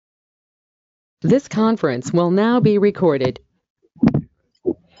This conference will now be recorded.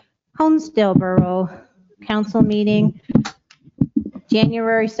 Honesdale Borough Council meeting,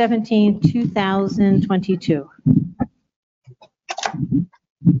 January 17, 2022.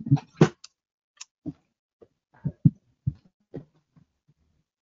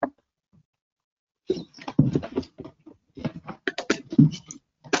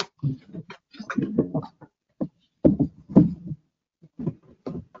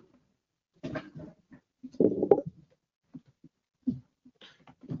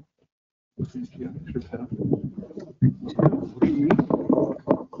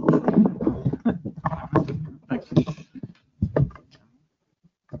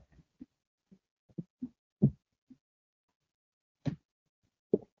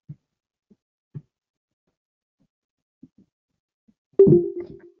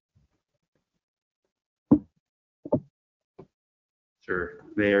 Sir,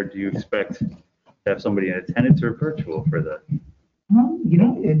 Mayor, do you expect to have somebody in attendance or virtual for the? You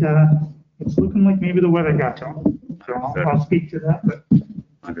know, it's looking like maybe the weather got to him. So I'll speak to that, but.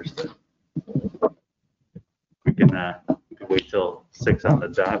 Understood. We can wait till 6 on the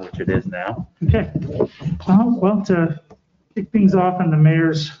dot, which it is now. Okay. Well, to kick things off in the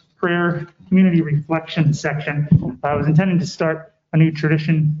mayor's prayer community reflection section, I was intending to start a new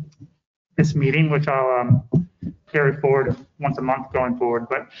tradition this meeting, which I'll carry forward once a month going forward,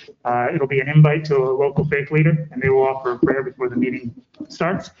 but it'll be an invite to a local faith leader, and they will offer a prayer before the meeting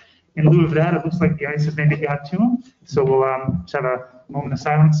starts. In lieu of that, it looks like the ice has maybe got to them, so we'll just have a moment of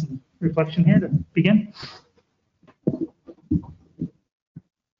silence and reflection here to begin.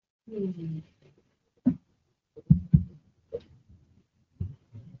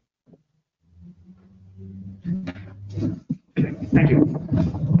 Okay, thank you.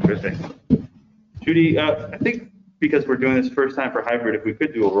 Good thing. Judy, I think because we're doing this first time for hybrid, if we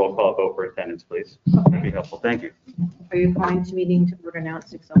could do a roll call vote for attendance, please. That'd be helpful. Thank you. Are you calling to meeting to order now at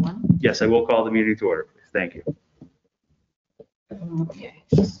 6:01? Yes, I will call the meeting to order, please. Thank you. Okay,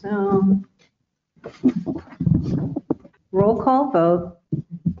 so roll call vote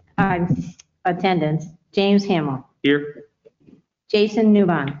on attendance. James Hamill, Here? Jason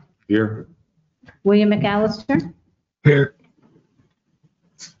Newbon, Here. William McAllister, Here.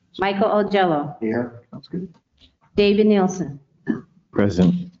 Michael Ogello, Here. Sounds good. David Nielsen,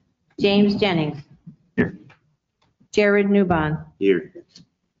 Present. James Jennings, Here. Jared Newbon, Here.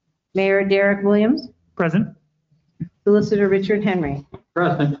 Mayor Derek Williams, Present. Solicitor Richard Henry,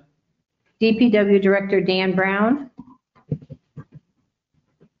 Present. DPW Director Dan Brown.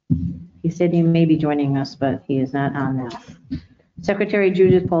 He said he may be joining us, but he is not on now. Secretary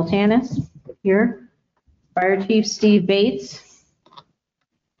Judith Poltanis, here. Fire Chief Steve Bates.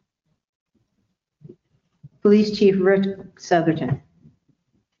 Police Chief Rick Southerton.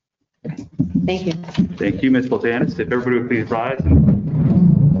 Thank you. Thank you, Ms. Poltanis. If everybody would please rise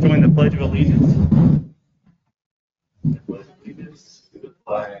and join the Pledge of Allegiance. I pledge allegiance to the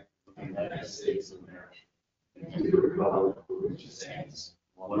flag of the United States of America and to the republic for which it stands,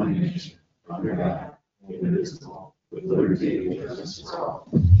 one nation, under God, indivisible, with liberty and justice for all.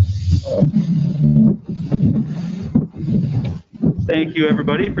 Thank you,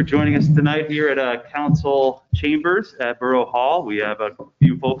 everybody, for joining us tonight here at Council Chambers at Borough Hall. We have a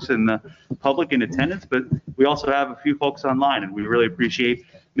few folks in the public in attendance, but we also have a few folks online, and we really appreciate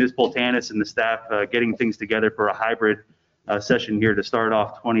Ms. Poltanis and the staff getting things together for a hybrid session here to start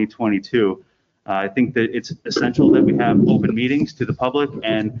off 2022. I think that it's essential that we have open meetings to the public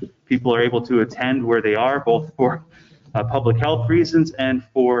and people are able to attend where they are, both for public health reasons and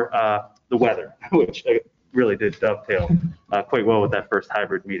for the weather, which really did dovetail quite well with that first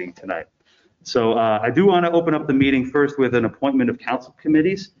hybrid meeting tonight. So I do want to open up the meeting first with an appointment of council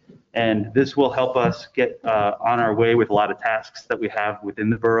committees, and this will help us get on our way with a lot of tasks that we have within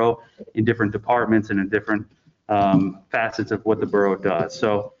the borough in different departments and in different facets of what the borough does.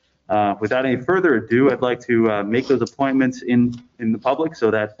 So without any further ado, I'd like to make those appointments in the public so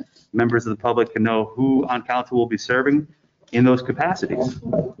that members of the public can know who on council will be serving in those capacities.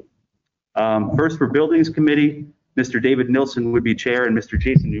 First, for Buildings Committee, Mr. David Nilsson would be chair and Mr.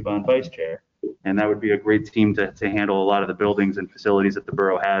 Jason Newbon vice chair. And that would be a great team to handle a lot of the buildings and facilities that the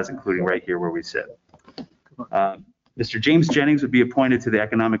borough has, including right here where we sit. Mr. James Jennings would be appointed to the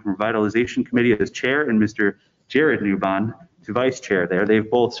Economic Revitalization Committee as chair, and Mr. Jared Newbon to vice chair there. They've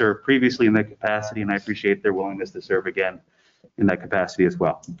both served previously in that capacity, and I appreciate their willingness to serve again in that capacity as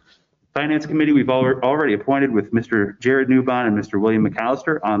well. Finance Committee, we've already appointed with Mr. Jared Newbon and Mr. William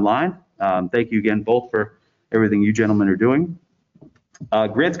McAllister online. Thank you again both for everything you gentlemen are doing.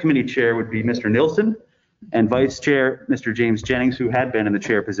 Grants Committee Chair would be Mr. Nilsson, and Vice Chair Mr. James Jennings, who had been in the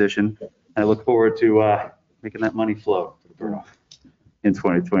chair position I look forward to making that money flow to the borough in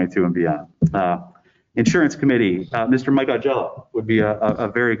 2022 and beyond. Insurance Committee, Mr. Mike Augello would be a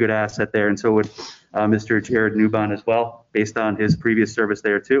very good asset there, and so would Mr. Jared Newbon as well, based on his previous service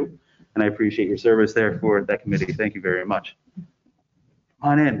there too. And I appreciate your service there for that committee. Thank you very much.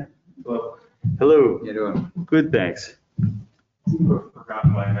 Come on in. Hello. Hello. How you doing? Good, thanks. Forgot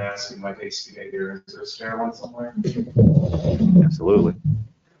my mask in my haste to get here. Is there a spare one somewhere? Absolutely.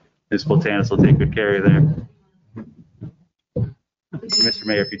 Ms. Poltanis will take good care of you there. Mr.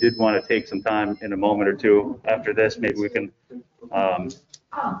 Mayor, if you did want to take some time in a moment or two after this, maybe we can,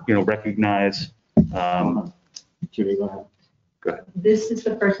 recognize. Judy, go ahead. Go ahead. This is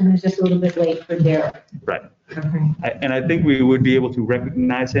the person who's just a little bit late for Derek. Right. And I think we would be able to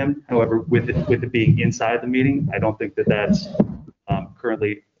recognize him. However, with it being inside the meeting, I don't think that that's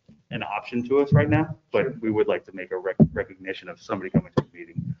currently an option to us right now, but we would like to make a recognition of somebody coming to the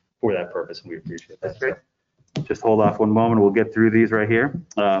meeting for that purpose, and we appreciate that. That's great. Just hold off one moment. We'll get through these right here.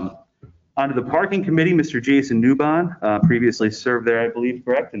 Onto the Parking Committee, Mr. Jason Newbon, previously served there, I believe,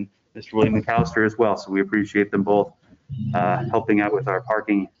 correct? And Mr. William McAllister as well. So we appreciate them both helping out with our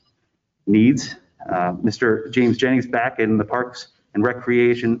parking needs. Mr. James Jennings back in the Parks and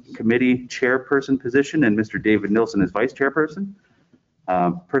Recreation Committee chairperson position, and Mr. David Nilsson as vice chairperson.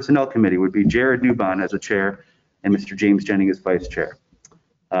 Personnel Committee would be Jared Newbon as a chair and Mr. James Jennings as vice chair.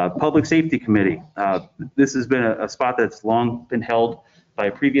 Public Safety Committee. This has been a spot that's long been held by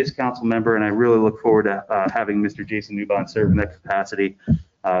a previous council member, and I really look forward to having Mr. Jason Newbon serve in that capacity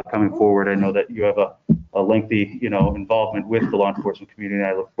coming forward. I know that you have a lengthy, involvement with the law enforcement community, and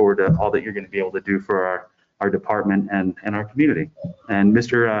I look forward to all that you're going to be able to do for our department and our community. And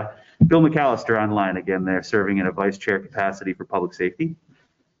Mr. Bill McAllister online again there, serving in a vice chair capacity for public safety.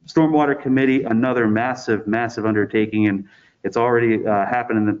 Stormwater Committee, another massive, massive undertaking, and it's already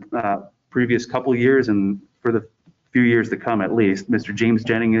happened in the previous couple years and for the few years to come at least. Mr. James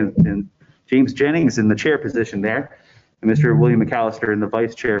Jennings in the chair position there, and Mr. William McAllister in the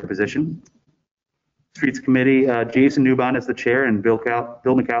vice chair position. Streets Committee, Jason Newbon is the chair and Bill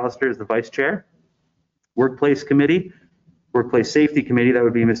McAllister is the vice chair. Workplace Committee, Workplace Safety Committee, that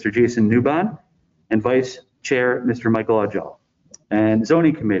would be Mr. Jason Newbon, and vice chair, Mr. Michael Augello. And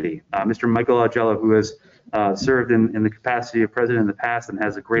Zoning Committee, Mr. Michael Augello, who has served in the capacity of president in the past and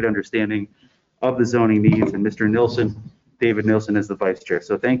has a great understanding of the zoning needs, and Mr. Nilsson, David Nilsson, is the vice chair.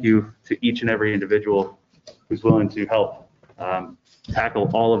 So thank you to each and every individual who's willing to help tackle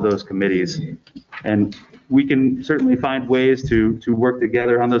all of those committees. And we can certainly find ways to work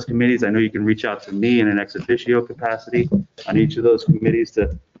together on those committees. I know you can reach out to me in an ex officio capacity on each of those committees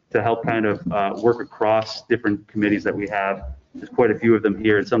to help kind of work across different committees that we have. There's quite a few of them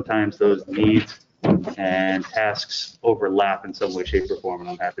here, and sometimes those needs and tasks overlap in some way, shape, or form, and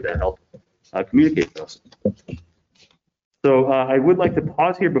I'm happy to help communicate those. So I would like to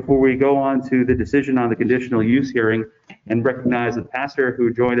pause here before we go on to the decision on the conditional use hearing and recognize the pastor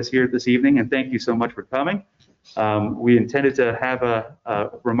who joined us here this evening, and thank you so much for coming. We intended to have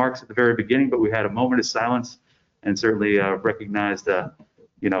remarks at the very beginning, but we had a moment of silence and certainly recognized the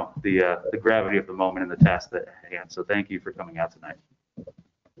gravity of the moment and the task at hand. So thank you for coming out tonight.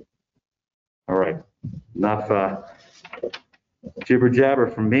 All right, enough jibber jabber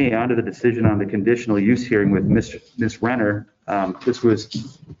from me. On to the decision on the conditional use hearing with Ms. Renner. This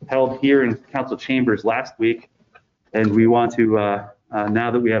was held here in council chambers last week, and we want to,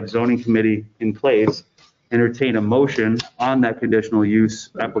 now that we have zoning committee in place, entertain a motion on that conditional use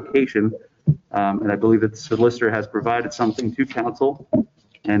application. And I believe that the solicitor has provided something to council.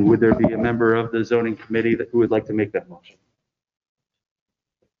 And would there be a member of the zoning committee who would like to make that motion?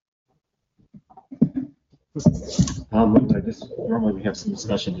 Normally we have some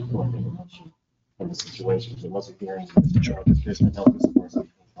discussion before we make a motion on the situation. There was a hearing, Mr. Charles, there's been help, of course,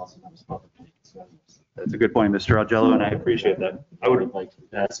 also members of the public. That's a good point, Mr. Augello, and I appreciate that. I would like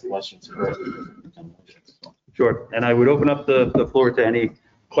to ask questions first. Sure, and I would open up the floor to any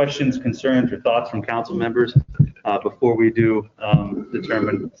questions, concerns, or thoughts from council members before we do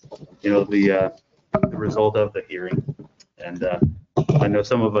determine, the result of the hearing. And I know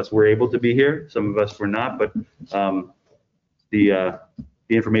some of us were able to be here, some of us were not, but the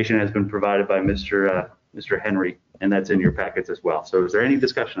information has been provided by Mr. Henry, and that's in your packets as well. So is there any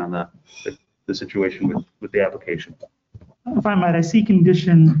discussion on the situation with the application? If I might, I see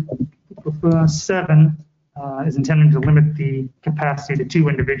condition 7 is intended to limit the capacity to 2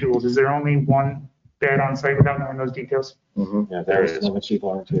 individuals. Is there only one bed on site without knowing those details? Yeah, there is one that she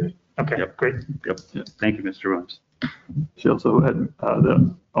volunteered. Okay, Yep. great. Yep. Thank you, Mr. Williams. She also had,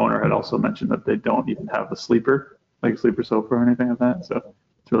 the owner had also mentioned that they don't even have a sleeper, like a sleeper sofa or anything like that. So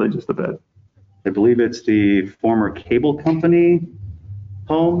it's It's really just a bed. I believe it's the former cable company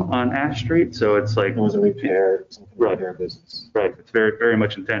home on Ash Street, so it's like, It was a repair, something Right. repair business. right, it's very, very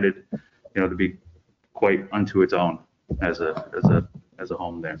much intended, to be quite unto its own as a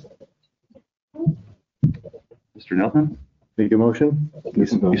home there. Mr. Nelson, Make a motion? you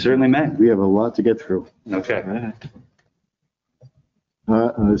certainly may. We have a lot to get through. Okay.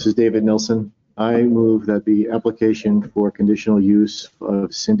 This is David Nilsson. I move that the application for conditional use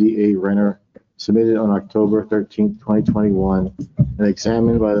of Cindy A. Renner submitted on October 13th, 2021, and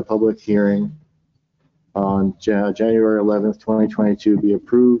examined by the public hearing on January 11th, 2022, be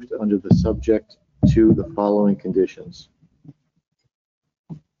approved under the subject to the following conditions.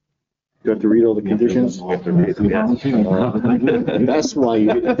 Do you have to read all the conditions? That's why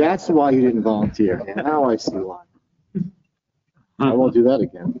you didn't volunteer. Now I see why. I won't do that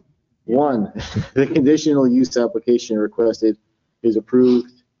again. 1, the conditional use application requested is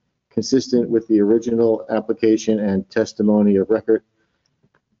approved consistent with the original application and testimony of record.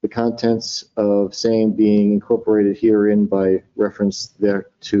 The contents of same being incorporated herein by reference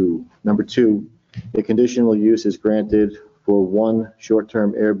thereto. Number 2, the conditional use is granted for 1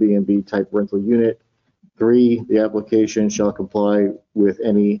 short-term Airbnb type rental unit. 3, the application shall comply with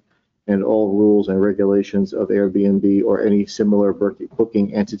any and all rules and regulations of Airbnb or any similar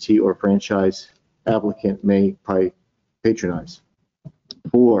booking entity or franchise applicant may patronize.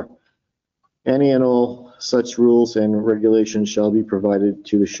 4, any and all such rules and regulations shall be provided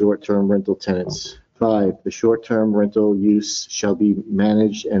to the short-term rental tenants. 5, the short-term rental use shall be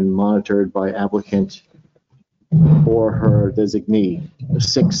managed and monitored by applicant or her designee.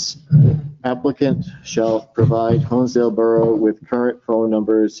 6, applicant shall provide Honesdale Borough with current phone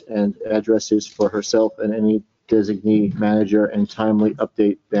numbers and addresses for herself and any designee manager and timely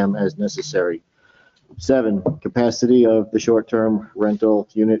update them as necessary. 7, capacity of the short-term rental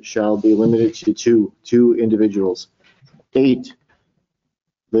unit shall be limited to two individuals. 8,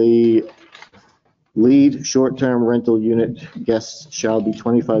 the lead short-term rental unit guests shall be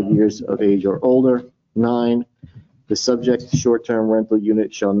 25 years of age or older. 9, the subject short-term rental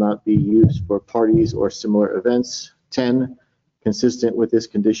unit shall not be used for parties or similar events. 10, consistent with this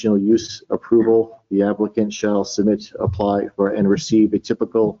conditional use approval, the applicant shall submit, apply for, and receive a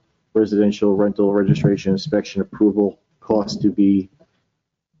typical residential rental registration inspection approval cost to be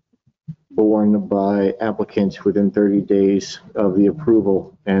borne by applicant within 30 days of the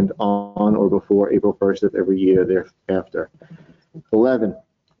approval and on or before April 1st of every year thereafter. 11,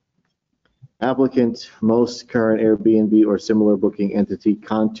 applicant most current Airbnb or similar booking entity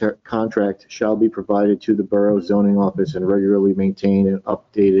contract shall be provided to the Borough Zoning Office and regularly maintained and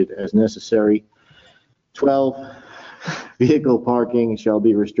updated as necessary. 12, vehicle parking shall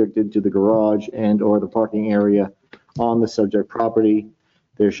be restricted to the garage and or the parking area on the subject property.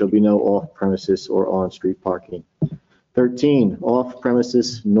 There shall be no off-premises or on-street parking. 13,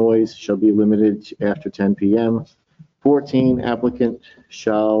 off-premises noise shall be limited after 10 p.m. 14, applicant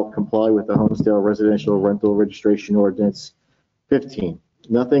shall comply with the Honesdale Residential Rental Registration Ordinance. 15,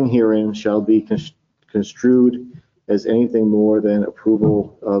 nothing herein shall be construed as anything more than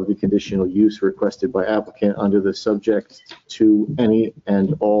approval of the conditional use requested by applicant under the subject to any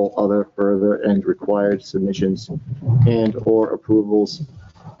and all other further and required submissions and or approvals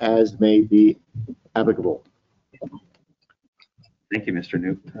as may be applicable. Thank you, Mr.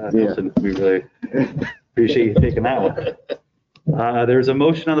 Yeah. Nelson. We really appreciate you taking that one. There's a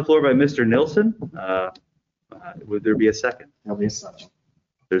motion on the floor by Mr. Nilsson. Would there be a second? There'll be a second.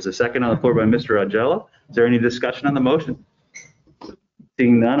 There's a second on the floor by Mr. Agella. Is there any discussion on the motion?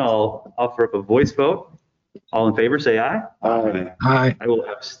 Seeing none, I'll offer up a voice vote. All in favor, say aye. Aye. I will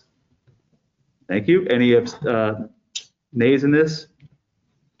thank you. Any nays in this?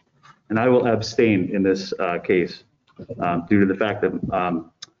 And I will abstain in this case due to the fact that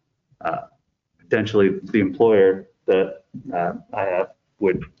potentially the employer that I have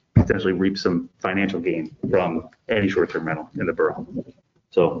would potentially reap some financial gain from any short-term rental in the borough.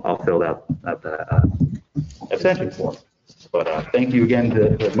 So I'll fill out that abstention form. But thank you again.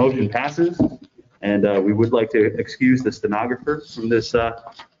 The motion passes, and we would like to excuse the stenographer from this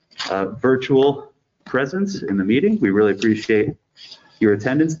virtual presence in the meeting. We really appreciate your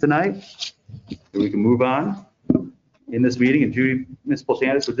attendance tonight. We can move on in this meeting. And Judy, Ms.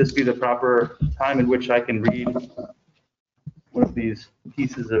 Polchanis, would this be the proper time in which I can read one of these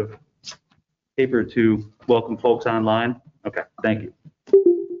pieces of paper to welcome folks online? Okay, thank you.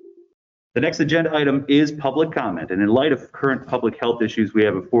 The next agenda item is public comment, and in light of current public health issues, we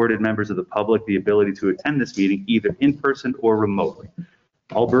have afforded members of the public the ability to attend this meeting either in person or remotely.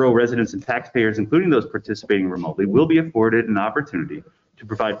 All borough residents and taxpayers, including those participating remotely, will be afforded an opportunity to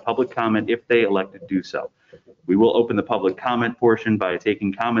provide public comment if they elect to do so. We will open the public comment portion by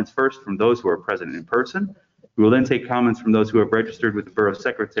taking comments first from those who are present in person. We will then take comments from those who have registered with the Borough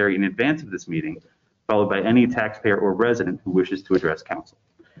Secretary in advance of this meeting, followed by any taxpayer or resident who wishes to address council.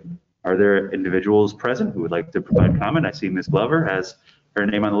 Are there individuals present who would like to provide comment? I see Ms. Glover has her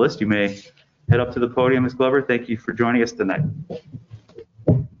name on the list. You may head up to the podium, Ms. Glover. Thank you for joining us tonight.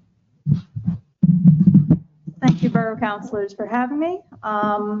 Thank you, Borough Councilors, for having me.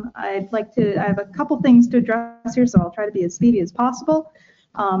 I have a couple things to address here, so I'll try to be as speedy as possible.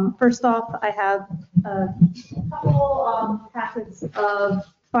 First off, I have a couple packets of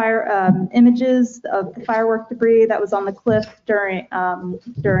images of the firework debris that was on the cliff during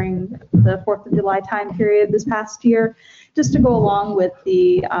the 4th of July time period this past year, just to go along with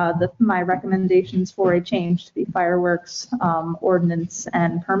my recommendations for a change to the fireworks ordinance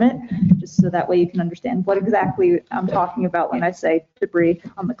and permit, just so that way you can understand what exactly I'm talking about when I say debris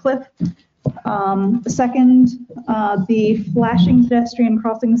on the cliff. Second, the flashing pedestrian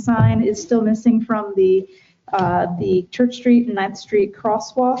crossing sign is still missing from the Church Street and 9th Street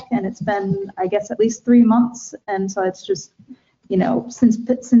crosswalk, and it's been, I guess, at least 3 months. And so it's just, you know,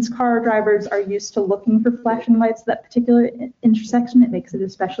 since car drivers are used to looking for flashing lights at that particular intersection, it makes it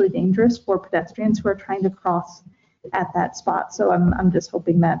especially dangerous for pedestrians who are trying to cross at that spot. So I'm just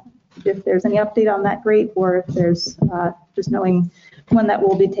hoping that if there's any update on that, great, or if there's just knowing when that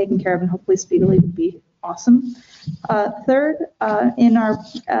will be taken care of and hopefully speedily would be awesome. Third,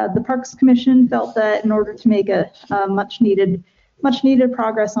 the Parks Commission felt that in order to make a much needed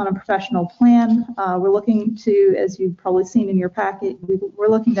progress on a professional plan, we're looking to, as you've probably seen in your packet, we're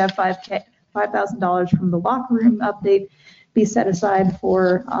looking to have $5,000 from the locker room update be set aside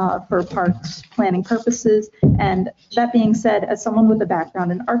for parks planning purposes. And that being said, as someone with a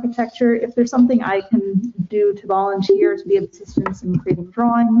background in architecture, if there's something I can do to volunteer to be of assistance in creating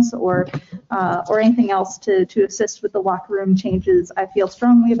drawings or anything else to assist with the locker room changes, I feel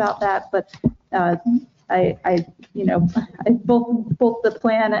strongly about that. But both the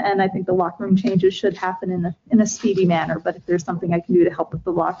plan and I think the locker room changes should happen in a speedy manner. But if there's something I can do to help with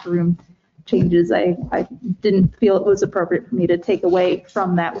the locker room changes, I didn't feel it was appropriate for me to take away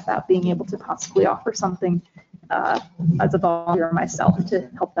from that without being able to possibly offer something as a volunteer myself to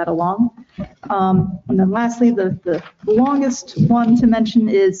help that along. And then lastly, the longest one to mention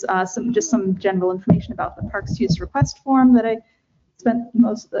is some general information about the Parks Use Request form that I spent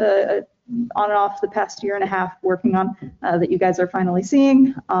most on and off the past year and a half working on, that you guys are finally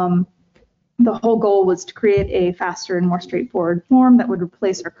seeing. The whole goal was to create a faster and more straightforward form that would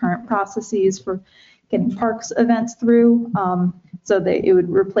replace our current processes for getting parks events through. So that it would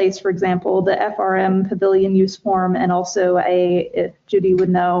replace, for example, the FRM pavilion use form and also if Judy would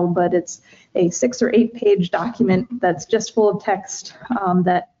know, but it's a 6 or 8 page document that's just full of text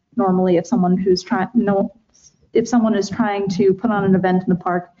that normally if someone is trying to put on an event in the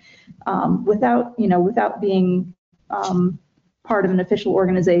park without being part of an official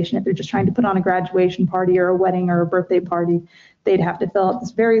organization, if they're just trying to put on a graduation party or a wedding or a birthday party, they'd have to fill out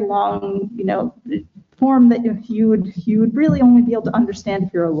this very long, form that you would really only be able to understand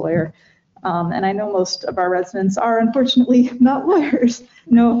if you're a lawyer. And I know most of our residents are unfortunately not lawyers.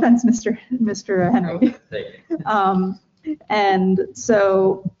 No offense, Mr. Henry. And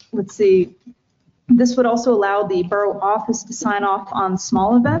so let's see. This would also allow the borough office to sign off on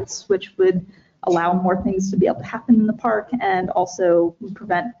small events, which would allow more things to be able to happen in the park and also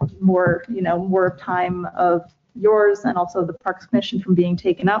prevent more time of yours and also the Parks Commission from being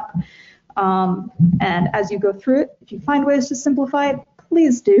taken up. And as you go through it, if you find ways to simplify it,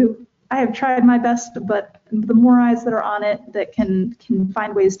 please do. I have tried my best, but the more eyes that are on it that can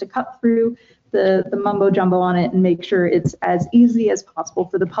find ways to cut through the mumbo jumbo on it and make sure it's as easy as possible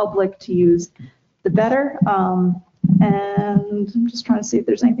for the public to use, the better. And I'm just trying to see if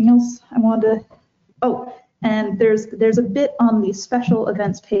there's anything else I wanted to. Oh, and there's a bit on the special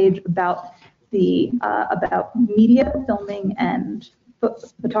events page about about media, filming, and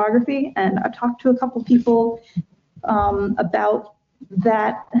photography. And I've talked to a couple people about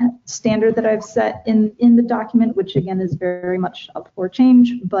that standard that I've set in the document, which again is very much up for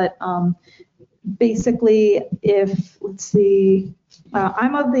change. But basically, let's see. I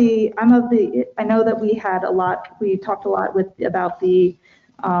know that we talked a lot about the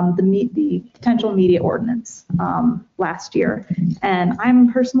potential media ordinance last year. And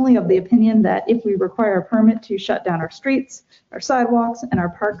I'm personally of the opinion that if we require a permit to shut down our streets, our sidewalks, and our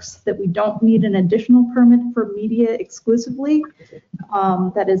parks, that we don't need an additional permit for media exclusively.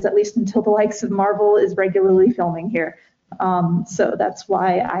 That is, at least until the likes of Marvel is regularly filming here. So that's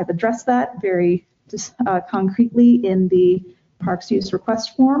why I've addressed that very concretely in the parks use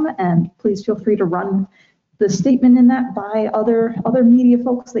request form, and please feel free to run the statement in that by other media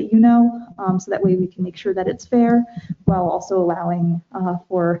folks that you know, so that way we can make sure that it's fair, while also allowing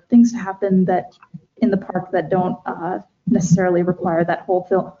for things to happen that in the park that don't necessarily require that whole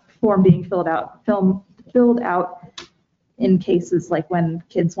form being filled out in cases like when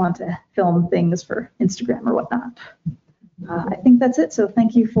kids want to film things for Instagram or whatnot. I think that's it. So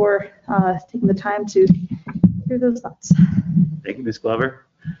thank you for taking the time to hear those thoughts. Thank you, Ms. Glover.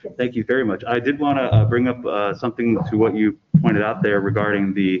 Thank you very much. I did want to bring up something to what you pointed out there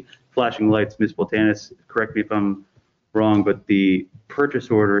regarding the flashing lights. Ms. Boltanis, correct me if I'm wrong, but the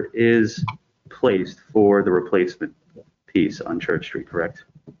purchase order is placed for the replacement piece on Church Street, correct?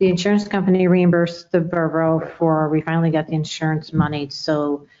 The insurance company reimbursed the borough we finally got the insurance money.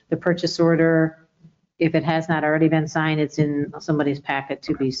 So the purchase order, if it has not already been signed, it's in somebody's packet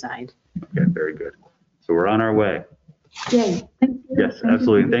to be signed. Okay, very good. So we're on our way. Yay. Yes,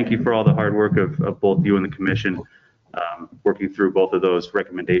 absolutely. Thank you for all the hard work of both you and the commission, working through both of those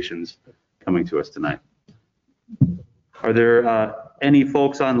recommendations coming to us tonight. Are there any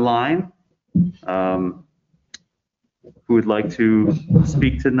folks online who would like to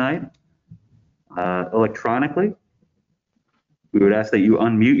speak tonight electronically? We would ask that you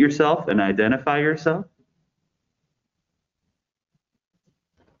unmute yourself and identify yourself.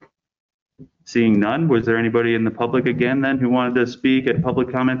 Seeing none, was there anybody in the public again then who wanted to speak at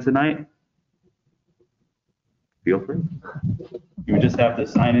public comment tonight? Feel free. You would just have to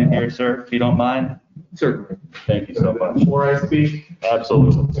sign in here, sir, if you don't mind. Certainly. Thank you so much. Before I speak.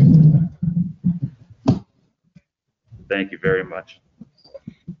 Absolutely. Thank you very much.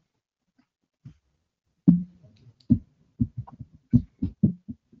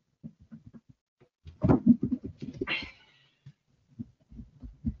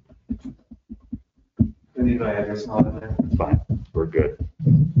 I need my address on there. It's fine. We're good.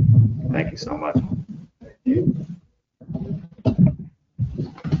 Thank you so much. Thank you.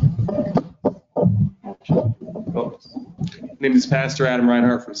 Oh. My name is Pastor Adam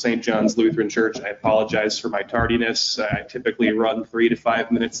Reinhardt from St. John's Lutheran Church. I apologize for my tardiness. I typically run 3 to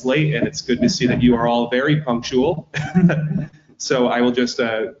 5 minutes late, and it's good to see that you are all very punctual. So I will just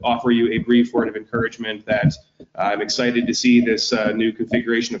offer you a brief word of encouragement that I'm excited to see this new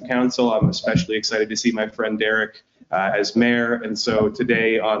configuration of council. I'm especially excited to see my friend Derek as mayor. And so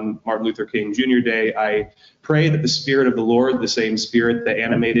today on Martin Luther King Jr. Day, I pray that the Spirit of the Lord, the same Spirit that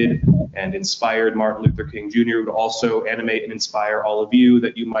animated and inspired Martin Luther King Jr., would also animate and inspire all of you,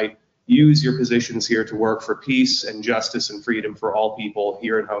 that you might use your positions here to work for peace and justice and freedom for all people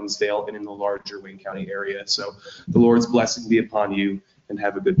here in Honesdale and in the larger Wayne County area. So the Lord's blessing be upon you, and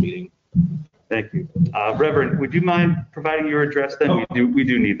have a good meeting. Thank you. Reverend, would you mind providing your address then? We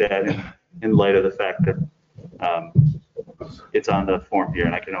do need that in light of the fact that it's on the form here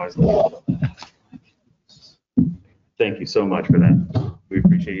and I can always look it up. Thank you so much for that. We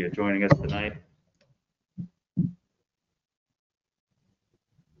appreciate you joining us tonight.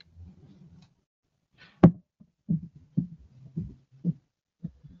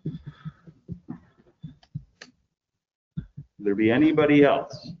 Will there be anybody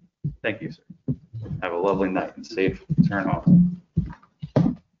else? Thank you, sir. Have a lovely night and safe return home.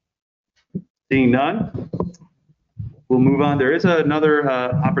 Seeing none, we'll move on. There is another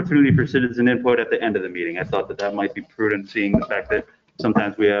opportunity for citizen input at the end of the meeting. I thought that might be prudent, seeing the fact that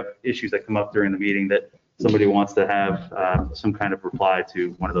sometimes we have issues that come up during the meeting that somebody wants to have some kind of reply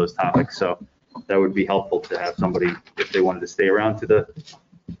to one of those topics. So that would be helpful to have somebody, if they wanted to stay around to the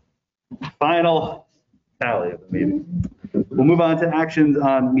final tally of the meeting. We'll move on to actions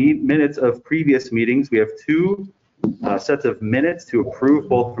on minutes of previous meetings. We have 2 sets of minutes to approve,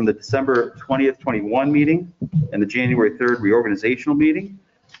 both from the December 20th, 21 meeting and the January 3rd reorganizational meeting.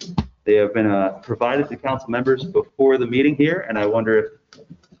 They have been provided to council members before the meeting here, and I wonder if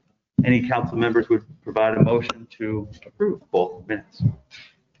any council members would provide a motion to approve both minutes.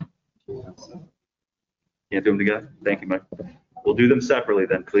 Can't do them together? Thank you, Mike. We'll do them separately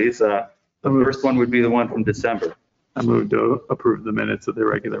then, please. The first one would be the one from December. I move to approve the minutes of the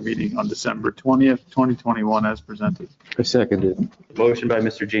regular meeting on December 20th, 2021 as presented. I second it. Motion by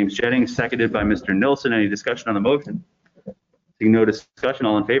Mr. James Jennings, seconded by Mr. Nilsson. Any discussion on the motion? Seeing no discussion,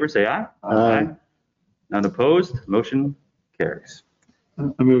 all in favor, say aye. Aye. None opposed, motion carries.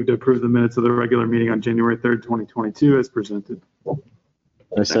 I move to approve the minutes of the regular meeting on January 3rd, 2022 as presented.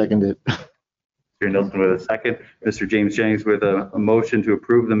 I second it. Mr. Nilsson with a second. Mr. James Jennings with a motion to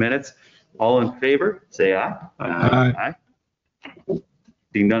approve the minutes. All in favor, say aye. Aye. Aye.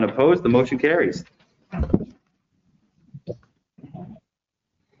 Seeing none opposed, the motion carries. I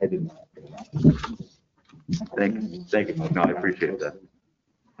did not. Thank you. No, I appreciate that.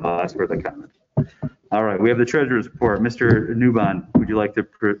 That's worth a comment. All right, we have the treasurer's report. Mr. Newbon, would you like to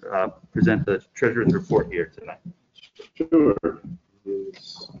present the treasurer's report here tonight? Sure.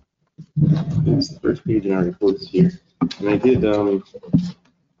 It's the first page in our reports here. And I did,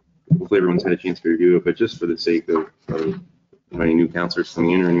 hopefully everyone's had a chance to review it, but just for the sake of any new counselors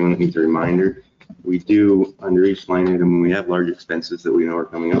coming in or anyone that needs a reminder, we do, under each line item, when we have large expenses that we know are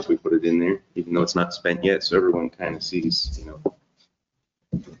coming up, we put it in there, even though it's not spent yet, so everyone kind of sees,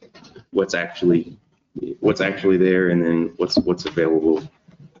 what's actually there, and then what's available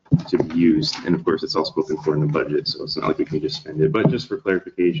to be used. And of course, it's all spoken for in the budget, so it's not like we can just spend it. But just for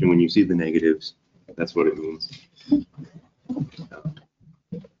clarification, when you see the negatives, that's what it means.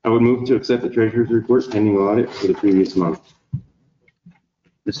 I would move to accept the treasurer's report pending audit for the previous month.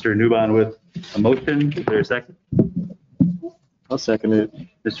 Mr. Newbon with a motion. Is there a second? I'll second it.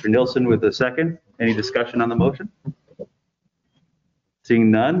 Mr. Nilsson with a second. Any discussion on the motion?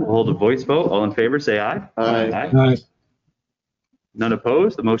 Seeing none, we'll hold a voice vote. All in favor, say aye. Aye. None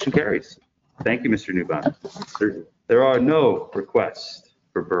opposed, the motion carries. Thank you, Mr. Newbon. There are no requests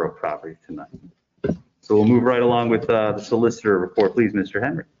for borough property tonight. So we'll move right along with the solicitor report. Please, Mr.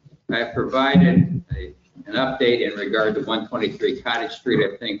 Henry. I have provided an update in regard to 123 Cottage Street.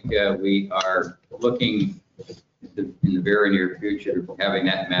 I think we are looking in the very near future having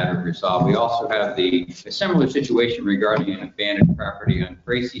that matter resolved. We also have a similar situation regarding an abandoned property on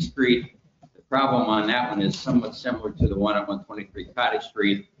Tracy Street. The problem on that one is somewhat similar to the one at 123 Cottage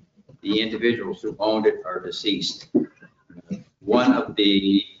Street. The individuals who owned it are deceased. One of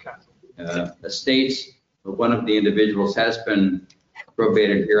the estates of one of the individuals has been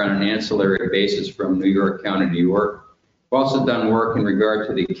probated here on an ancillary basis from New York County, New York. We've also done work in regard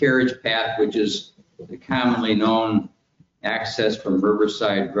to the carriage path, which is the commonly known access from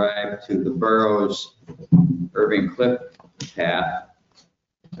Riverside Drive to the borough's Irving Cliff path.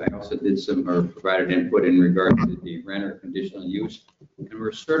 I also did provided input in regard to the renter conditional use. And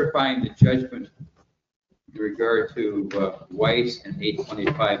we're certifying the judgment in regard to Weiss and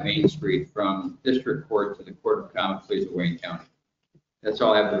 825 Main Street from District Court to the Court of Common Pleas of Wayne County. That's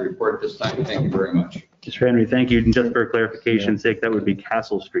all I have to report at this time. Thank you very much. Mr. Henry, thank you. And just for clarification's sake, that would be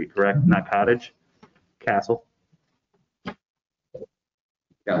Castle Street, correct? Not Cottage? Castle?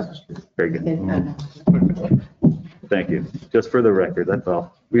 Castle Street. Very good. Thank you. Just for the record, that's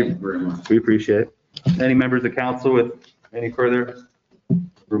all. Thank you very much. We appreciate it. Any members of council with any further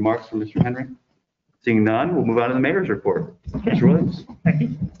remarks from Mr. Henry? Seeing none, we'll move on to the mayor's report. Mr. Williams. Thank you.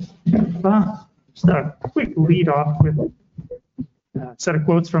 Just a quick lead off with a set of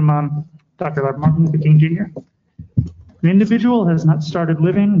quotes from Dr. Martin Luther King Jr. An individual has not started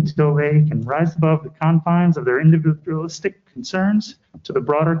living until they can rise above the confines of their individualistic concerns to the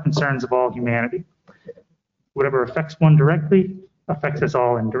broader concerns of all humanity. Whatever affects one directly affects us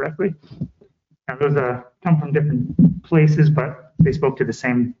all indirectly. And those come from different places, but they spoke to the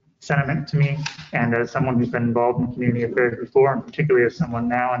same sentiment to me. And as someone who's been involved in community affairs before, and particularly as someone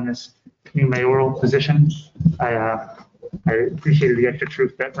now in this new mayoral position, I appreciated the extra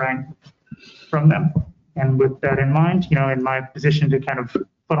truth that rang from them. And with that in mind, in my position to kind of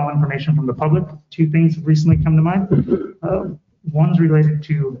funnel information from the public, two things have recently come to mind. One's related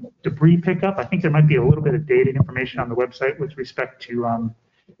to debris pickup. I think there might be a little bit of dated information on the website with respect to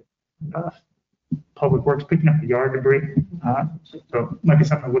Public Works picking up the yard debris. So it might be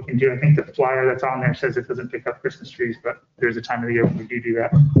something to look into. I think the flyer that's on there says it doesn't pick up Christmas trees, but there's a time of the year when we do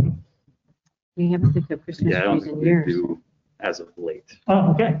that. We haven't picked up Christmas Yeah, I don't trees think in we years. do as of late.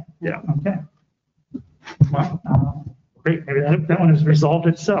 Oh, okay. Yeah. Okay. Well, great. Maybe that one has resolved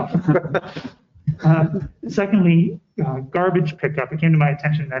itself. Secondly, garbage pickup. It came to my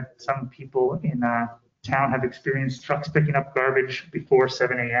attention that some people in town have experienced trucks picking up garbage before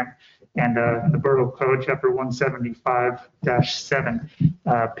 7 a.m. And in the Borough Code, Chapter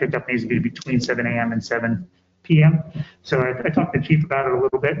 175-7, pickup needs to be between 7 a.m. and 7 p.m. So I talked to the chief about it a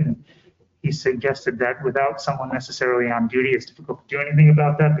little bit, and he suggested that without someone necessarily on duty, it's difficult to do anything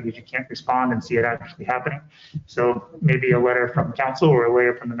about that because you can't respond and see it actually happening. So maybe a letter from council or a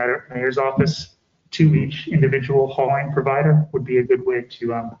letter from the mayor's office to each individual hauling provider would be a good way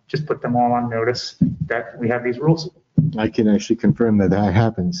to just put them all on notice that we have these rules. I can actually confirm that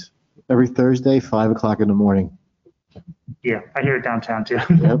happens every Thursday, 5 o'clock in the morning. Yeah, I hear it downtown too.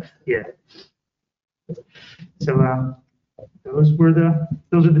 Yep. Yeah. So those are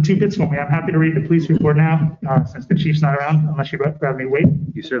the two bits for me. I'm happy to read the police report now, since the chief's not around, unless you'd rather me wait.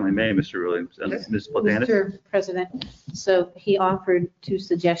 You certainly may, Mr. Williams. Ms. Platanis? Mr. President, so he offered two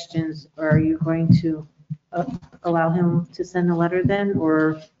suggestions. Are you going to allow him to send a letter then,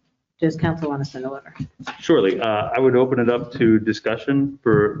 or does council want to send a letter? Surely. I would open it up to discussion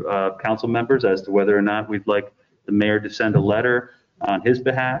for council members as to whether or not we'd like the mayor to send a letter on his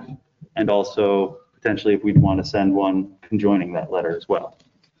behalf, and also potentially if we'd want to send one conjoining that letter as well.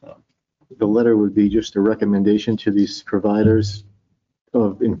 The letter would be just a recommendation to these providers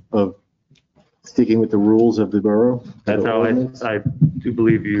of sticking with the rules of the borough. That's how I do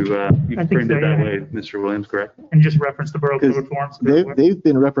believe you think framed so, it that yeah. way, Mr. Williams, correct? And just reference the borough code forms. They've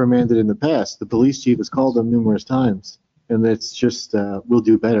been reprimanded in the past. The police chief has called them numerous times, and it's just, we'll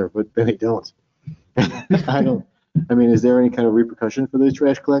do better, but then they don't. I mean, is there any kind of repercussion for the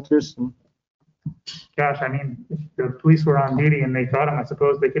trash collectors? Gosh, I mean, if the police were on duty and they caught him, I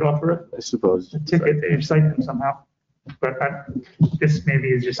suppose they could offer I suppose. a ticket or cite them somehow. But this maybe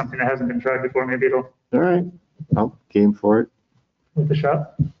is just something that hasn't been tried before. Maybe it'll All right, I'm game for it. with a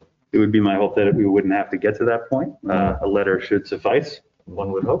shot. It would be my hope that we wouldn't have to get to that point. A letter should suffice,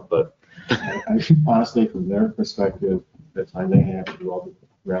 one would hope, but Honestly, from their perspective, the time they have to do all the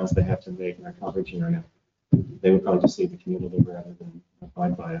rounds they have to make in their coverage area, they would probably just save the community rather than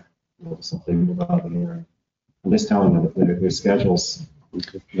abide by it, something about the area. I'm just telling them that their schedules,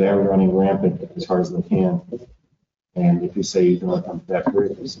 they're running rampant as hard as they can. And if you say you don't come back here,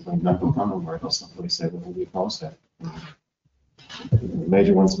 there's something not going to come over, they'll simply say, well, we'll be opposed to it. The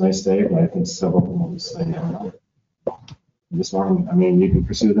major ones may stay, but I think several of them will just say, no. This one, I mean, you can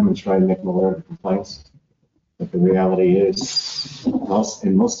pursue them and try to make them aware of the complaints. But the reality is,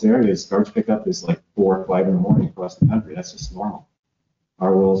 in most areas, garbage pickup is like 4 or 5 in the morning across the country. That's just normal.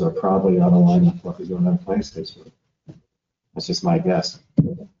 Our rules are probably out of line with what they're doing in other places. That's just my guess.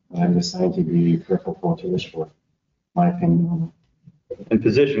 I'm just saying to be careful for what you wish for. My opinion on it. and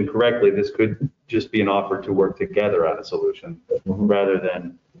positioned correctly, this could just be an offer to work together on a solution rather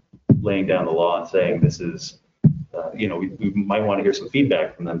than laying down the law and saying this is, we might want to hear some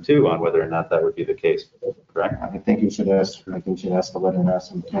feedback from them too on whether or not that would be the case, correct? I think you should ask the letter and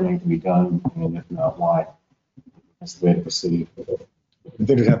ask them can it be done, and if not, why? That's the way to proceed. I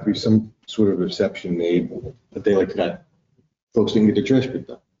think there'd have to be some sort of exception made that they like that folks didn't get their trash picked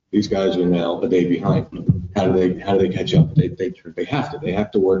up. These guys are now a day behind. How do they catch up? They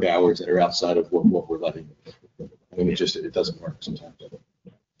have to work hours that are outside of what we're letting. I mean, it doesn't work sometimes.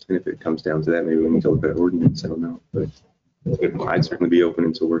 And if it comes down to that, maybe we need to look at ordinance, I don't know, but I'd certainly be open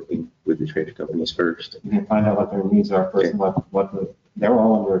into working with the trash companies first. You can find out what their needs are first, they're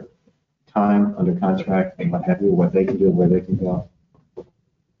all under time, under contract, and what have you, what they can do, where they can go.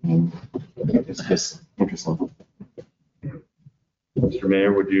 And it's just interesting. Mr.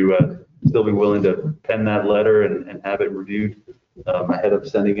 Mayor, would you still be willing to pen that letter and have it reviewed ahead of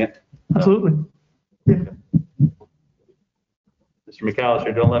sending it? Absolutely. Yeah. Mr.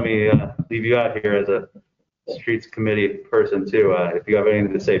 McAllister, don't let me leave you out here as a streets committee person too. If you have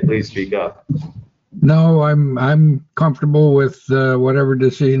anything to say, please speak up. No, I'm comfortable with whatever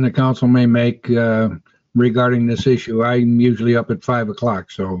decision the council may make regarding this issue. I'm usually up at 5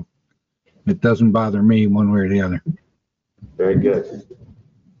 o'clock, so it doesn't bother me one way or the other. Very good.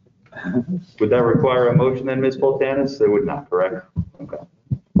 Would that require a motion then, Ms. Poltanis? It would not, correct? Okay.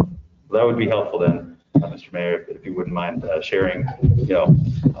 Well, that would be helpful then, Mr. Mayor, if you wouldn't mind sharing,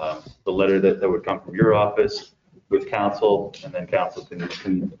 the letter that would come from your office with council, and then council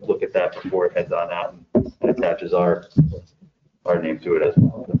can look at that before it heads on out and attaches our name to it as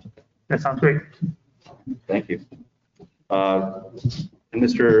well. That sounds great. Thank you. And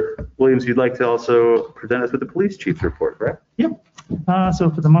Mr. Williams, you'd like to also present us with the police chief's report, correct? Yep. So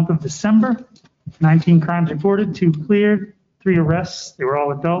for the month of December, 19 crimes reported, 2 cleared, 3 arrests. They were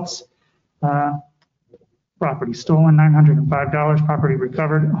all adults. Property stolen, $905. Property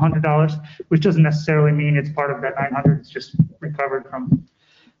recovered, $100, which doesn't necessarily mean it's part of that 900. It's just recovered from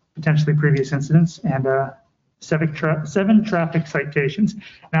potentially previous incidents. And 7 traffic citations.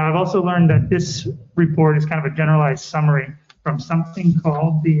 Now, I've also learned that this report is kind of a generalized summary from something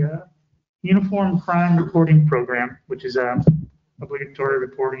called the Uniform Crime Reporting Program, which is obligatory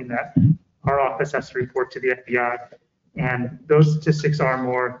reporting that our office has to report to the FBI. And those statistics are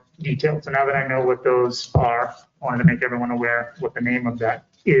more detailed. So now that I know what those are, I wanted to make everyone aware what the name of that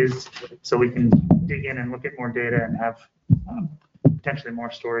is, so we can dig in and look at more data and have potentially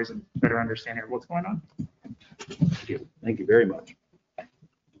more stories and better understanding of what's going on. Thank you very much.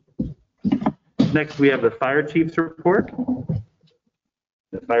 Next, we have the fire chief's report.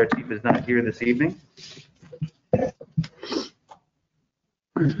 The fire chief is not here this evening.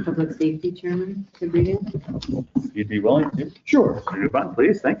 Public safety chairman, could read it? If you'd be willing to. Sure. Mr. Dupont,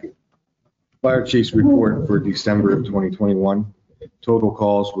 please, thank you. Fire chief's report for December of 2021. Total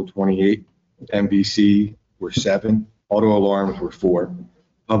calls were 28. MVC were 7. Auto alarms were 4.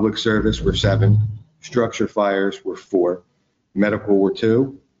 Public service were 7. Structure fires were 4. Medical were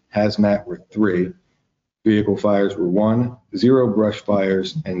 2. Hazmat were 3. Vehicle fires were 1. 0 brush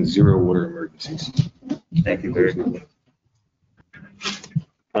fires and 0 water emergencies. Thank you very much.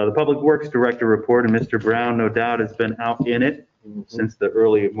 The Public Works Director report, and Mr. Brown, no doubt, has been out in it since the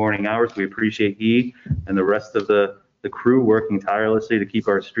early morning hours. We appreciate he and the rest of the crew working tirelessly to keep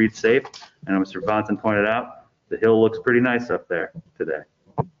our streets safe. And Mr. Bonson pointed out, the hill looks pretty nice up there today.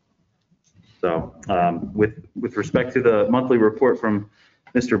 So with respect to the monthly report from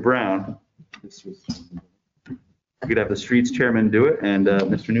Mr. Brown, we could have the streets chairman do it, and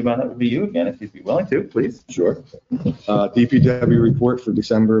Mr. Newbon, that would be you again, if you'd be willing to, please. Sure. DPW report for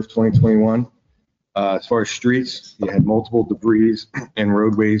December of 2021. As far as streets, you had multiple debris and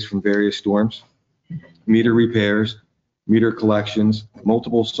roadways from various storms, meter repairs, meter collections,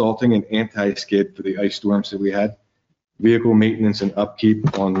 multiple salting and anti-skid for the ice storms that we had, vehicle maintenance and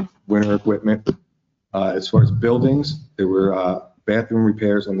upkeep on winter equipment. As far as buildings, there were bathroom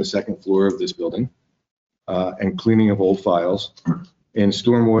repairs on the second floor of this building and cleaning of old files. In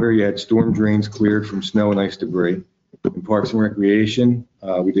stormwater, you had storm drains cleared from snow and ice debris. In Parks and Recreation,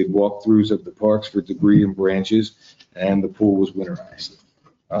 we did walkthroughs of the parks for debris and branches, and the pool was winterized.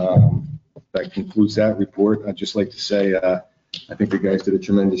 That concludes that report. I'd just like to say, I think the guys did a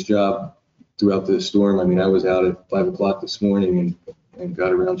tremendous job throughout the storm. I mean, I was out at 5 o'clock this morning and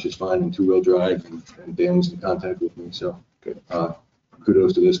got around just fine in two-wheel drive, and Dan was in contact with me. So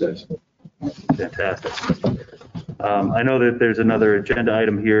kudos to those guys. Fantastic. I know that there's another agenda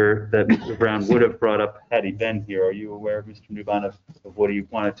item here that Mr. Brown would have brought up had he been here. Are you aware, Mr. Newbon, of what he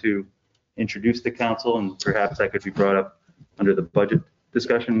wanted to introduce to council, and perhaps that could be brought up under the budget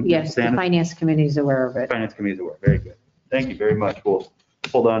discussion? Yes, the Finance Committee is aware of it. Finance Committee is aware. Very good. Thank you very much. We'll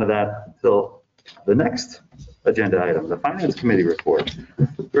hold on to that until the next agenda item, the Finance Committee report.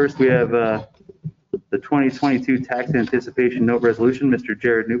 First, we have the 2022 tax anticipation note resolution. Mr.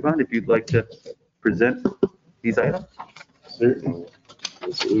 Jared Newbon, if you'd like to present these items. Certainly.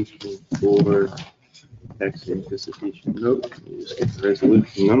 Resolution for tax anticipation note. Just get the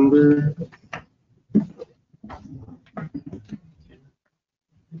resolution number.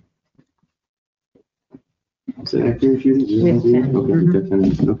 Is that accurate, Judy? Yes, sir.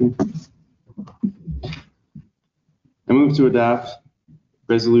 Okay. I move to adopt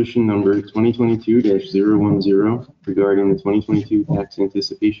resolution number 2022-010 regarding the 2022 tax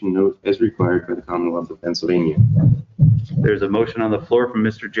anticipation note as required by the Commonwealth of Pennsylvania. There's a motion on the floor from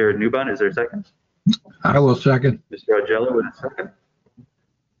Mr. Jared Newbon. Is there a second? I will second. Mr. Augello with a second.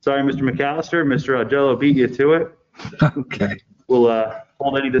 Sorry, Mr. McAllister. Mr. Augello beat you to it. Okay. We'll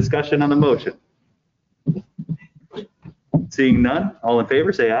hold any discussion on the motion. Seeing none, all in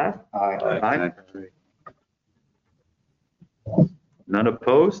favor, say aye. Aye. None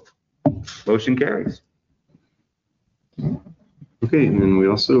opposed? Motion carries. Okay, and then we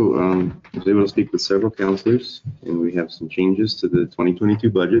also was able to speak with several counselors, and we have some changes to the 2022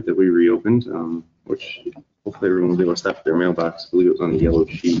 budget that we reopened, which hopefully everyone was able to stop at their mailbox. I believe it was on the yellow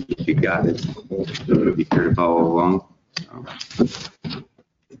sheet if you got it. So it would be fair to follow along.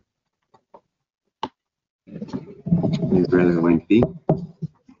 It's rather lengthy.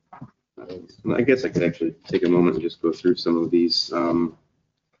 I guess I could actually take a moment and just go through some of these. It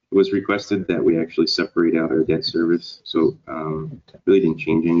was requested that we actually separate out our debt service. So really didn't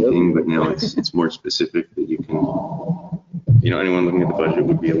change anything, but now it's more specific that you can, anyone looking at the budget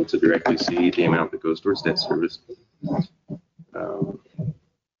would be able to directly see the amount that goes towards debt service. And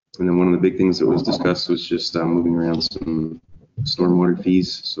then one of the big things that was discussed was just moving around some stormwater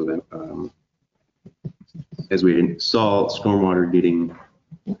fees so that as we saw stormwater getting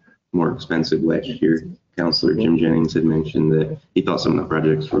more expensive last year, Councilor Jim Jennings had mentioned that he thought some of the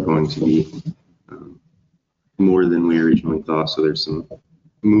projects were going to be more than we originally thought, so there's some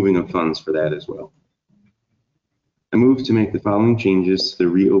moving of funds for that as well. I move to make the following changes to the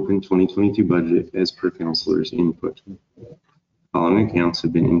reopened 2022 budget as per Councilor's input. Following accounts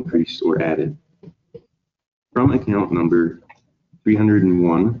have been increased or added. From account number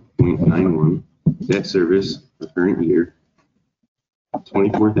 301.91, debt service for current year,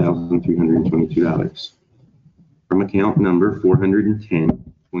 $24,322. From account number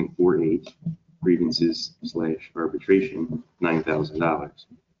 410.48, grievances/arbitration, $9,000.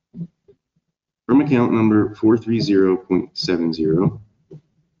 From account number 430.70,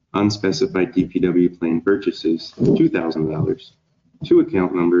 unspecified DPW plan purchases, $2,000, to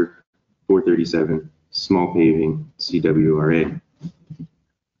account number 437, small paving, CWRA.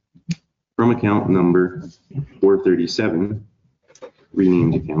 From account number 437,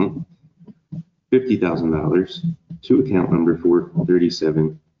 renamed account, $50,000 to account number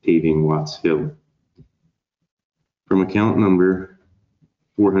 437, paving Watts Hill. From account number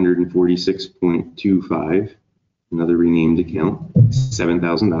 446.25, another renamed account,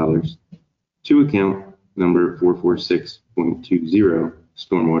 $7,000, to account number 446.20,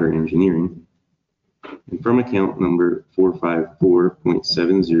 stormwater engineering, and from account number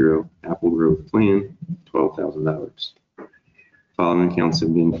 454.70, Apple Grove Plan, $12,000. Following accounts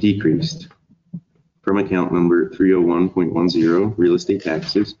have been decreased. From account number 301.10, real estate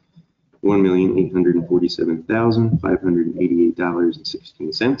taxes,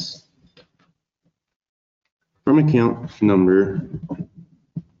 $1,847,588.16. From account number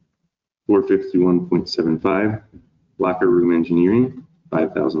 451.75, locker room engineering,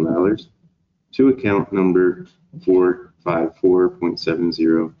 $5,000, to account number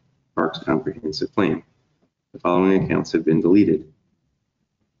 454.70, Parks Comprehensive Plan. The following accounts have been deleted.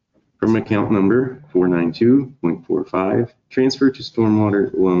 From account number 492.45, transfer to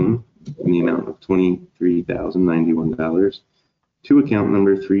stormwater loan in the amount of $23,091, to account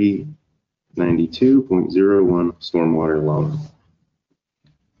number 392.01, stormwater loan.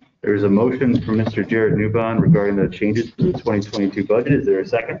 There's a motion from Mr. Jared Newbon regarding the changes to the 2022 budget. Is there a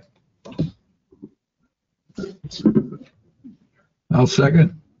second? I'll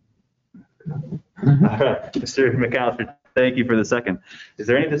second. All right, Mr. McAllister, thank you for the second. Is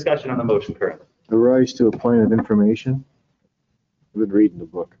there any discussion on the motion currently? A rise to a point of information. I've been reading the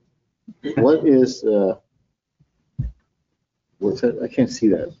book. What is, what's that? I can't see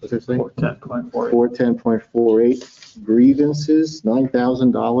that. What's it say? 410.48. 410.48 grievances,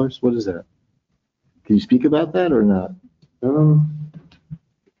 $9,000. What is that? Can you speak about that or not?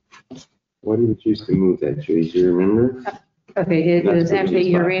 Why did you choose to move that, Judy? Do you remember? Okay, it That's was what it actually, is,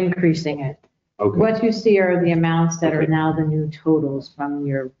 you're fine. increasing it. Okay. What you see are the amounts that are Okay. now the new totals from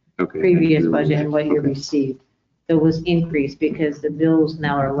your Okay. previous budget and what you Okay. received. It was increased because the bills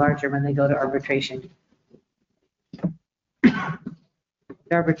now are larger when they go to arbitration. The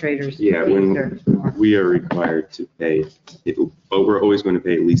arbitrators. Yeah, fees are more. when we are required to pay, but we're always going to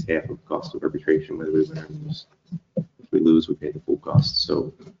pay at least half of the cost of arbitration, whether we win or lose. If we lose, we pay the full cost.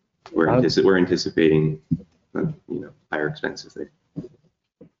 So we're anticipating, higher expenses there.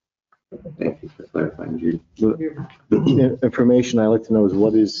 Thank you for clarifying, Judy. The information I'd like to know is so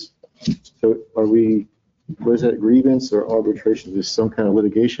what is that, grievance or arbitration? Is there some kind of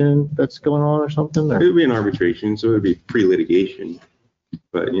litigation that's going on or something? It Or? would be an arbitration, so it would be pre-litigation,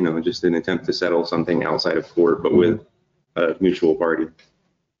 but, just an attempt to settle something outside of court, but with a mutual party.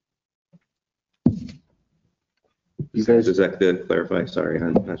 You guys, Does that clarify? Sorry,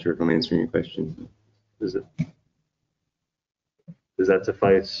 I'm not sure if I'm answering your question. Does that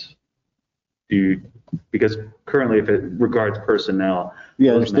suffice? Because currently if it regards personnel.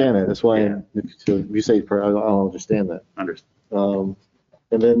 yeah, I understand that. That's why, Yeah. so if you say, I'll understand that. Understand. And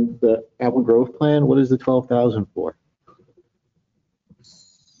then the Apple Grove plan, what is the 12,000 for?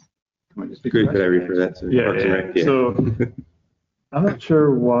 Can we just speak to Could I that? refer that to Parks and Rec? Yeah. So I'm not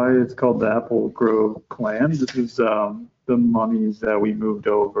sure why it's called the Apple Grove Plan. This is the monies that we moved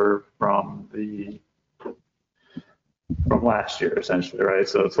over from last year, essentially, right?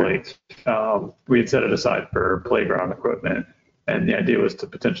 So it's like we had set it aside for playground equipment, and the idea was to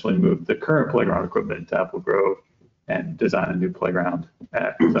potentially move the current playground equipment to Apple Grove and design a new playground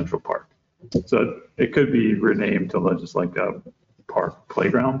at Central Park. So it could be renamed to just like a park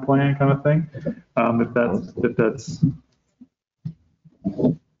playground plan kind of thing. If that's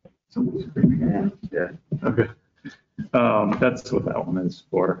somebody's screaming. Yeah. Okay. That's what that one is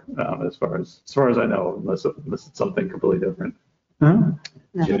for, as far as I know, unless it's something completely different. Huh?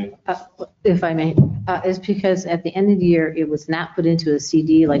 No, if I may, it's because at the end of the year, it was not put into a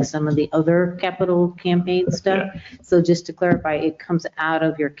CD like some of the other capital campaign stuff. So just to clarify, it comes out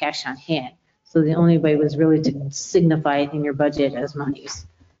of your cash on hand. So the only way was really to signify it in your budget as monies.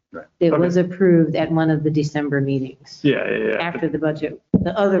 Right. It Okay. was approved at one of the December meetings. Yeah. After the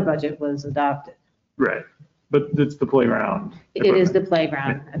other budget was adopted. Right. But it's the playground. It is the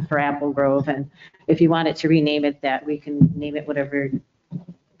playground for Apple Grove, and if you wanted to rename it that, we can name it whatever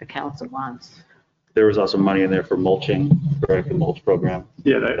the council wants. There was also money in there for mulching, correct, the mulch program.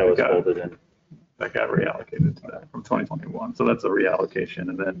 Yeah, That was folded in. that got reallocated to that from 2021. So that's a reallocation,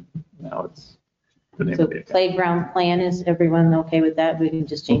 and then now it's the name So of the account. playground plan, is everyone okay with that? We can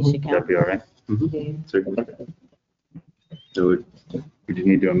just change the That'd account. be all right. Okay. Certainly. So You just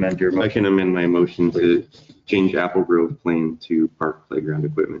need to amend your I motion. can amend my motion to change Apple Grove Plan to park playground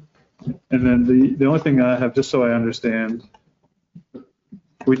equipment. And then the only thing I have, just so I understand,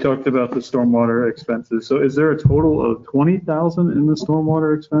 we talked about the stormwater expenses. So is there a total of 20,000 in the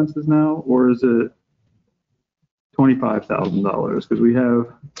stormwater expenses now, or is it $25,000, because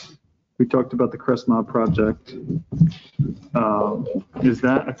we talked about the Crestmont project. Is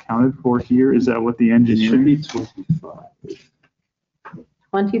that accounted for here? Is that what the It should engineering? be 25.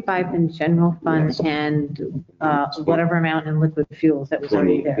 25 in general fund and whatever amount in liquid fuels that was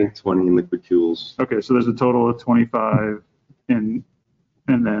already 20, I there. think 20 in liquid fuels. Okay, so there's a total of 25 and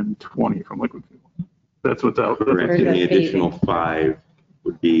then 20 from liquid fuel. That's what's out. Correct, and the additional 5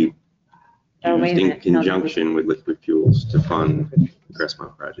 would be Oh, wait a used in minute. No, conjunction with liquid fuels to fund the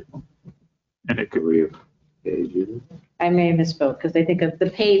Crestmont project. And it could, Could we have paid you? I may have misspoke because I think of the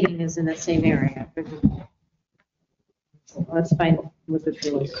paving is in the same area. Let's find liquid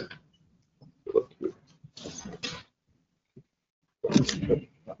fuels.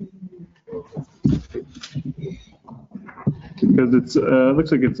 because it's,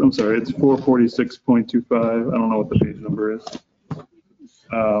 looks like it's, I'm sorry, it's 446.25. I don't know what the page number is.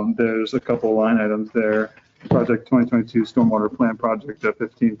 There's a couple line items there. Project 2022 stormwater plan project at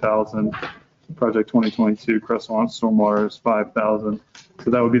 15,000. Project 2022 Crestmont stormwater is 5,000. So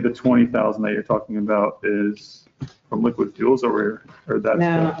that would be the 20,000 that you're talking about is from liquid fuels or that's.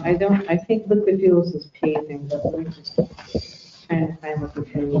 No, I don't, I think liquid fuels is paving, but we're just trying to find liquid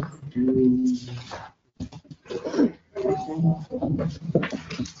fuels.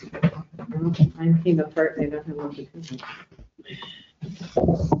 I'm FEMA part, they don't have liquid fuels.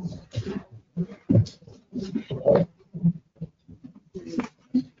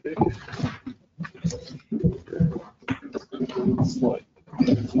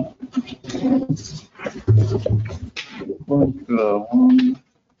 One,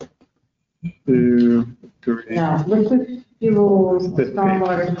 two, three. No, liquid fuels, 50.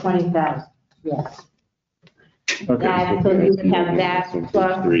 stormwater, 20,000, yes. Okay. That, so you can have that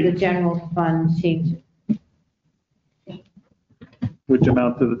plus the general fund change. Which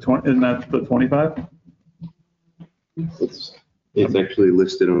amount to the 20, isn't that the 25? It's actually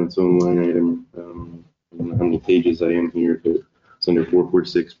listed on its own line item. I don't know how many pages I am here, but it's under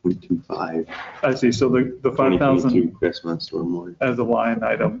 446.25. I see. So the 5,000 2022 Crestmont stormwater. as a line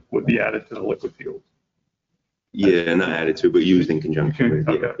item would be added to the liquid fuels. Yeah, not added to, but used in conjunction with.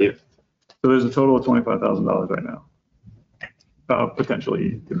 Yeah, Okay. yeah. So there's a total of $25,000 right now.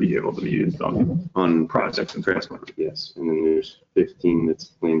 Potentially to be able to be used on projects in Crestmont. Yes, and then there's 15 that's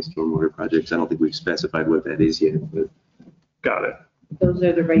planned stormwater projects. I don't think we've specified what that is yet, but Got it. Those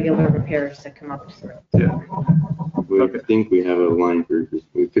are the regular repairs that come up through. Yeah. I think we have a line for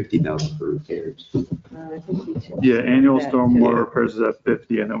 50,000 for repairs. I think we should- Yeah, annual that, stormwater too. repairs is at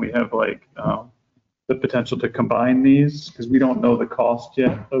 50, and then we have like the potential to combine these, because we don't know the cost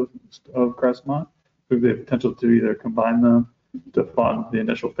yet of Crestmont. We have the potential to either combine them to fund the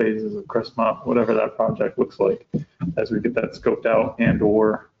initial phases of Crestmont, whatever that project looks like, as we get that scoped out, and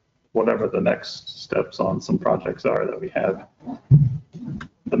or whatever the next steps on some projects are that we have.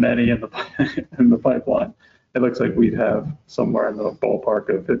 The many in the pipeline. It looks like we'd have somewhere in the ballpark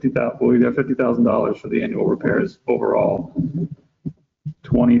of we'd have $50,000 for the annual repairs overall,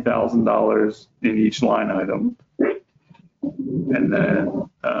 $20,000 in each line item, and then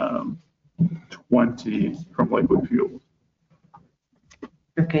 20 from liquid fuel.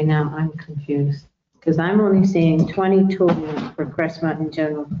 Okay, now I'm confused, because I'm only seeing 20 total for Crestmont and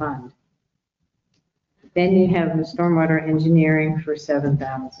general fund. Then you have the stormwater engineering for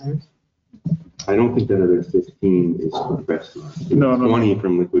 7,000. I don't think that other 15 is for Crestmont. No. 20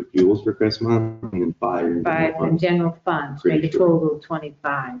 from liquid fuels for Crestmont, and then 5 in Five general in fund. general fund, Pretty make a sure. total of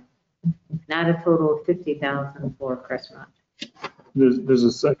 25. Not a total of 50,000 for Crestmont. There's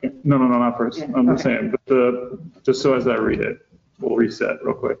a second, no, not first. Yeah, I'm okay. saying, but just so as I read it, we'll reset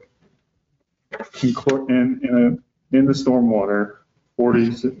real quick. In the stormwater,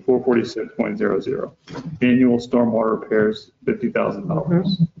 446.00. Annual stormwater repairs,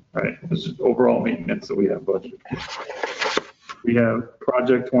 $50,000, right? This is overall maintenance that we have budgeted. We have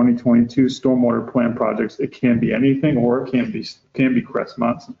project 2022 stormwater plan projects. It can be anything, or it can be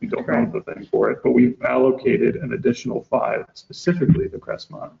Crestmont, since we don't know the thing for it, but we've allocated an additional 5 specifically to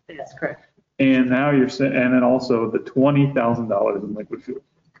Crestmont. That's correct. And now you're saying, and then also the $20,000 in liquid fuel.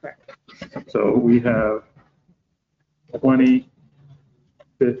 Correct. So we have 20,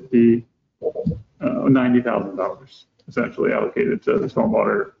 50, $90,000 essentially allocated to the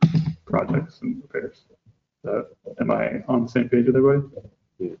stormwater projects and repairs. Am I on the same page with everybody?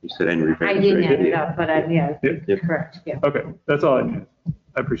 Yeah, you said end repairs. I didn't right? add it up, but yeah, Yeah. correct, yeah. Okay, that's all I need. I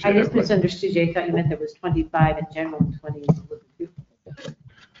I appreciate just it. misunderstood you. I thought you meant there was 25 in general and 20 in liquid fuel.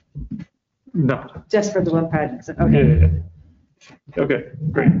 No. Just for the one project, so, Yeah, okay. yeah, yeah. Okay,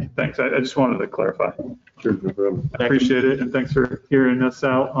 great. Thanks. I just wanted to clarify. Sure, no problem. I appreciate it, and thanks for hearing us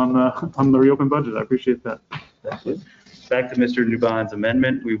out on the reopen budget. I appreciate that. Back to Mr. Newbond's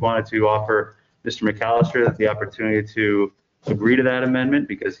amendment, we wanted to offer Mr. McAllister the opportunity to agree to that amendment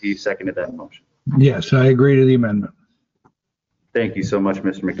because he seconded that motion. Yes, I agree to the amendment. Thank you so much,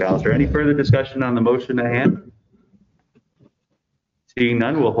 Mr. McAllister. Any further discussion on the motion at hand? Seeing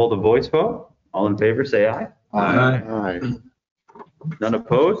none, we'll hold a voice vote. All in favor, say aye. Aye. Aye. None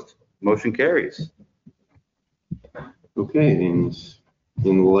opposed? Motion carries. Okay, and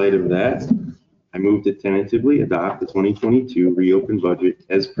in light of that, I move to tentatively adopt the 2022 reopened budget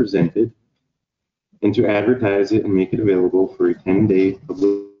as presented and to advertise it and make it available for a 10-day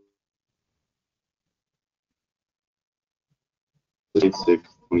public 26th,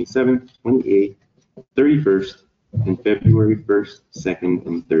 27th, 28th, 31st, and February 1st, 2nd,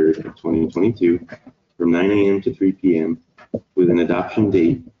 and 3rd of 2022 from 9 a.m. to 3 p.m. with an adoption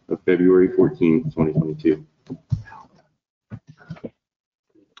date of February 14th, 2022.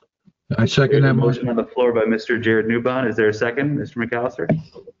 I second that Motion motion. on the floor by Mr. Jared Newbond. Is there a second, Mr. McAllister?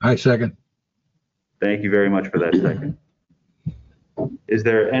 I second. Thank you very much for that second. Is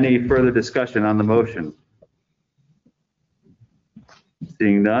there any further discussion on the motion?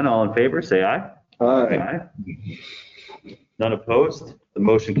 Seeing none, all in favor, say aye. Aye. None opposed? The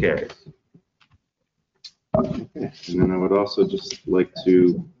motion carries. Okay. And then I would also just like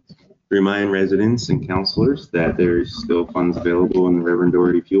to remind residents and counselors that there's still funds available in the Reverend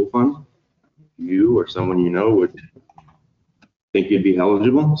Doherty Fuel Fund. If you or someone you know would think you'd be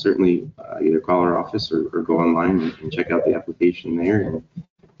eligible, certainly either call our office or go online and check out the application there. And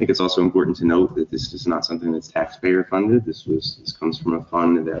I think it's also important to note that this is not something that's taxpayer funded. This comes from a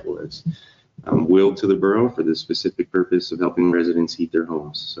fund that was willed to the borough for the specific purpose of helping residents heat their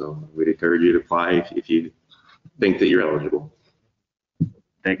homes. So we'd encourage you to apply if you think that you're eligible.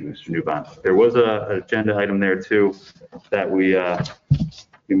 Thank you, Mr. Newbond. There was an agenda item there too that we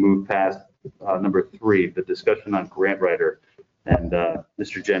moved past, number 3, the discussion on grant writer. And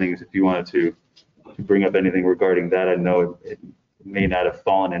Mr. Jennings, if you wanted to bring up anything regarding that, I know it may not have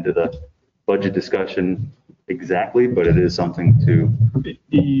fallen into the budget discussion exactly, but it is something to.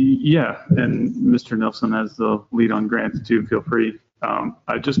 Yeah, and Mr. Nelson has the lead on grants too, feel free.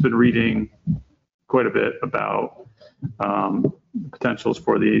 I've just been reading quite a bit about potentials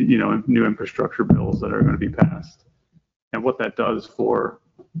for the new infrastructure bills that are going to be passed and what that does for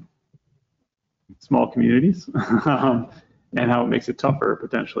small communities and how it makes it tougher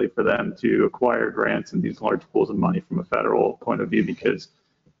potentially for them to acquire grants and these large pools of money from a federal point of view, because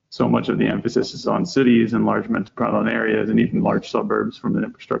so much of the emphasis is on cities and large metropolitan areas and even large suburbs from an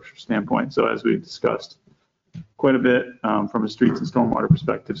infrastructure standpoint. So as we've discussed quite a bit from a streets and stormwater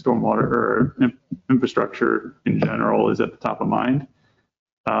perspective, stormwater or infrastructure in general is at the top of mind.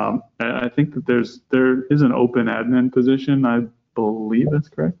 And I think that there is an open admin position. I believe that's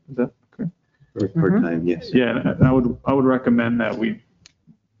correct. Is that correct? Part-time, yes. Yeah, and I would recommend that we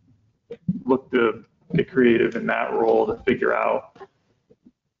look to get creative in that role to figure out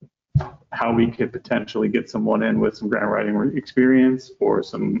how we could potentially get someone in with some grant writing experience or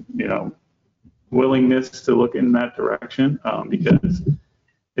some, willingness to look in that direction, because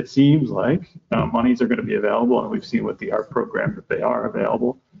it seems like monies are going to be available, and we've seen with the ARP program that they are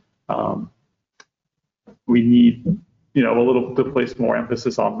available. We need, to place more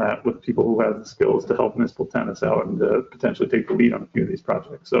emphasis on that with people who have the skills to help municipal tenants out and to potentially take the lead on a few of these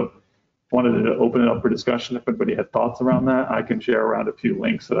projects. So wanted to open it up for discussion. If anybody had thoughts around that, I can share around a few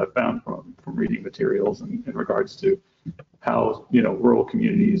links that I found from reading materials in regards to how, rural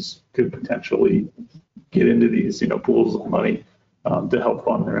communities could potentially get into these, pools of money to help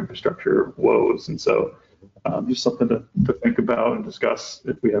fund their infrastructure woes. And so just something to think about and discuss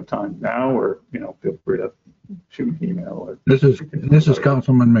if we have time now, or, feel free to shoot an email. Or This is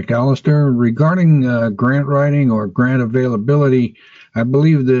Councilman McAllister. Regarding grant writing or grant availability, I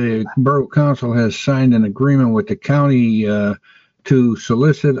believe the Borough Council has signed an agreement with the county to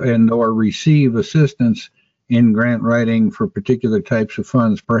solicit and or receive assistance in grant writing for particular types of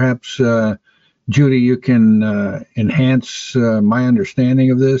funds. Perhaps, Judy, you can enhance my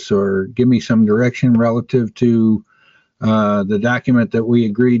understanding of this or give me some direction relative to the document that we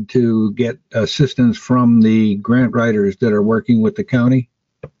agreed to get assistance from the grant writers that are working with the county.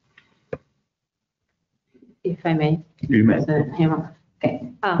 If I may. You may. President Hamel.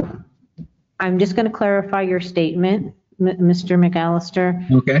 Okay. I'm just going to clarify your statement, Mr.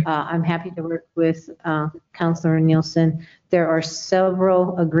 McAllister. Okay. I'm happy to work with Councilor Nielsen. There are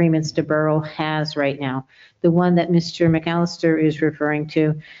several agreements the borough has right now. The one that Mr. McAllister is referring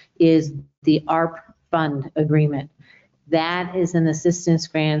to is the ARP fund agreement. That is an assistance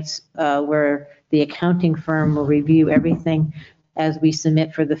grants where the accounting firm will review everything as we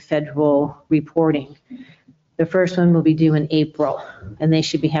submit for the federal reporting. The first one will be due in April, and they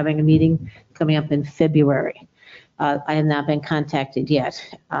should be having a meeting coming up in February. I have not been contacted yet.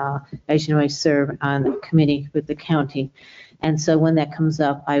 As you know, I serve on the committee with the county. And so when that comes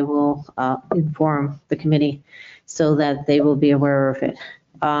up, I will inform the committee so that they will be aware of it.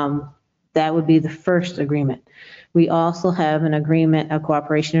 That would be the first agreement. We also have an agreement, a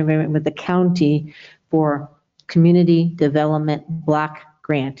cooperation agreement with the county for community development block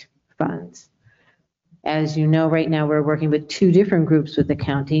grant funds. As you know, right now, we're working with two different groups with the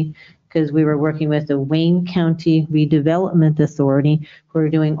county because we were working with the Wayne County Redevelopment Authority who are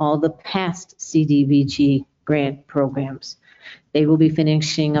doing all the past CDBG grant programs. They will be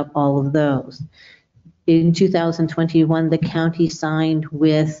finishing up all of those. In 2021, the county signed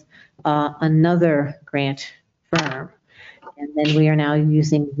with another grant firm, and then we are now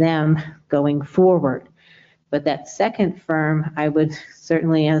using them going forward. But that second firm, I would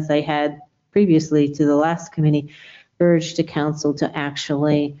certainly, as I had previously to the last committee, urge the council to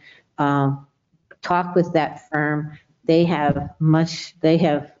actually talk with that firm. They have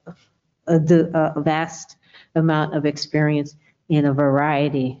a vast amount of experience in a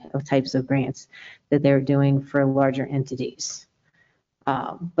variety of types of grants that they're doing for larger entities.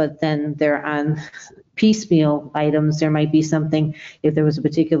 But then they're on piecemeal items. There might be something, if there was a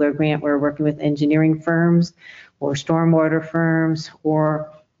particular grant, we're working with engineering firms or stormwater firms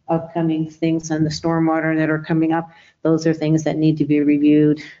or upcoming things on the stormwater that are coming up. Those are things that need to be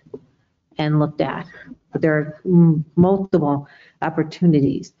reviewed and looked at. But there are multiple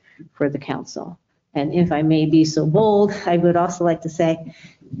opportunities for the council. And if I may be so bold, I would also like to say,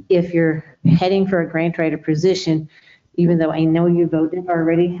 if you're heading for a grant writer position, even though I know you voted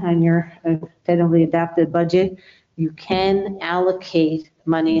already on your federally adopted budget, you can allocate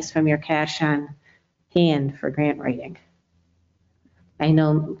monies from your cash on hand for grant writing. I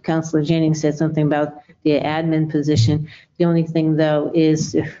know Councilor Jennings said something about the admin position. The only thing though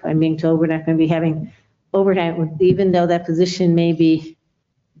is, if I'm being told we're not going to be having overtime, even though that position may be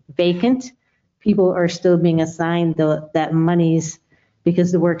vacant, people are still being assigned that monies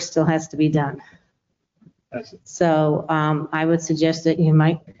because the work still has to be done. So I would suggest that you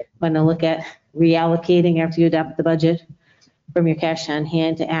might want to look at reallocating after you adopt the budget from your cash on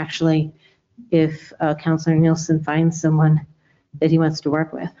hand to actually, if Councilor Nielsen finds someone that he wants to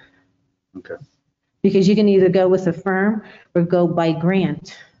work with. Okay. Because you can either go with a firm or go by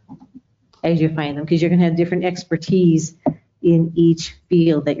grant as you find them, because you're going to have different expertise in each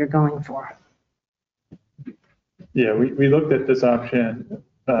field that you're going for. Yeah, we looked at this option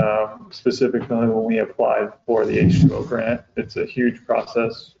specifically when we applied for the H2O grant. It's a huge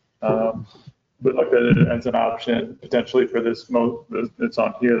process. We looked at it as an option potentially for this it's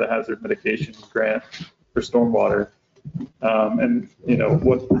on here, the hazard mitigation grant for stormwater. And you know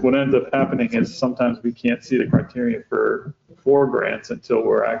what ends up happening is sometimes we can't see the criteria for grants until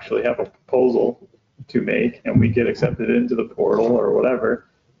we actually have a proposal to make and we get accepted into the portal or whatever,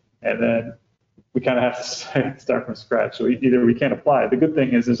 and then we kind of have to start from scratch. So either we can't apply. The good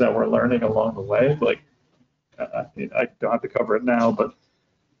thing is that we're learning along the way. Like I don't have to cover it now, but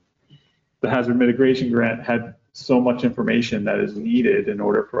the hazard mitigation grant had so much information that is needed in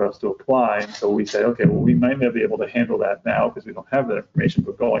order for us to apply. And so we say, okay, well, we might not be able to handle that now because we don't have that information,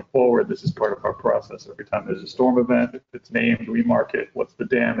 but going forward, this is part of our process. Every time there's a storm event, if it's named, we mark it. What's the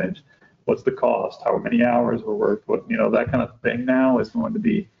damage? What's the cost? How many hours were worked? What, that kind of thing now is going to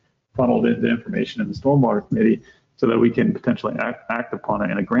be funneled into information in the stormwater committee so that we can potentially act upon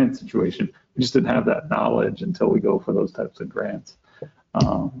it in a grant situation. We just didn't have that knowledge until we go for those types of grants.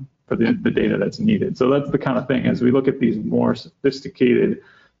 For the data that's needed. So that's the kind of thing, as we look at these more sophisticated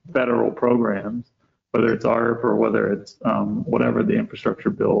federal programs, whether it's ARP or whether it's whatever the infrastructure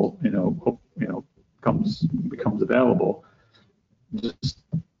bill, becomes available, just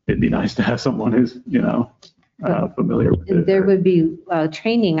it'd be nice to have someone who's, familiar with it. There would be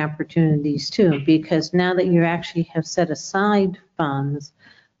training opportunities too, because now that you actually have set aside funds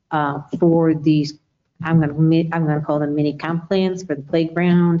for these, I'm going to call them mini comp plans for the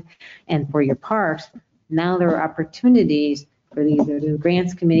playground and for your parks. Now there are opportunities for either the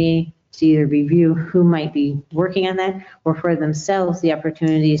grants committee to either review who might be working on that, or for themselves the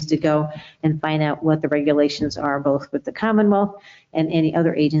opportunities to go and find out what the regulations are, both with the Commonwealth and any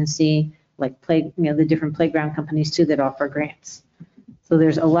other agency, like the different playground companies too that offer grants. So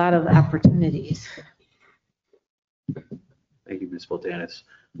there's a lot of opportunities. Thank you, Ms. Boltanis.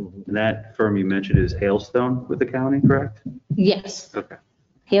 And that firm you mentioned is Hailstone with the county, correct? Yes. Okay.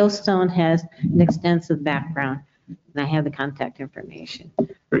 Hailstone has an extensive background, and I have the contact information.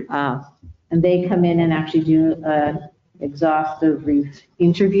 And they come in and actually do an exhaustive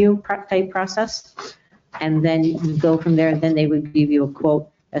interview type process And then you go from there, and then they would give you a quote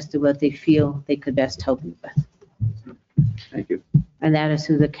as to what they feel they could best help you with. Thank you. And that is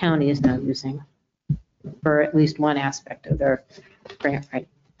who the county is now using for at least one aspect of their grant writing.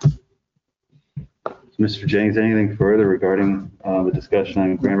 Mr. Jennings, anything further regarding the discussion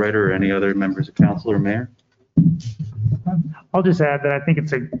on grant writer or any other members of council or mayor? I'll just add that I think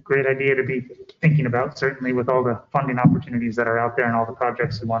it's a great idea to be thinking about, certainly with all the funding opportunities that are out there and all the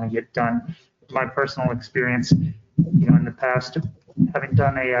projects we want to get done. My personal experience, in the past, having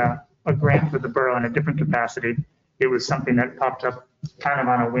done a grant for the borough in a different capacity, it was something that popped up kind of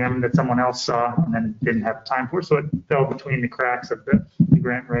on a whim that someone else saw and then didn't have time for. So it fell between the cracks of the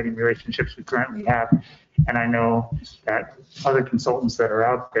grant writing relationships we currently have. And I know that other consultants that are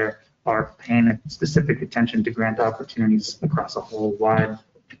out there are paying specific attention to grant opportunities across a whole wide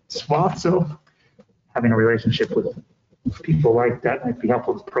swath. So having a relationship with people like that might be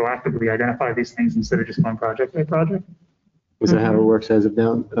helpful to proactively identify these things instead of just going project by project. Is that how it works as of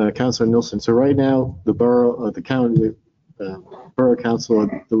now? Councilor Nilsson, so right now, the borough, the county, borough council,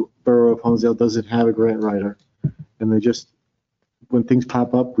 the borough of Honesdale doesn't have a grant writer. And they just, when things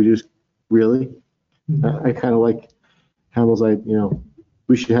pop up, we just, really? I kind of like Hamill's,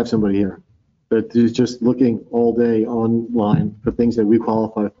 we should have somebody here. But is just looking all day online for things that we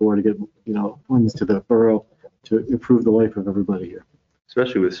qualify for to get, funds to the borough to improve the life of everybody here.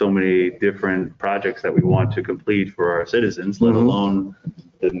 Especially with so many different projects that we want to complete for our citizens, let alone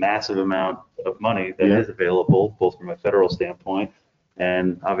the massive amount of money that is available, both from a federal standpoint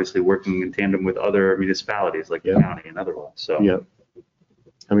and obviously working in tandem with other municipalities like the county and otherwise. So,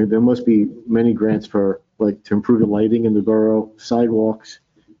 I mean, there must be many grants for to improve the lighting in the borough, sidewalks,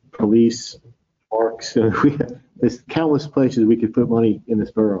 police, parks. There's countless places we could put money in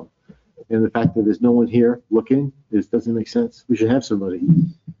this borough. And the fact that there's no one here looking, this doesn't make sense. We should have somebody.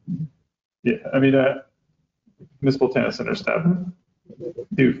 Yeah, I mean, municipal tenant center staff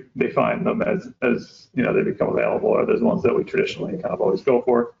they find them as they become available, or there's ones that we traditionally kind of always go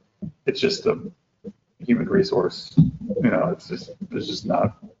for. It's just a human resource, it's just, there's just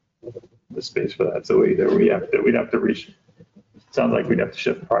not the space for that. So either we'd have to reach, it sounds like we'd have to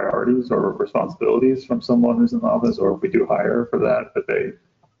shift priorities or responsibilities from someone who's in the office, or if we do hire for that, but they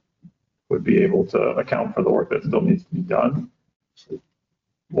would be able to account for the work that still needs to be done,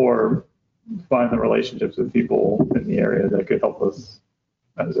 or find the relationships with people in the area that could help us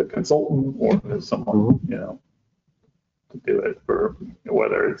as a consultant or as someone, to do it for,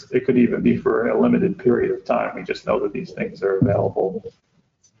 whether it could even be for a limited period of time. We just know that these things are available.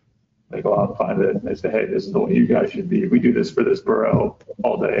 They go out and find it and they say, hey, this is the way you guys should be. We do this for this borough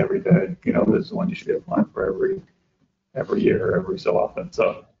all day, every day. This is the one you should be applying for every year, every so often.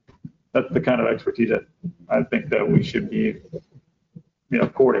 So that's the kind of expertise that I think that we should be,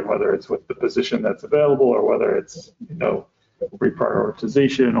 courting, whether it's with the position that's available or whether it's,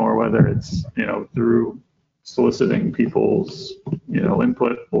 reprioritization or whether it's, through soliciting people's,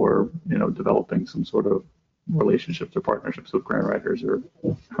 input or, developing some sort of relationships or partnerships with grant writers or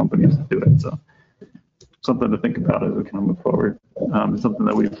companies that do it. So something to think about as we kind of move forward. It's something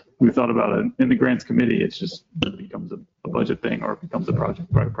that we've thought about in the grants committee. It's just, it becomes a budget thing or it becomes a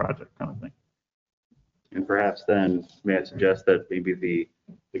project by project kind of thing. And perhaps then, may I suggest that maybe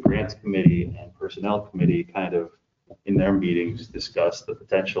the grants committee and personnel committee kind of in their meetings discuss the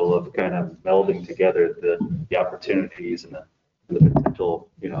potential of kind of melding together the opportunities and the potential,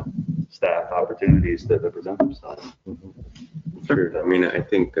 staff opportunities that present themselves. Sure. I mean, I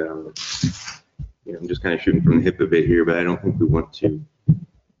think, I'm just kind of shooting from the hip a bit here, but I don't think we want to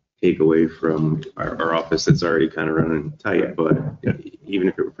take away from our office that's already kind of running tight. But even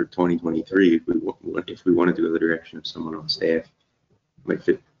if it were for 2023, if we wanted to go the direction of someone on staff,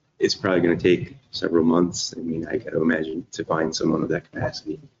 it's probably going to take several months. I mean, I got to imagine to find someone of that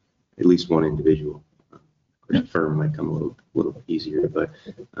capacity, at least one individual. A firm might come a little easier, but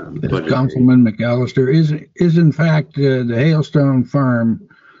Councilman McAllister is in fact the Hailstone firm,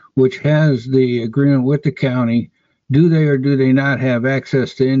 which has the agreement with the county. Do they or do they not have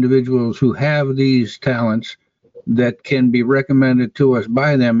access to individuals who have these talents that can be recommended to us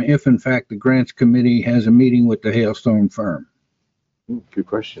by them if in fact the grants committee has a meeting with the Hailstone firm? Good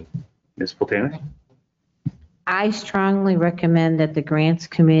question. Ms. Poltanis? I strongly recommend that the grants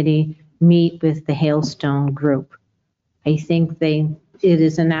committee meet with the Hailstone group. I think it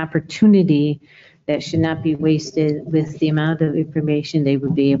is an opportunity that should not be wasted with the amount of information they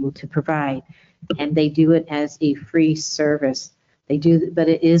would be able to provide. And they do it as a free service. But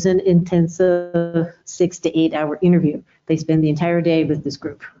it is an intensive 6 to 8 hour interview. They spend the entire day with this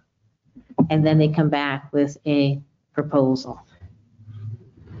group. And then they come back with a proposal.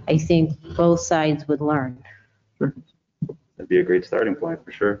 I think both sides would learn. That'd be a great starting point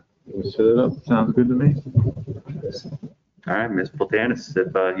for sure. We'll set it up. Sounds good to me. All right, Ms. Platanis,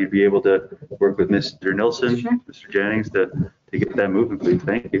 if you'd be able to work with Mr. Nilsson, Sure. Mr. Jennings to get that moving, please.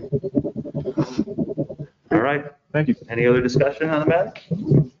 Thank you. All right. Thank you. Any other discussion on the matter?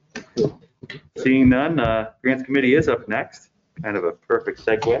 Seeing none, Grants Committee is up next. Kind of a perfect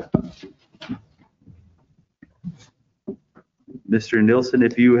segue. Mr. Nilsson,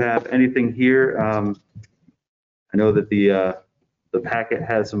 if you have anything here, I know that the packet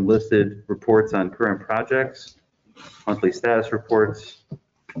has some listed reports on current projects, monthly status reports,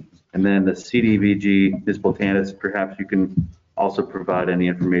 and then the CDBG, Ms. Platanis, perhaps you can also provide any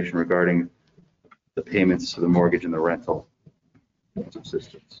information regarding the payments to the mortgage and the rental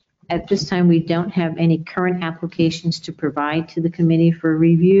assistance. At this time, we don't have any current applications to provide to the committee for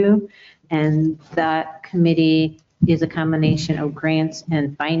review, and that committee is a combination of grants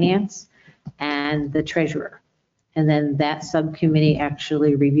and finance and the treasurer. And then that subcommittee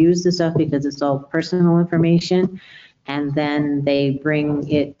actually reviews the stuff because it's all personal information, and then they bring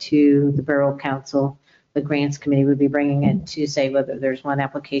it to the Borough Council. The grants committee would be bringing it to say whether there's one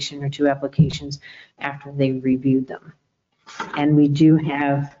application or two applications after they reviewed them. And we do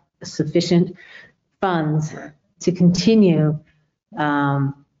have sufficient funds to continue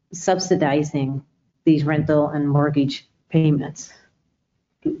subsidizing these rental and mortgage payments.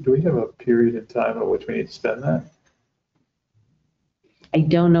 Do we have a period in time at which we need to spend that? I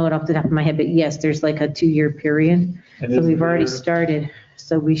don't know it off the top of my head, but yes, there's like a 2-year period. And So is we've already there- started,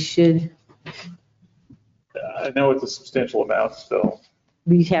 so we should, I know it's a substantial amount still.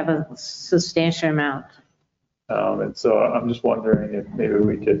 we have a substantial amount. And so I'm just wondering if maybe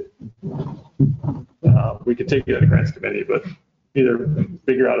we could take it to the grants committee, but either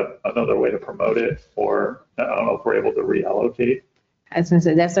figure out another way to promote it, or I don't know if we're able to reallocate. I was gonna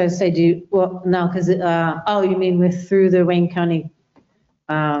say, that's what I said, well, no, because, oh, you mean with, through the Wayne County,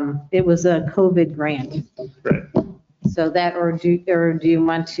 it was a COVID grant. Right. So that, or do you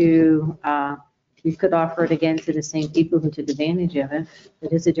want to, you could offer it again to the same people who took advantage of it.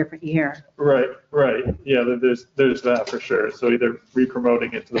 It is a different year. Right. Yeah, there's that for sure. So either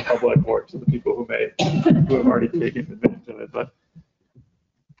re-promoting it to the public or to the people who have already taken advantage of it. But,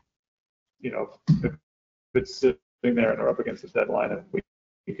 you know, if it's sitting there and we're up against the deadline, if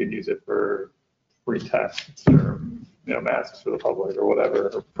we could use it for free tests or, you know, masks for the public or whatever,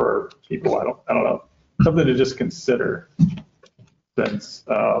 or for people, I don't know. Something to just consider, since,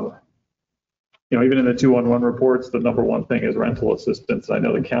 you know, even in the 211 reports, the number one thing is rental assistance. I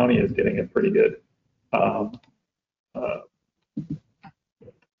know the county is getting a pretty good,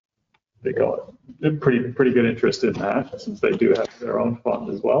 they call it, pretty good interest in that, since they do have their own fund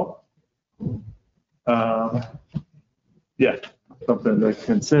as well. Yeah, something to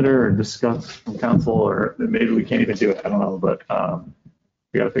consider or discuss from council, or maybe we can't even do it, I don't know, but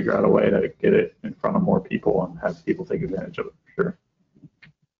we got to figure out a way to get it in front of more people and have people take advantage of it, for sure.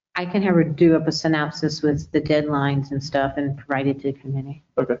 I can have her do up a synopsis with the deadlines and stuff and provide it to the committee.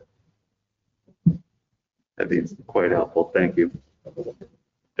 Okay. That'd be quite helpful. Thank you.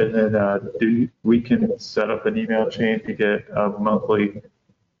 And then we can set up an email chain to get a monthly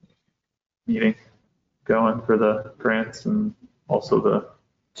meeting going for the grants and also the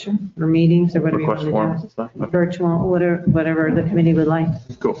Sure. Or meetings or whatever you want request to forms do. and stuff. Okay, Virtual, whatever the committee would like.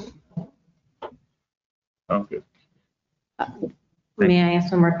 cool. Sounds good. May I ask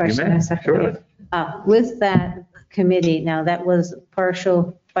one more question? may, a second? surely. With that committee, now that was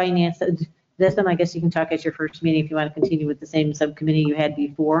partial finance. This time, I guess you can talk at your first meeting if you want to continue with the same subcommittee you had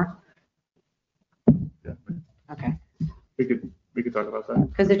before. Yeah. Okay. We could talk about that.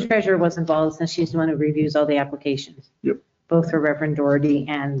 Because the treasurer was involved since she's the one who reviews all the applications. Yep. Both for Reverend Doherty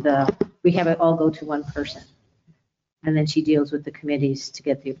and we have it all go to one person. And then she deals with the committees to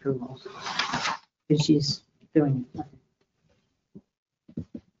get the approvals. And she's doing it.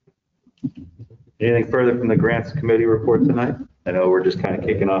 Anything further from the grants committee report tonight? I know we're just kind of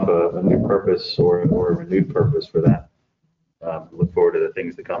kicking off a new purpose or a renewed purpose for that. Look forward to the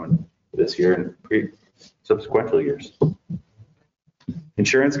things that come in this year and subsequent years.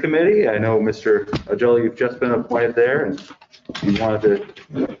 Insurance committee, I know Mr. Ajali, you've just been appointed there, and you wanted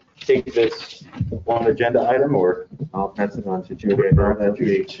to take this one agenda item, or? I'll pass it on to Judy. I know that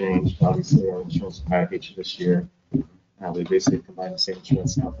we changed, obviously, our insurance package this year. We basically combined the same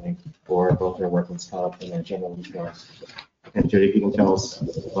insurance company for both our workman's comp and our general insurance. And Judy, if you can tell us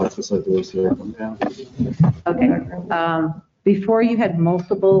what facilities here. Okay. Before you had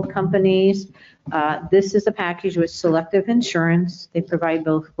multiple companies, this is a package with Selective Insurance. They provide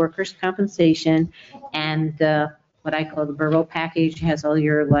both workers' compensation and what I call the Borough package. It has all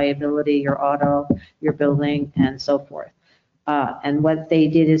your liability, your auto, your building, and so forth. And what they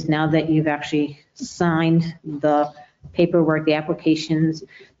did is now that you've actually signed the paperwork, the applications,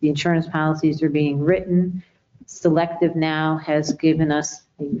 the insurance policies are being written, Selective now has given us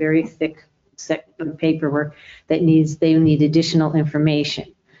a very thick set of paperwork that they need additional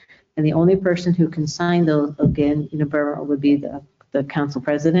information. And the only person who can sign those, again, in a borough would be the council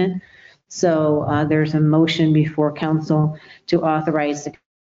president. So there's a motion before council to authorize the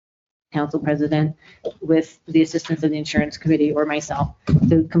council president with the assistance of the insurance committee or myself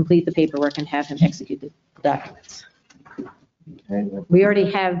to complete the paperwork and have him execute the documents. We already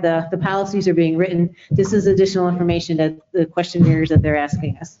have the policies are being written. This is additional information that the questionnaires that they're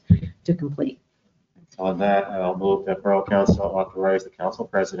asking us to complete. On that, I'll move that Borough Council authorize the council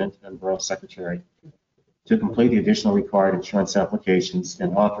president and Borough secretary to complete the additional required insurance applications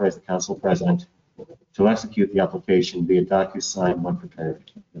and authorize the council president to execute the application via DocuSign when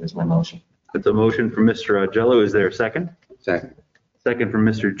prepared. That is my motion. That's a motion from Mr. Jello. Is there a second? Second. Second from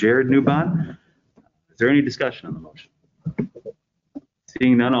Mr. Jared Newbon. Is there any discussion on the motion?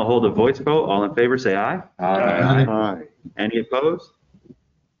 Seeing none, I'll hold a voice vote. All in favor, say aye. Aye. Any opposed?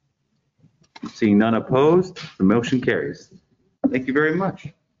 Seeing none opposed, the motion carries. Thank you very much.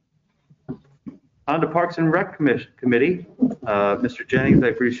 On to Parks and Rec Committee. Mr. Jennings, I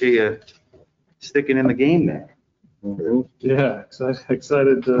appreciate you sticking in the game there. Yeah,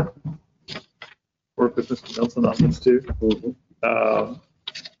 excited to work with Mr. Nelson on this too.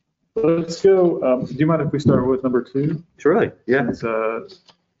 Let's go, do you mind if we start with number 2? Surely, yeah. Since,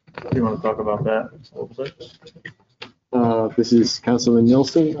 do you want to talk about that a little bit? This is Councilman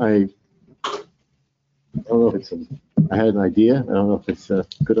Nilsson. I don't know if it's I had an idea. I don't know if it's a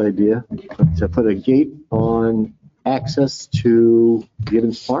good idea, but to put a gate on access to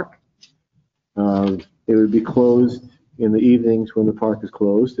Gibbons Park. It would be closed in the evenings when the park is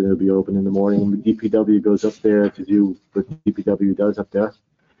closed, and it would be open in the morning. The DPW goes up there to do what DPW does up there.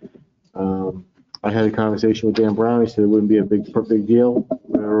 I had a conversation with Dan Brown. He said it wouldn't be a big deal.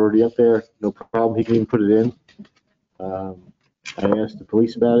 We're already up there. No problem. He can even put it in. I asked the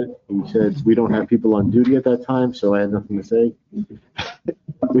police about it. He said, we don't have people on duty at that time, so I had nothing to say,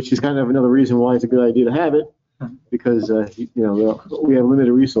 which is kind of another reason why it's a good idea to have it, because, we have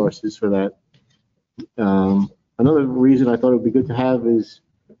limited resources for that. Another reason I thought it would be good to have is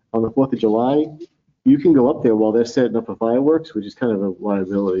on the 4th of July, you can go up there while they're setting up for fireworks, which is kind of a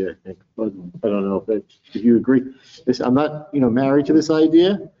liability, I think. But I don't know if you agree. I'm not, married to this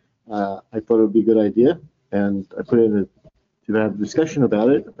idea. I thought it would be a good idea, and I put in to have a discussion about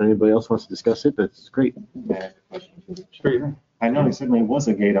it. If anybody else wants to discuss it, that's great. Sure. I know there certainly was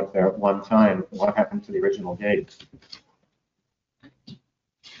a gate up there at one time. What happened to the original gate?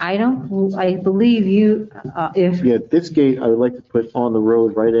 I believe you, if. Yeah, this gate I would like to put on the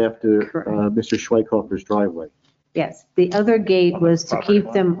road right after Mr. Schweikhofer's driveway. Yes, the other gate was to keep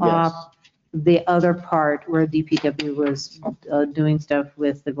them Yes. off the other part where DPW was doing stuff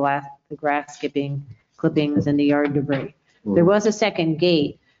with the grass clippings and the yard debris. There was a second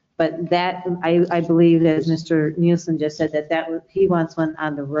gate, but that, I believe, as Mr. Nielsen just said, he wants one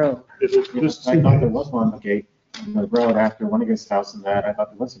on the road. I thought there was one gate on the road after one of his house and that. I thought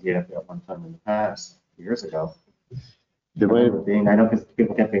there was a gate up there at one time in the past, years ago. I know because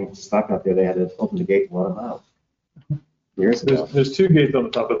people kept being stuck up there, they had to open the gate to let them out. Years ago. There's 2 gates on the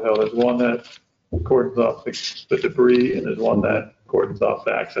top of the hill. There's one that cordons off the debris, and there's one that cordons off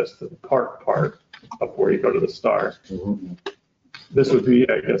the access to the park part up where you go to the start. Mm-hmm. This would be,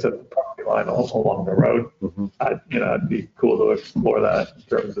 I guess, at the property line along the road. Mm-hmm. It'd be cool to explore that in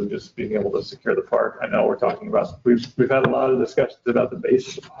terms of just being able to secure the park. I know we're talking about, we've had a lot of discussions about the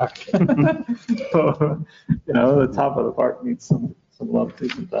base of the park. So, the top of the park needs some love too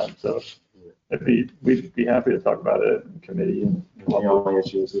sometimes. So we'd be happy to talk about it in committee. And The only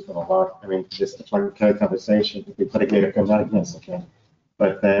issue is there's been a lot, just like a conversation, if we put a gate up, I'm not against it, okay?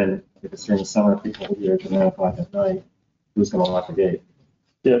 But then if it's during the summer, people will be there till 9 o'clock at night, who's gonna lock the gate?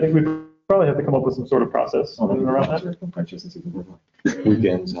 Yeah, I think we probably have to come up with some sort of process around that.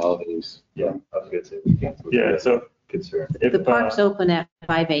 Weekends, holidays. Yeah, I was gonna say weekends. Yeah, so Concern. if The park's open at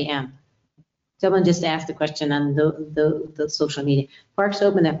 5 a.m. Someone just asked a question on the social media. Park's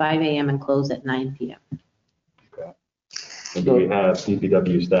open at 5 a.m. and close at 9 p.m. And do we have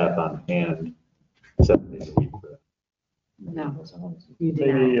DPW staff on hand 7 days a week for that? No, you do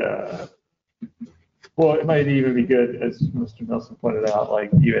maybe, not. well, it might even be good, as Mr. Nelson pointed out,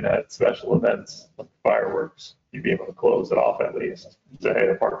 like even at special events, like fireworks, you'd be able to close it off at least. Say, hey,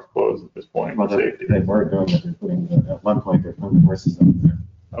 the park's closed at this point. Well, Safety. they were doing it, at one point, they're putting horses up there.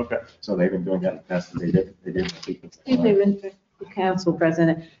 Okay. So they've been doing that in the past, and they did. Excuse me, Mr. Council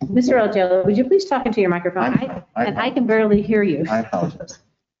President. Mr. Algello, would you please talk into your microphone? And I can barely hear you. I apologize.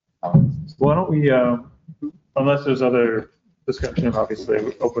 Why don't we, unless there's other discussion, obviously,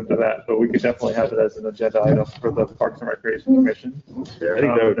 we're open to that, but we could definitely have it as an agenda item for the Parks and Recreation Commission. I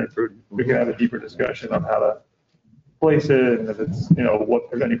think that would be prudent. We can have a deeper discussion on how to place it, and if it's,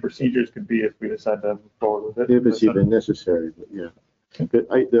 what any procedures could be if we decide to move forward with it. If it's even necessary, but yeah.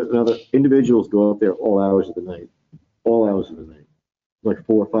 But now the individuals go up there all hours of the night, like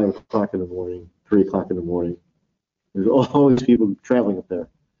 4 or 5 o'clock in the morning, 3 o'clock in the morning. There's always people traveling up there.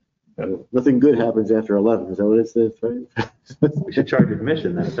 Nothing good happens after 11. Is that what it says, right? We should charge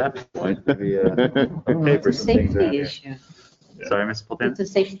admission then at that point. Maybe, pay It's for a some things around safety here. issue. Sorry, Ms. Poltan? It's a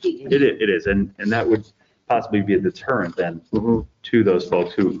safety issue. It is, and that would possibly be a deterrent then to those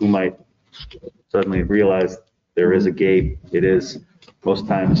folks who might suddenly realize there is a gate. It is most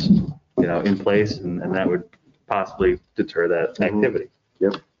times, in place, and that would possibly deter that activity.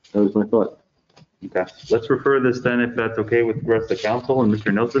 Yep, that was my thought. Okay, let's refer this then, if that's okay with the rest of the council and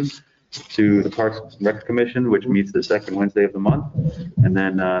Mr. Nelson, to the Parks and Rec Commission, which meets the second Wednesday of the month. And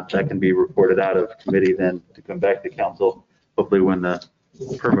then that can be reported out of committee then to come back to council, hopefully when the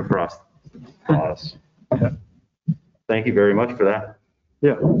permafrost thaws. Yeah. Thank you very much for that.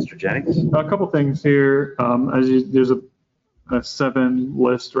 Yeah. Mr. Jennings? A couple things here. There's a 7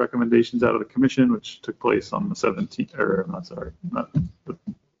 list recommendations out of the commission, which took place on the 17th, or I'm not sorry,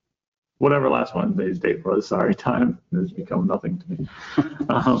 whatever last Wednesday's date was. Sorry, time has become nothing to me.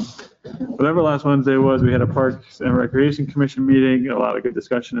 Whatever last Wednesday was, we had a Parks and Recreation Commission meeting, a lot of good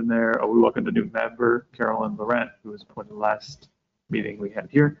discussion in there. We welcomed a new member, Carolyn Laurent, who was appointed last meeting we had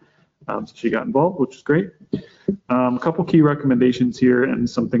here. So she got involved, which is great. A couple key recommendations here and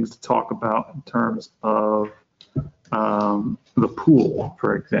some things to talk about in terms of the pool,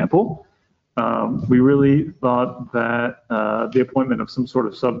 for example. We really thought that the appointment of some sort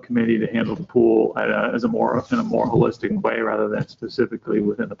of subcommittee to handle the pool in a more holistic way rather than specifically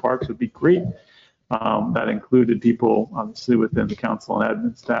within the parks would be great. That included people obviously within the council and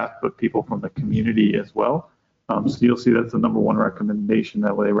admin staff, but people from the community as well. So you'll see that's the #1 recommendation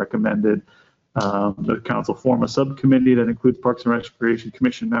that they recommended. The council form a subcommittee that includes Parks and Recreation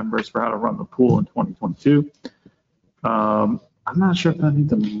Commission members for how to run the pool in 2022. I'm not sure if that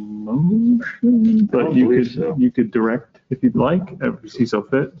needs a motion, but you could direct if you'd like, if you see so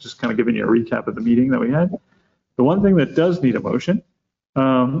fit, just kind of giving you a recap of the meeting that we had. The one thing that does need a motion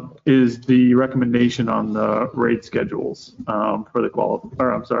is the recommendation on the rate schedules for the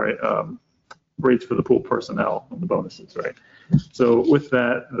rates for the pool personnel and the bonuses, right? So with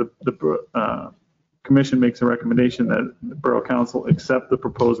that, the commission makes a recommendation that the Borough Council accept the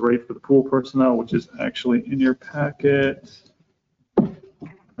proposed rate for the pool personnel, which is actually in your packet.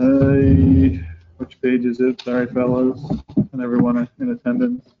 Which page is it? Sorry, fellows, and everyone in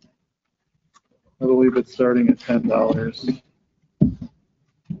attendance. I believe it's starting at $10.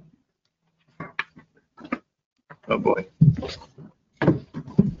 Oh, boy.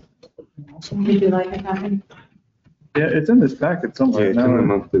 Would you like a copy? Yeah, it's in this packet somewhere. It's in the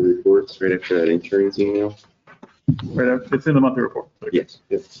monthly reports right after that insurance email. It's in the monthly report. Yes.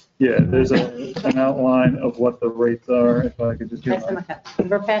 Yes. Yeah, there's an outline of what the rates are, if I could just get Pass them a copy.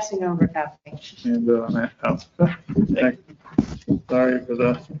 We're passing over a copy. and sorry for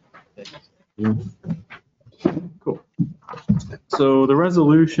that. Cool. So the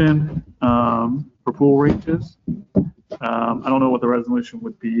resolution for pool ranges, I don't know what the resolution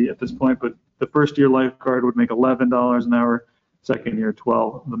would be at this point, but the first year lifeguard would make $11 an hour, second year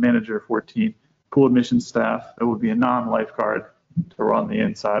 12, the manager 14. Pool admission staff, it would be a non-lifeguard to run the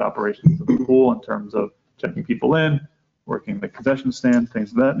inside operations of the pool in terms of checking people in, working the concession stand,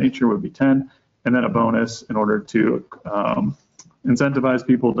 things of that nature would be 10. And then a bonus in order to incentivize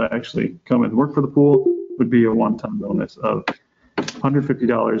people to actually come and work for the pool would be a one-time bonus of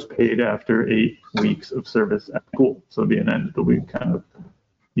 $150 paid after 8 weeks of service at the pool. So it'd be an end of the week kind of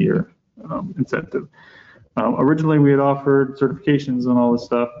year incentive. Originally, we had offered certifications and all this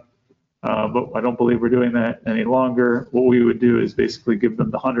stuff. But I don't believe we're doing that any longer. What we would do is basically give them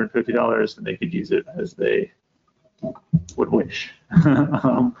the $150 and they could use it as they would wish.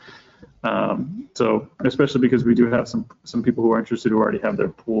 So especially because we do have some people who are interested who already have their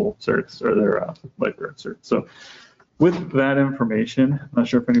pool certs or their lifeguard certs. So with that information, I'm not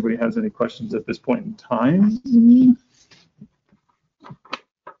sure if anybody has any questions at this point in time.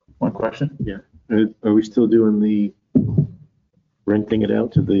 One question? Yeah. Are we still doing the renting it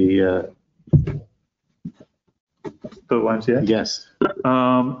out to the YMCA? Yes.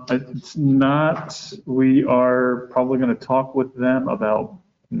 It's not, we are probably going to talk with them about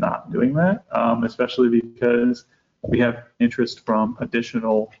not doing that, especially because we have interest from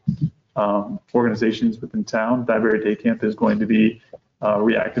additional organizations within town. Diveberry Day Camp is going to be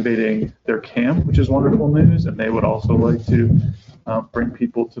reactivating their camp, which is wonderful news, and they would also like to bring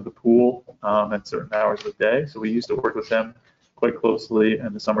people to the pool at certain hours of the day. So we used to work with them quite closely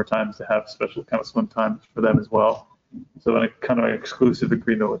in the summer times to have special kind of swim times for them as well. So in a kind of an exclusive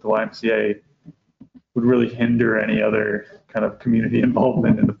agreement with the YMCA would really hinder any other kind of community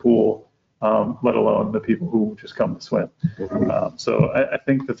involvement in the pool, let alone the people who just come to swim. So I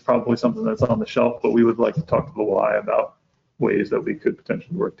think that's probably something that's on the shelf, but we would like to talk to the Y about ways that we could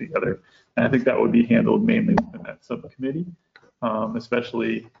potentially work together. And I think that would be handled mainly within that subcommittee,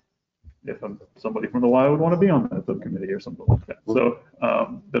 especially if somebody from the Y would want to be on that subcommittee or something like that. So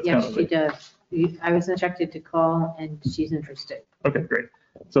that's kind Yes, of she does. I was instructed to call and she's interested. okay, great.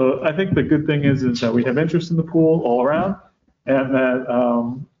 So I think the good thing is that we have interest in the pool all around, and that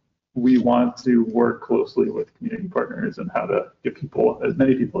we want to work closely with community partners and how to get people, as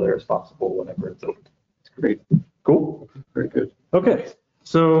many people there as possible whenever it's open. Great. Cool. Very good. Okay.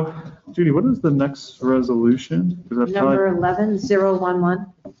 So Judy, what is the next resolution? Is that Number 11011.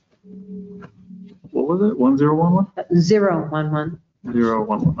 what was it? 1011? 011.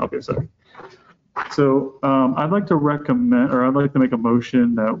 011. Okay, sorry. So I'd like to recommend, or I'd like to make a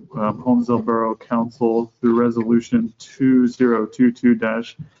motion that Honesdale Borough Council, through resolution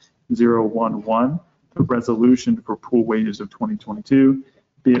 2022-011, the resolution for pool wages of 2022,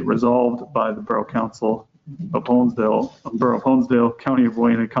 be it resolved by the Borough Council of Honesdale, Borough of Honesdale, County of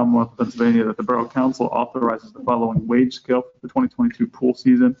Wayne, and Commonwealth of Pennsylvania, that the Borough Council authorizes the following wage scale for the 2022 pool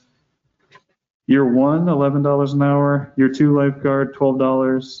season. Year one, $11 an hour. Year two, lifeguard,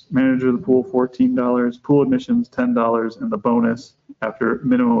 $12. Manager of the pool, $14. Pool admissions, $10. And the bonus, after a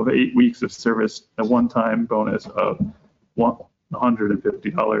minimum of 8 weeks of service, a one-time bonus of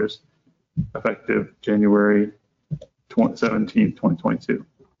 $150, effective January 17th, 2022.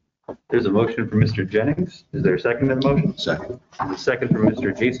 There's a motion from Mr. Jennings. Is there a second to the motion? Second. There's a second from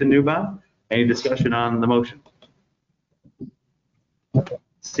Mr. Jason Newbaum. Any discussion on the motion?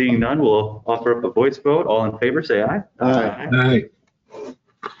 Seeing none, we'll offer up a voice vote. All in favor, say aye. Aye. Aye.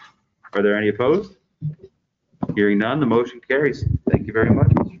 Are there any opposed? Hearing none, the motion carries. Thank you very much,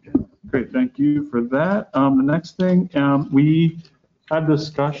 Mr. Jennings. Great, thank you for that. The next thing, we had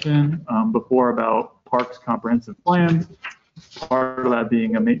discussion before about Parks Comprehensive Plan, part of that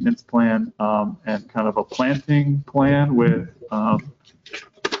being a maintenance plan and kind of a planting plan with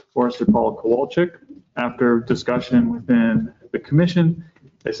Forester Paul Kowalczyk. After discussion within the commission,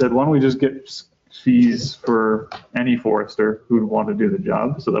 they said, why don't we just get fees for any forester who'd want to do the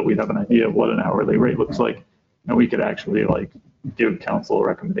job, so that we have an idea of what an hourly rate looks like, and we could actually like give council a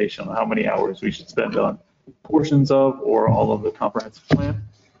recommendation on how many hours we should spend on portions of or all of the comprehensive plan,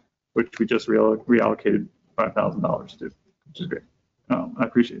 which we just reallocated $5,000 to, which is great. I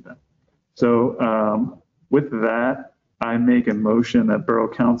appreciate that. So with that, I make a motion that Borough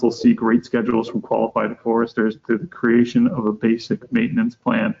Council seek rate schedules from qualified foresters through the creation of a basic maintenance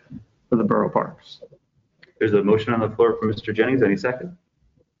plan for the borough parks. There's a motion on the floor from Mr. Jennings. Any second?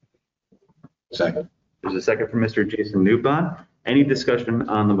 Second. There's a second from Mr. Jason Newbaum. Any discussion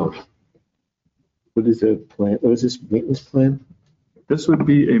on the motion? What is the plan? What is this maintenance plan? This would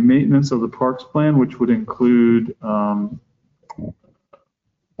be a maintenance of the parks plan, which would include, what do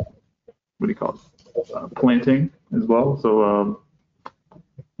you call it? Planting as well. So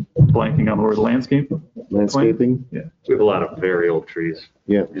blanking on the word landscape. Landscaping? Yeah. We have a lot of very old trees.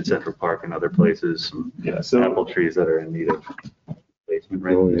 Yeah. In Central Park and other places. Some Yeah. So apple trees that are in need of replacement.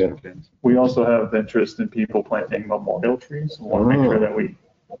 Right? Oh, yeah. we also have interest in people planting memorial trees. We want to make sure that we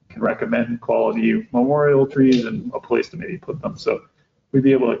can recommend quality memorial trees and a place to maybe put them. So we'd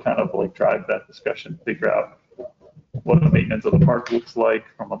be able to kind of like drive that discussion, figure out what the maintenance of the park looks like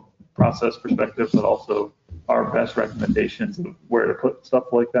from a process perspective, but also our best recommendations of where to put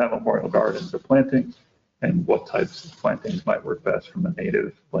stuff like that, memorial gardens or plantings, and what types of plantings might work best from a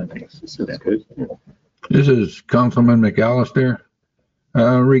native planting standpoint. This is Councilman McAllister.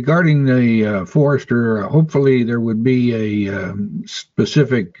 Regarding the forester, hopefully there would be a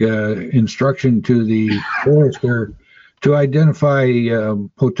specific instruction to the forester to identify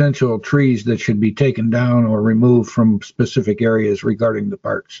potential trees that should be taken down or removed from specific areas regarding the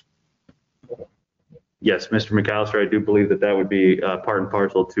parks. Yes, Mr. McAllister, I do believe that that would be part and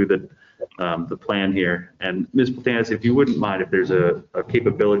parcel to the plan here. And Ms. Platanis, if you wouldn't mind, if there's a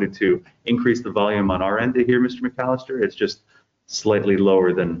capability to increase the volume on our end to hear Mr. McAllister, it's just slightly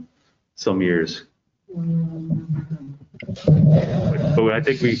lower than some years. But I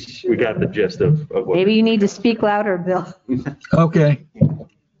think we got the gist of what. Maybe you need to speak louder, Bill. Okay.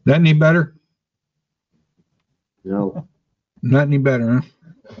 That any better? No. Not any better, huh?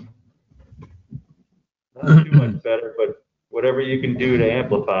 Not too much better, but whatever you can do to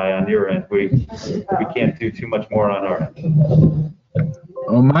amplify on your end, we can't do too much more on our end.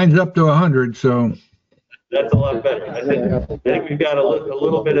 Well, mine's up to 100, so That's a lot better. I think we've got a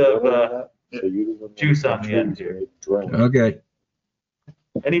little bit of juice on the end here. okay.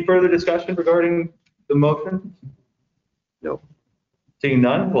 Any further discussion regarding the motion? No. Seeing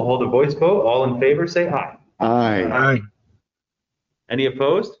none, we'll hold a voice vote. All in favor, say aye. Aye. Aye. Any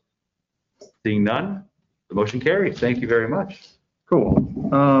opposed? Seeing none, the motion carries. Thank you very much. Cool.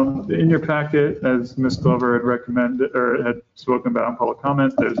 In your packet, as Ms. Glover had recommended or had spoken about in public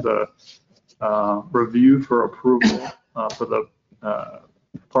comment, there's a review for approval for the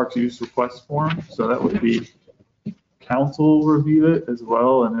parks use request form. So that would be council review it as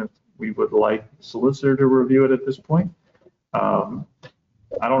well, and if we would like solicitor to review it at this point.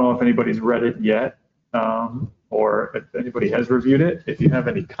 I don't know if anybody's read it yet, or if anybody has reviewed it. If you have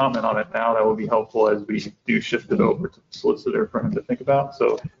any comment on it now, that will be helpful as we do shift it over to the solicitor for him to think about.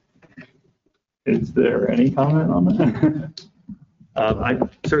 So is there any comment on that? I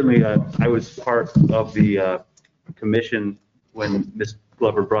certainly, I was part of the commission when Ms.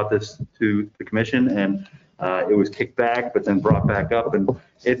 Glover brought this to the commission, and it was kicked back, but then brought back up, and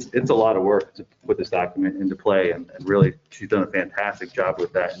it's a lot of work to put this document into play, and really, she's done a fantastic job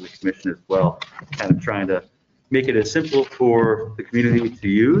with that in the commission as well, kind of trying to make it as simple for the community to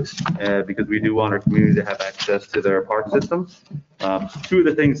use, because we do want our community to have access to their park system. Two of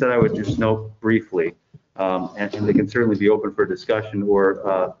the things that I would just note briefly, and they can certainly be open for discussion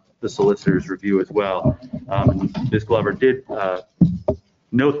or the solicitor's review as well. Ms. Glover did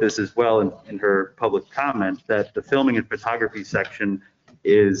note this as well in her public comment, that the filming and photography section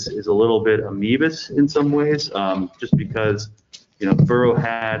is a little bit amoebus in some ways, just because, you know, the borough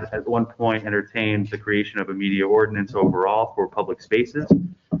had at one point entertained the creation of a media ordinance overall for public spaces.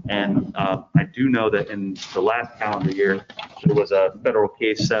 And I do know that in the last calendar year, there was a federal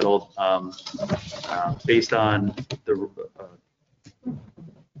case settled based on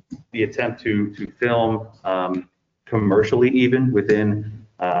the attempt to film commercially even within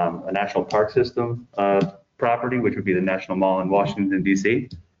a national park system property, which would be the National Mall in Washington, D.C.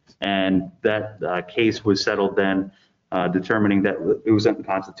 And that case was settled then, determining that it was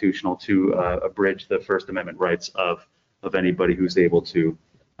unconstitutional to abridge the First Amendment rights of anybody who's able to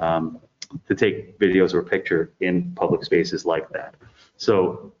take videos or picture in public spaces like that.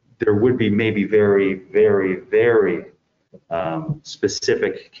 So there would be maybe very, very, very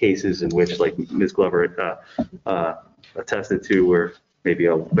specific cases in which, like Ms. Glover attested to, where maybe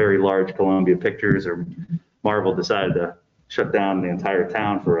a very large Columbia Pictures or Marvel decided to shut down the entire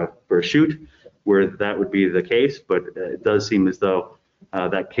town for a shoot, where that would be the case. But it does seem as though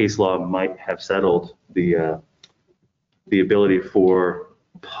that case law might have settled the ability for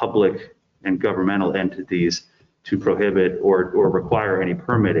public and governmental entities to prohibit or require any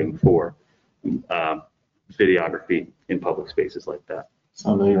permitting for videography in public spaces like that.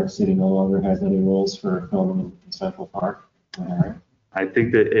 So New York City no longer has any rules for filming in Central Park. All right. I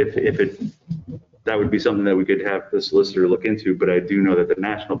think that that would be something that we could have the solicitor look into, but I do know that the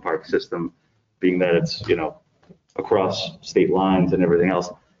national park system, being that it's, you know, across state lines and everything else,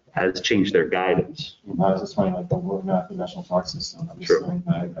 has changed their guidance. I was just wondering, like, we're not the national park system. I'm just Sure. saying,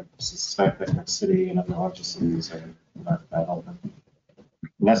 I suspect that New York City and other larger cities are not that open.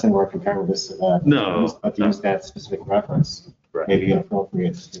 And that's in we're comparing with this. No. But to use that specific reference, Right. maybe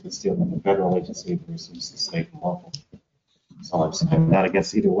inappropriate if it's dealing with a federal agency versus the state and local. So I'm saying not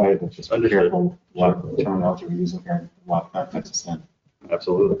against either way, but just be Understood. careful what terminology we're using here, what context is in.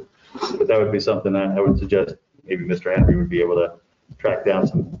 Absolutely. But that would be something that I would suggest maybe Mr. Henry would be able to track down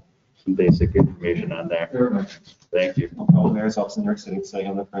some basic information on there. Thank you. All the mayor's office in New York City say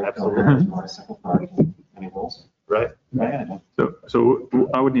on the Absolutely. Central Park, any rules? Right? Yeah. So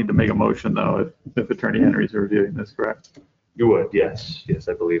I would need to make a motion though, if Attorney Henry's reviewing this, correct? You would, yes. Yes,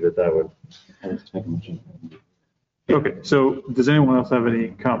 I believe that would. Okay, so does anyone else have any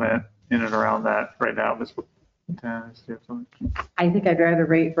comment in and around that right now? Ms. Tanis, do you have something? I think I'd rather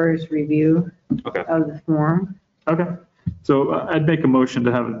wait for his review Okay. of the form. Okay, so I'd make a motion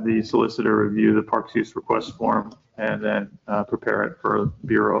to have the solicitor review the parks use request form and then prepare it for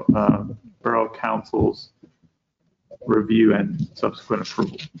Borough Council's review and subsequent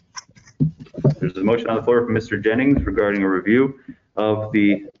approval. There's a motion on the floor from Mr. Jennings regarding a review of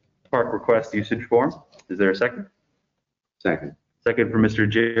the park request usage form. Is there a second? Second. Second from Mr.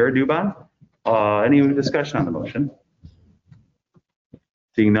 Jared Dubon. Any discussion on the motion?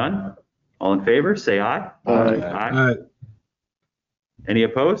 Seeing none, all in favor, say aye. Aye. Aye. Any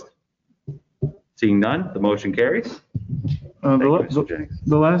opposed? Seeing none, the motion carries. Thank you, Mr. Jennings.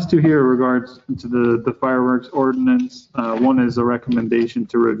 The last two here regards to the fireworks ordinance. One is a recommendation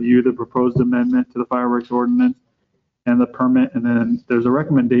to review the proposed amendment to the fireworks ordinance and the permit. And then there's a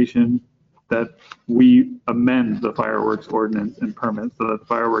recommendation that we amend the fireworks ordinance and permit so that the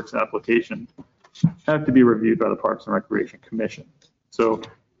fireworks application have to be reviewed by the Parks and Recreation Commission. So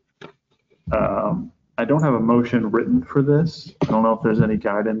I don't have a motion written for this. I don't know if there's any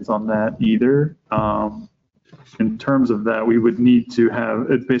guidance on that either. In terms of that, we would need to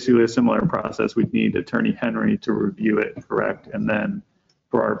have, it's basically a similar process. We'd need Attorney Henry to review it, correct? And then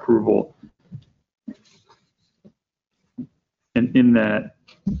for our approval. And in that,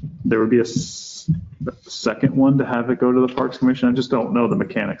 there would be a second one to have it go to the Parks Commission. I just don't know the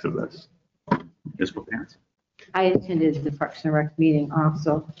mechanics of this. Ms. Wilkins? I attended the Parks and Rec meeting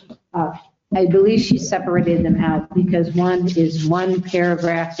also. I believe she separated them out because one is one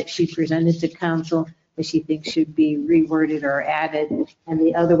paragraph that she presented to council that she thinks should be reworded or added. And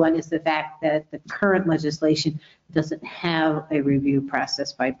the other one is the fact that the current legislation doesn't have a review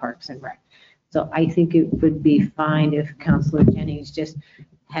process by Parks and Rec. So I think it would be fine if Councilor Jennings just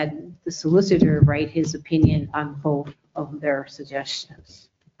had the solicitor write his opinion on both of their suggestions.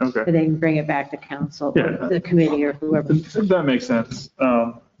 Okay. And then bring it back to council, Yeah. the committee or whoever. That makes sense.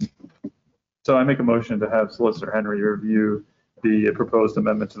 So I make a motion to have Solicitor Henry review the proposed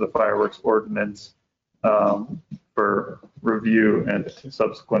amendment to the fireworks ordinance for review and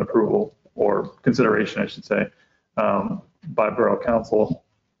subsequent approval or consideration, I should say, by Borough Council.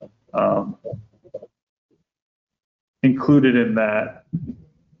 Included in that,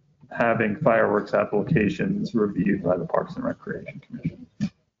 having fireworks applications reviewed by the Parks and Recreation Commission.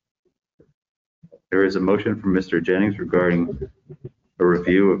 There is a motion from Mr. Jennings regarding a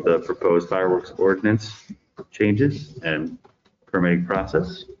review of the proposed fireworks ordinance changes and permitting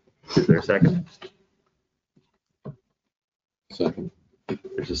process. Is there a second? Second.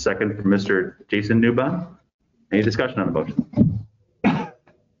 There's a second from Mr. Jason Newbon. Any discussion on the motion?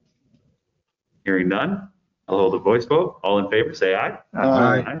 Hearing none, I'll hold a voice vote. All in favor, say aye.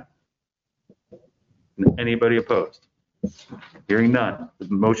 Aye. Anybody opposed? Hearing none, the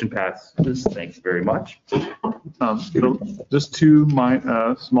motion passes. Thanks very much. Just two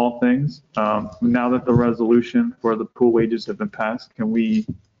small things. Now that the resolution for the pool wages have been passed, can we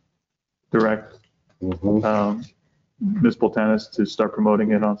direct Ms. Boltanis to start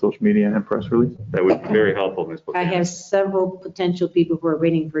promoting it on social media and press release? That would be very helpful, Ms. I have several potential people who are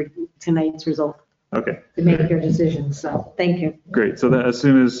waiting for tonight's result Okay, to make their decision, so thank you. great. So that as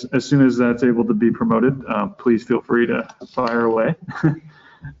soon as that's able to be promoted, please feel free to fire away.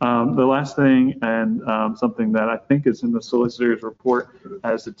 The last thing, and something that I think is in the solicitor's report,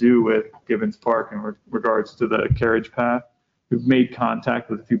 has to do with Gibbons Park in regards to the carriage path. We've made contact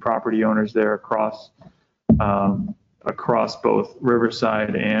with a few property owners there across both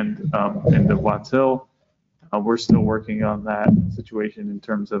Riverside and into Watts Hill. We're still working on that situation in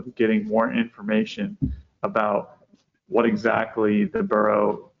terms of getting more information about what exactly the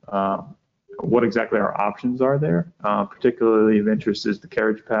borough, what exactly our options are there. Particularly of interest is the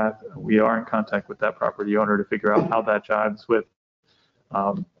carriage path. We are in contact with that property owner to figure out how that jives with,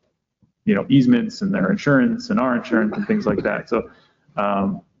 easements and their insurance and our insurance and things like that. So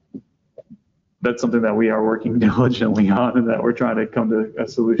that's something that we are working diligently on and that we're trying to come to a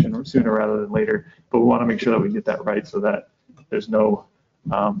solution sooner rather than later. But we want to make sure that we get that right so that there's no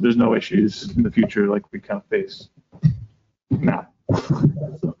issues in the future like we kind of face now.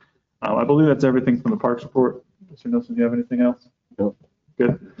 So, I believe that's everything from the Parks report. Mr. Nelson, do you have anything else? No.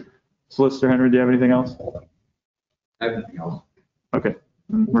 Good. Solicitor Henry, do you have anything else? Everything else. Okay,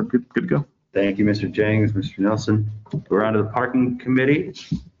 we're good to go. Thank you, Mr. Jennings, Mr. Nelson. We're on to the parking committee.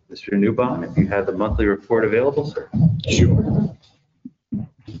 Mr. Newbon, if you have the monthly report available, sir. Sure.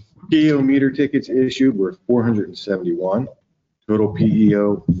 PEO meter tickets issued were 471. Total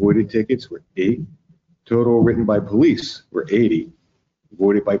PEO voided tickets were 8. Total written by police were 80.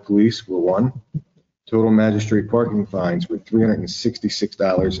 Voided by police were 1. Total magistrate parking fines were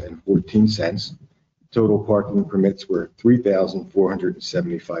 $366.14. Total parking permits were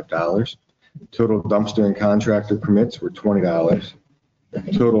 $3,475. Total dumpster and contractor permits were $20.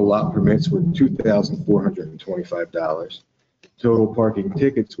 Total lot permits were $2,425. Total parking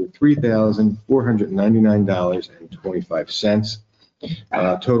tickets were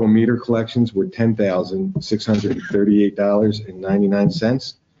 $3,499.25. Total meter collections were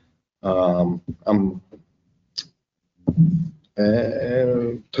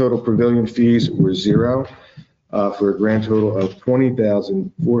 $10,638.99. Total pavilion fees were 0 for a grand total of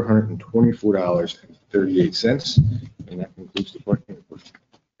 $20,424.38. And that concludes the parking report.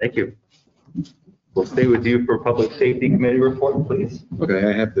 Thank you. We'll stay with you for Public Safety Committee report, please. Okay,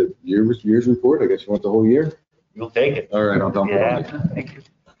 I have the year's report. I guess you want the whole year? You'll take it. All right, I'll dump it on you. Yeah, thank you.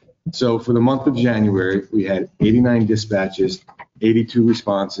 So for the month of January, we had 89 dispatches, 82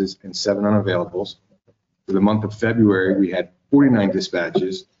 responses, and 7 unavailables. For the month of February, we had 49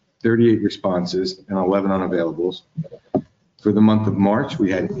 dispatches, 38 responses, and 11 unavailables. For the month of March,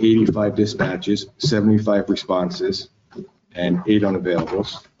 we had 85 dispatches, 75 responses, and 8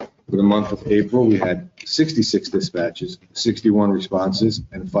 unavailables. For the month of April, we had 66 dispatches, 61 responses,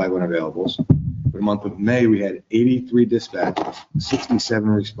 and 5 unavailables. For the month of May, we had 83 dispatches, 67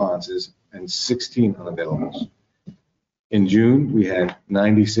 responses, and 16 unavailables. In June, we had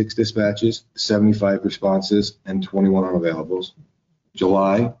 96 dispatches, 75 responses, and 21 unavailables.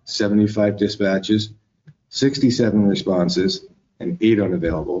 July, 75 dispatches, 67 responses, and 8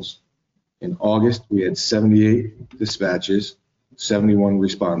 unavailables. In August, we had 78 dispatches, 71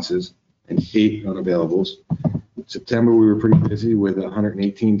 responses, and 8 unavailables. September, we were pretty busy with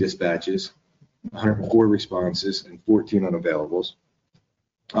 118 dispatches, 104 responses, and 14 unavailables.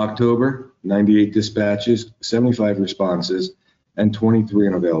 October, 98 dispatches, 75 responses, and 23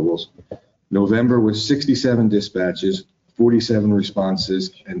 unavailables. November was 67 dispatches, 47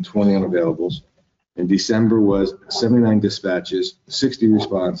 responses, and 20 unavailables. And December was 79 dispatches, 60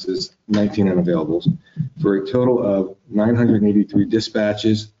 responses, 19 unavailables, for a total of 983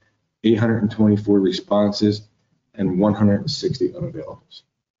 dispatches, 824 responses, and 160 unavailables.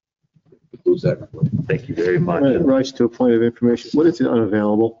 Concludes that report. Thank you very much. Rise to a point of information. What is it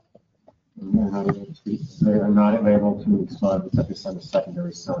unavailable? They are not available to respond except to send a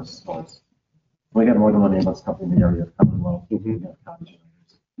secondary service response. We have more than one ambulance company in the area of Commonwealth. We have coverage.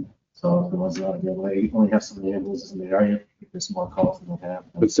 So if the ones not available, they only have so many ambulances in the area. If there's more calls than they have.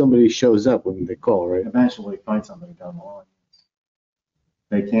 But somebody shows up when they call, right? Eventually find somebody down the line.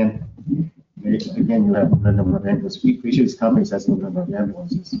 They can, again, you have a number of ambulances. Each of these companies has a number of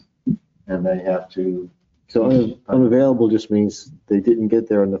ambulances. And they have to. So unavailable just means they didn't get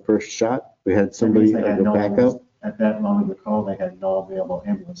there on the first shot? We had somebody They had go no back up? At that moment of the call, they had no available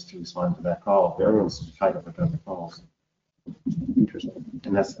ambulance to respond to that call. There was tied up with other calls. Interesting.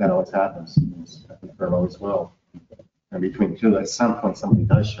 And that always happens. I think there always will. And between the two, at some point, somebody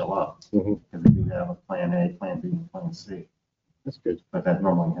does show up. Mhm. Because we do have a plan A, plan B, and plan C. That's good. But that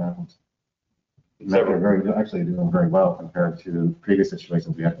normally happens. They're actually doing very well compared to previous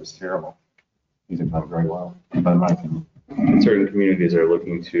situations we had. Was terrible. These are done very well, by my opinion. Certain communities are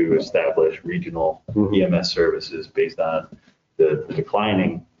looking to establish regional EMS services based on the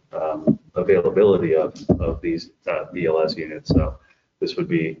declining availability of these BLS units. So this would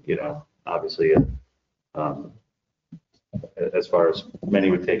be, obviously, as far as many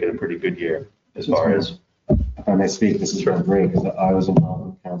would take it, a pretty good year as far as. If I may speak, this is really great because I was involved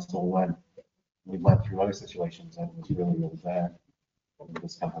in council when we went through other situations and it was really, really bad.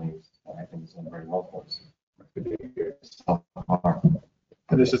 This company, I think, is doing very well for us.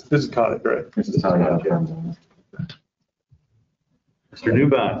 And this is Cottage, right? This is how I got Mr.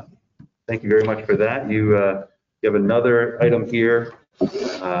 Newbon, thank you very much for that. You have another item here,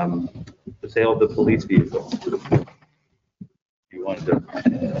 the sale of the police vehicle. You wanted to,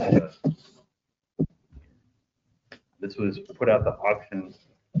 this was put out to auction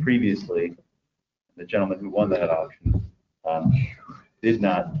previously. The gentleman who won that auction did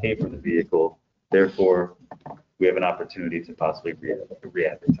not pay for the vehicle. Therefore, we have an opportunity to possibly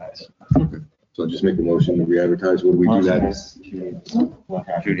re-advertise. So just make a motion to re-advertise. What do we do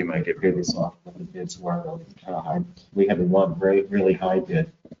that? Judy might get pay this off. What the bids were, how high. We had one really high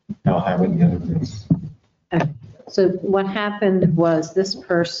bid. How high would the other bids? So what happened was this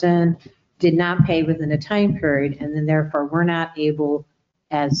person did not pay within a time period, and then therefore we're not able,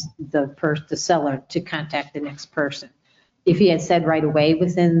 as the seller, to contact the next person. If he had said right away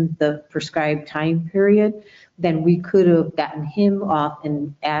within the prescribed time period, then we could have gotten him off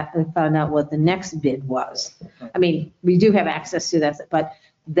and found out what the next bid was. I mean, we do have access to that, but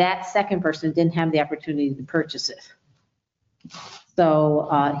that second person didn't have the opportunity to purchase it. So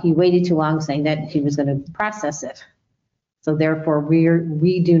he waited too long, saying that he was going to process it. So therefore,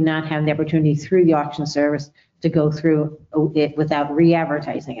 we do not have the opportunity through the auction service to go through it without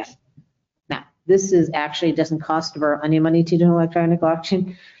re-advertising it. Now, this is actually doesn't cost the borough any money to do an electronic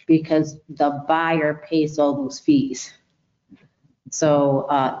auction because the buyer pays all those fees. So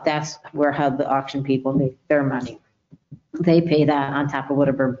that's how the auction people make their money. They pay that on top of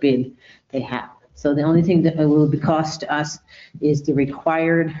whatever bid they have. So the only thing that it will cost to us is the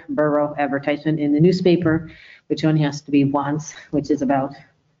required borough advertisement in the newspaper, which only has to be once, which is about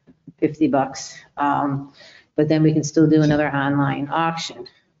 $50. But then we can still do another online auction.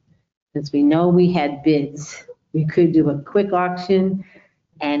 Since we know we had bids, we could do a quick auction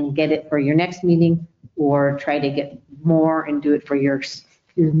and get it for your next meeting, or try to get more and do it for your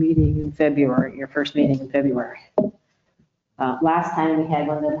meeting in February, your first meeting in February. Last time we had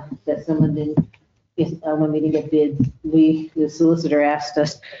one that someone didn't, when we didn't get bids, the solicitor asked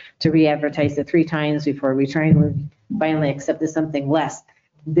us to re-advertise it 3 times before we finally accepted something less.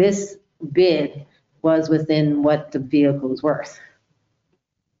 This bid was within what the vehicle was worth.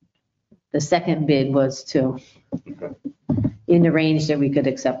 The second bid was too, in the range that we could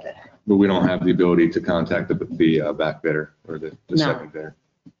accept it. But we don't have the ability to contact the back bidder or the No. second bidder.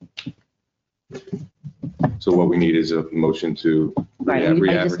 So what we need is a motion to Right, I just need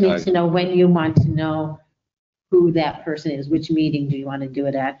re-advertise. to know when you want to know who that person is, which meeting do you want to do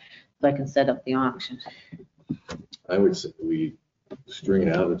it at, so I can set up the auction. I would say we string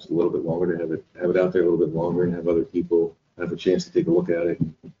it out, it's a little bit longer to have it out there a little bit longer and have other people have a chance to take a look at it.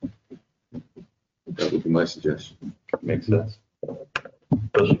 That would be my suggestion. Makes sense.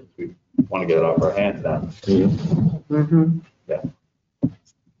 Especially if we want to get it off our hands now. Mm-hmm.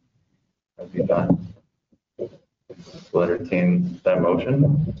 Have you done? We'll entertain that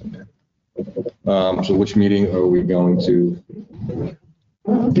motion. So which meeting are we going to?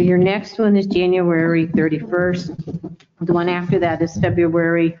 So your next one is January 31st. The one after that is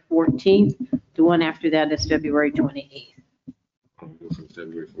February 14th. The one after that is February 28th. Go from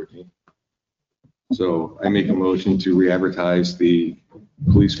February 14th. So I make a motion to re-advertise the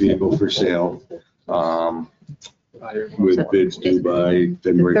police vehicle for sale with bids due by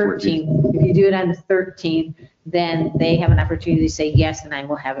February 14th. 13th. If you do it on the 13th, then they have an opportunity to say yes, and I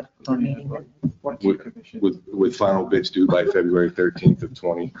will have it for meeting the 14th. With final bids due by February 13th of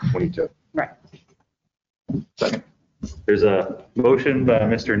 2022. Right. Second. There's a motion by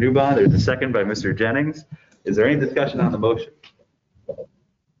Mr. Newbon, there's a second by Mr. Jennings. Is there any discussion on the motion?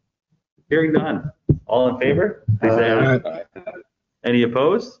 Hearing none. All in favor? Please say aye. Any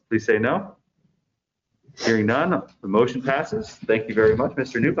opposed? Please say no. Hearing none, the motion passes. Thank you very much,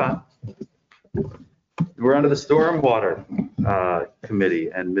 Mr. Newbon. We're on to the Stormwater Committee,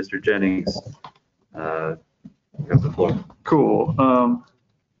 and Mr. Jennings, you have the floor. Cool.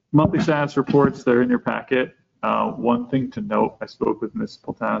 Monthly status reports, they're in your packet. One thing to note, I spoke with Ms.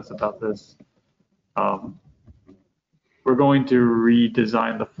 Poltanis about this. We're going to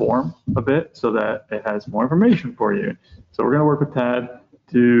redesign the form a bit so that it has more information for you. So we're going to work with Tad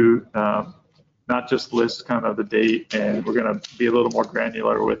to not just list kind of the date, and we're going to be a little more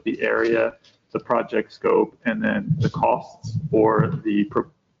granular with the area, the project scope, and then the costs, or the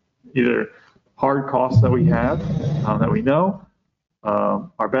either hard costs that we have that we know,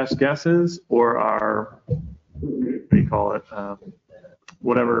 our best guesses, or our, what do you call it,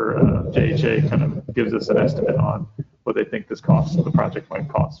 whatever JHA kind of gives us an estimate on what they think this cost of the project might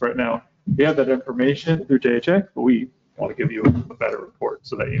cost. Right now, we have that information through JHA, but we want to give you a better report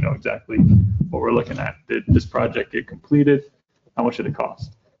so that you know exactly what we're looking at. Did this project get completed? How much did it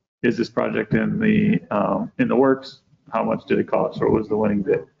cost? Is this project in the works? How much did it cost, or was the winning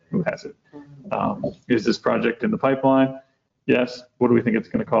bid? Who has it? Is this project in the pipeline? Yes. What do we think it's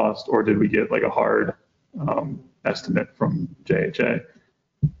going to cost, or did we get like a hard estimate from JHA?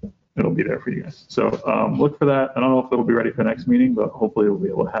 It'll be there for you guys. So look for that. I don't know if it'll be ready for next meeting, but hopefully we'll be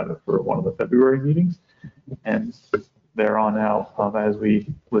able to have it for one of the February meetings. And there on out as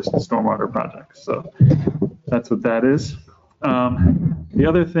we list the stormwater projects. So that's what that is. The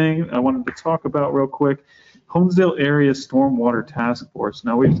other thing I wanted to talk about real quick, Honesdale Area Stormwater Task Force.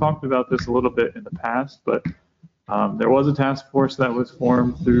 Now, we've talked about this a little bit in the past, but there was a task force that was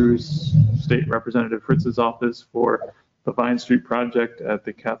formed through State Representative Fritz's office for the Vine Street project at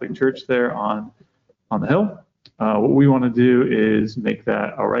the Catholic Church there on the hill. What we want to do is make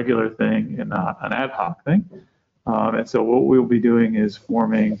that a regular thing and not an ad hoc thing. And so what we'll be doing is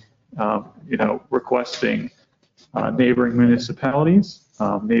forming, requesting neighboring municipalities,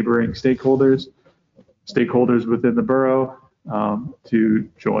 neighboring stakeholders within the borough to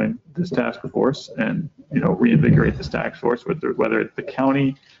join this task force and, reinvigorate this task force, whether it's the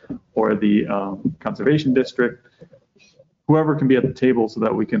county or the conservation district, whoever can be at the table so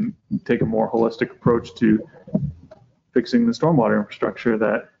that we can take a more holistic approach to fixing the stormwater infrastructure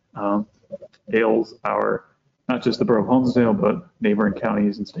that ails not just the borough of Honesdale, but neighboring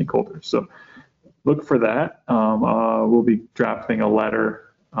counties and stakeholders. So look for that. We'll be drafting a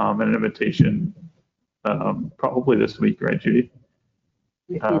letter and an invitation probably this week, right, Judy?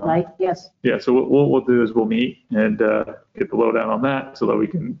 If you'd like, yes. Yeah, so what we'll do is we'll meet and get the lowdown on that so that we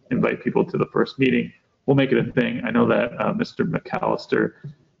can invite people to the first meeting. We'll make it a thing. I know that Mr. McAllister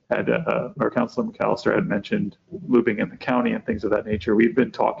or Councilor McAllister had mentioned looping in the county and things of that nature. We've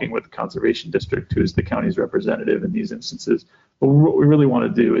been talking with the Conservation District, who's the county's representative in these instances. But what we really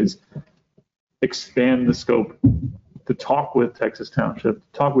want to do is expand the scope to talk with Texas Township,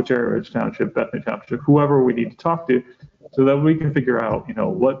 to talk with Cherry Ridge Township, Bethany Township, whoever we need to talk to, so that we can figure out,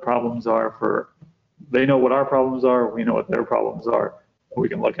 what problems are they know what our problems are, we know what their problems are. We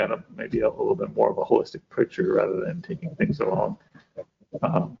can look at them maybe a little bit more of a holistic picture rather than taking things along,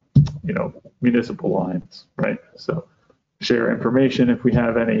 municipal lines, right? So share information if we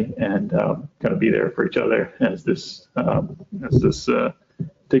have any, and kind of be there for each other as this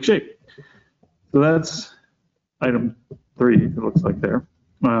takes shape. So that's item 3, it looks like there,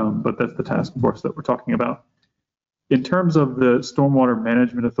 but that's the task force that we're talking about. In terms of the Stormwater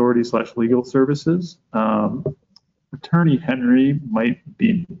Management Authority / legal services, Attorney Henry might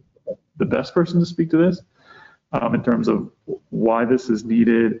be the best person to speak to this in terms of why this is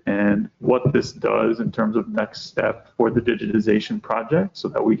needed and what this does in terms of next step for the digitization project, so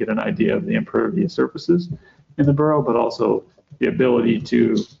that we get an idea of the impervious surfaces in the borough, but also the ability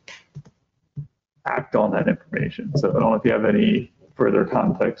to act on that information. So I don't know if you have any further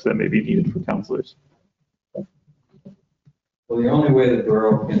context that may be needed for councilors. Well, the only way the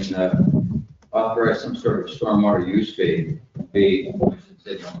borough can authorize some sort of stormwater use fee would be, I should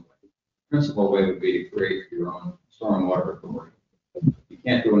say, the only way. Principal way would be to create your own stormwater authority. You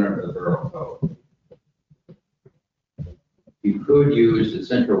can't do it under the borough code. You could use the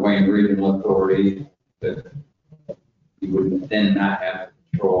Central Wayne Regional Authority, but you would then not have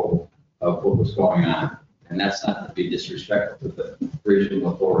control of what was going on. And that's not to be disrespectful to the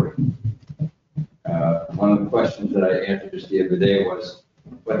regional authority. One of the questions that I answered just the other day was,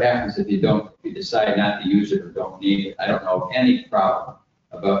 what happens if you decide not to use it or don't need it? I don't know of any problem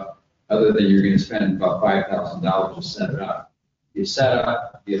other than you're going to spend about $5,000 to set it up. You set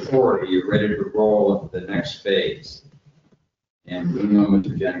up the authority, you're ready to roll into the next phase. And we know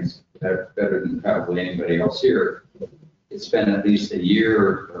Mr. Jennings better than probably anybody else here. It's been at least a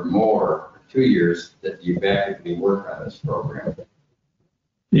year or more, 2 years, that you've actively worked on this program.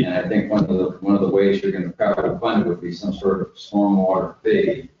 And I think one of the ways you're going to probably fund it would be some sort of stormwater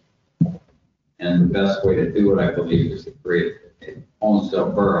fee. And the best way to do it, I believe, is to create a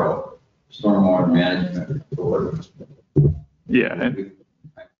Honesdale Borough Stormwater Management Authority. Yeah.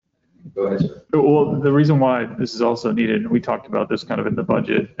 Go ahead, sir. Well, the reason why this is also needed, and we talked about this kind of in the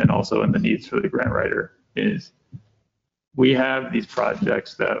budget and also in the needs for the grant writer, is we have these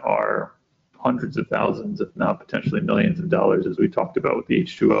projects that are hundreds of thousands, if not potentially millions of dollars, as we talked about with the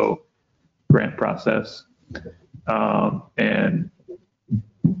H2O grant process. And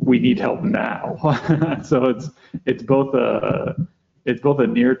we need help now. So it's both a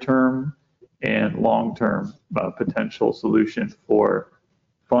near-term and long-term potential solution for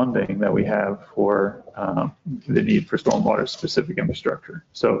funding that we have for the need for stormwater specific infrastructure.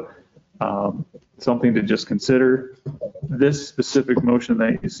 So something to just consider. This specific motion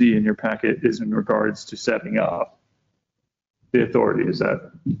that you see in your packet is in regards to setting up the authority.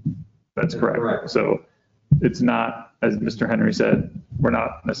 That's correct? So it's not, as Mr. Henry said, we're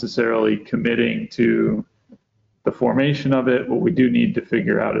not necessarily committing to the formation of it. What we do need to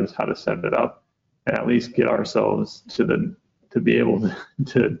figure out is how to set it up and at least get ourselves to be able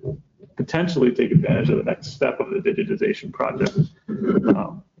to potentially take advantage of the next step of the digitization project.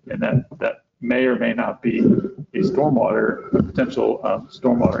 And that may or may not be a potential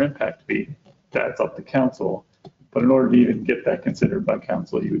stormwater impact fee. That's up to council. But in order to even get that considered by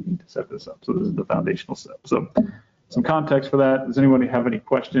council, you would need to set this up. So this is the foundational step. So some context for that. Does anybody have any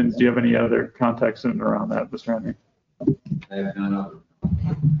questions? Do you have any other context in and around that, Mr. Henry? I have none other.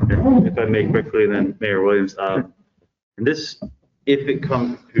 If I may quickly, then Mayor Williams, and this, if it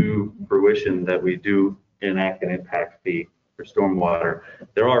comes to fruition that we do enact an impact fee for stormwater,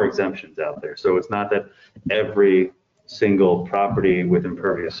 there are exemptions out there. So it's not that every single property with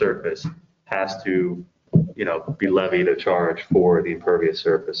impervious surface has to, be levied a charge for the impervious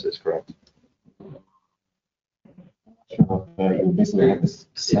surfaces, correct?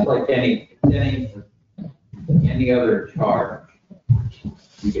 It's like any other charge.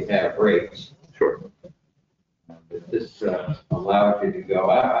 You could have rates. Sure. This allows you to go,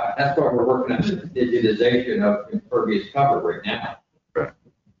 that's why we're working on the digitization of impervious cover right now. Right.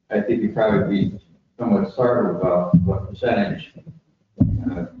 I think you'd probably be somewhat startled about what percentage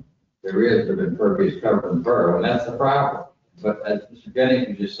there is of impervious cover in the borough, and that's the problem. But as Mr. Jennings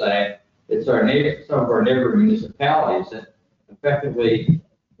was just saying, it's some of our neighboring municipalities that effectively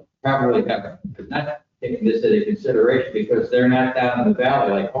probably have not taken this into consideration because they're not down in the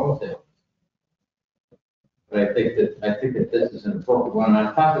valley like Honesdale. But I think that this is an important one. And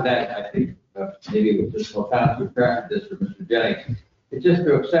on top of that, I think maybe it was just Sultan who crafted this for Mr. Jennings, it's just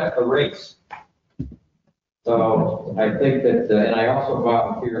to accept the rates. So I think that, and I also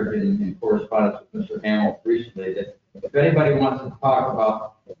volunteered in correspondence with Mr. Hamill recently, that if anybody wants to talk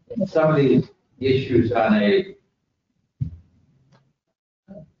about some of these issues on a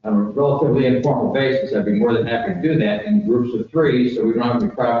relatively informal basis, I'd be more than happy to do that in groups of 3, so we don't have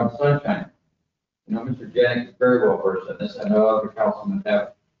any problem with sunshine. You know, Mr. Jennings is very well versed in this. I know other councilmen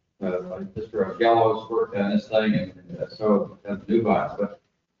have, like Mr. Ogello's worked on this thing, and so have the new bots. But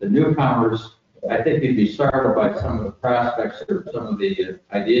the newcomers, I think you'd be startled by some of the prospects or some of the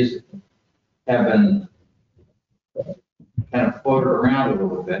ideas that have been kind of floated around a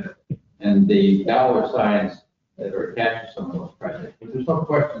little bit, and the dollar signs that are attached to some of those projects. But there's no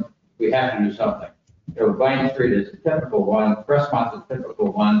question we have to do something. You know, Vine Street is a typical one, Crestmont's a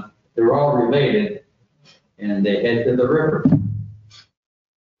typical one. They're all related, and they head to the river.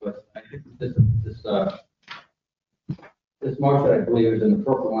 But I think this motion, I believe, is an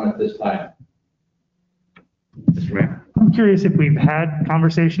appropriate one at this time. Mr. Mayor? I'm curious if we've had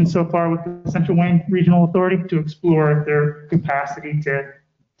conversations so far with the Central Wayne Regional Authority to explore their capacity to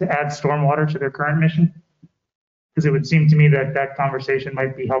add stormwater to their current mission. Because it would seem to me that that conversation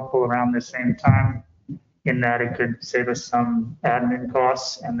might be helpful around the same time, in that it could save us some admin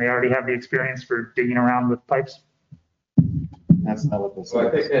costs, and they already have the experience for digging around with pipes. That's not what this So I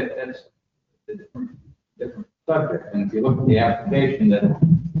think that's a different subject. And if you look at the application that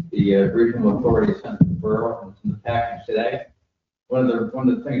the regional authority sent to the borough, and it's in the package today, one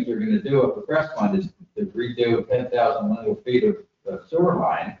of the things they're going to do at the Crestmont is to redo 10,000 linear feet of sewer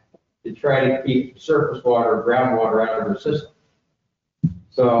line to try to keep surface water, groundwater out of their system.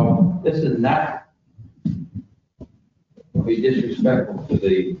 So this is not be disrespectful to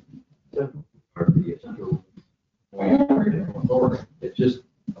the Central Wayne Regional Authority. It's just,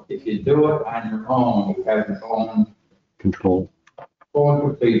 if you do it on your own, you have your own control, full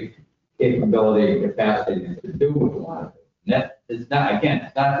complete capability and capacity to do what you want. And that is not, again,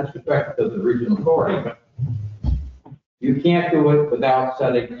 it's not disrespectful to the regional authority, but you can't do it without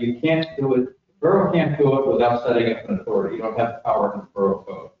setting, you can't do it, borough can't do it without setting up an authority. You don't have the power in the borough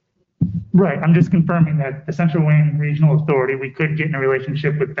code. Right, I'm just confirming that the Central Wayne Regional Authority, we could get in a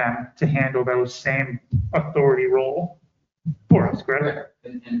relationship with them to handle those same authority role for us, correct?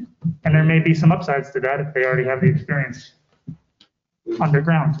 And there may be some upsides to that if they already have the experience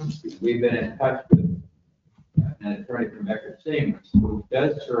underground. We've been in touch with an attorney from Eckerd Siemens, who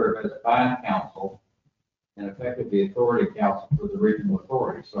does serve as bond counsel and effectively authority counsel for the regional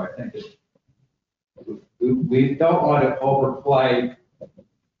authority. So I think that we don't want to overplay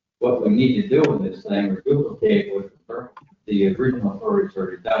what we need to do in this thing or duplicate what the regional authority's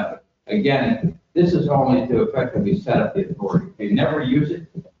already done. But again, this is only to effectively set up the authority. If you never use it,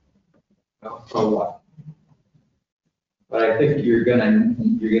 well, so what? But I think you're gonna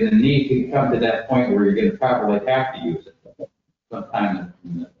need to come to that point where you're gonna probably have to use it sometime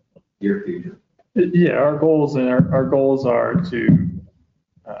in the near future. Yeah, our goals are to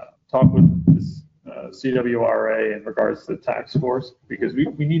talk with this CWRA in regards to the task force, because we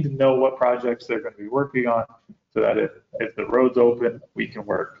need to know what projects they're going to be working on, so that if the road's open, we can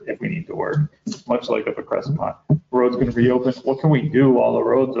work if we need to work. Much like up at Crestmont, road's going to be open. What can we do while the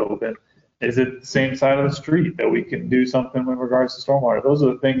road's open? Is it the same side of the street that we can do something in regards to stormwater? Those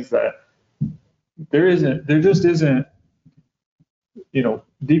are the things that there just isn't, you know,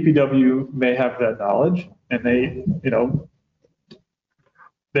 DPW may have that knowledge and they, you know,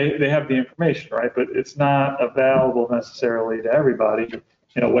 they have the information, right? But it's not available necessarily to everybody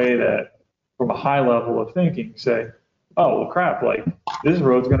in a way that from a high level of thinking say, oh, well, crap, like this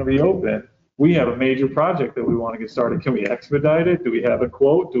road's going to be open. We have a major project that we want to get started. Can we expedite it? Do we have a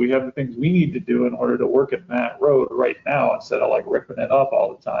quote? Do we have the things we need to do in order to work at that road right now instead of like ripping it up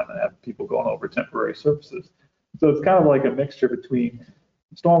all the time and have people going over temporary surfaces? So it's kind of like a mixture between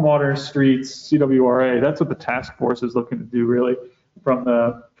stormwater, streets, CWRA. That's what the task force is looking to do really. From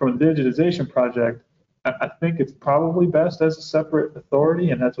the digitization project, I think it's probably best as a separate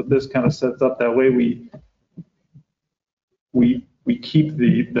authority, and that's what this kind of sets up. That way we keep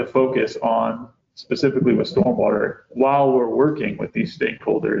the focus on specifically with stormwater while we're working with these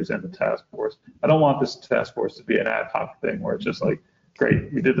stakeholders and the task force. I don't want this task force to be an ad hoc thing where it's just like,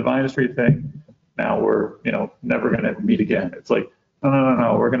 great, we did the Vine Street thing, now we're, you know, never going to meet again. It's like,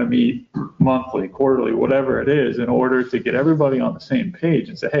 no, we're going to meet monthly, quarterly, whatever it is, in order to get everybody on the same page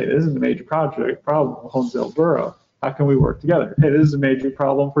and say, hey, this is a major project problem for Honesdale Borough. How can we work together? Hey, this is a major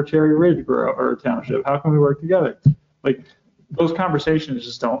problem for Cherry Ridge Borough or Township. How can we work together? Like, those conversations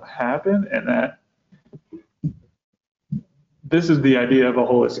just don't happen, and this is the idea of a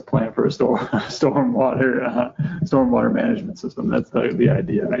holistic plan for a stormwater management system. That's the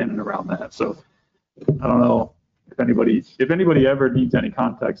idea in and around that. So I don't know if anybody ever needs any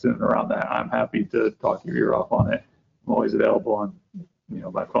context in and around that, I'm happy to talk your ear off on it. I'm always available on,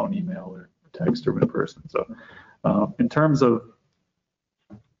 by phone, email, or text, or in person. So in terms of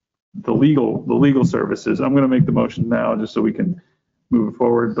the legal services, I'm going to make the motion now just so we can move it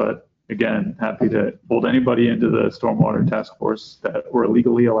forward. But again, happy to fold anybody into the stormwater task force that we're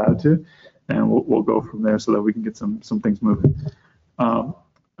legally allowed to, and we'll go from there so that we can get some things moving.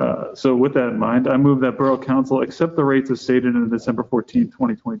 So with that in mind, I move that Borough Council accept the rates as stated in the December 14,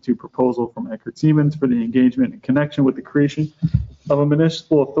 2022 proposal from Eckert Siemens for the engagement in connection with the creation of a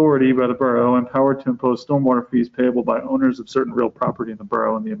municipal authority by the borough empowered to impose stormwater fees payable by owners of certain real property in the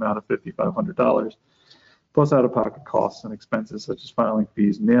borough in the amount of $5,500, plus out-of-pocket costs and expenses such as filing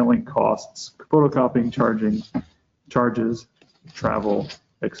fees, mailing costs, photocopying charges, travel,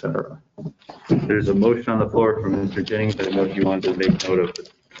 etc. There's a motion on the floor from Mr. Jennings. I don't know if you wanted to make note of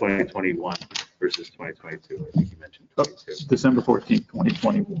 2021 versus 2022. I think you mentioned 22. December 14th,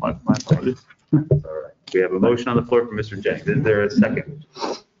 2021. My apologies. All right. We have a motion on the floor from Mr. Jennings. Is there a second?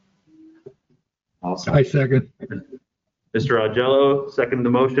 I second. Mr. Augello, second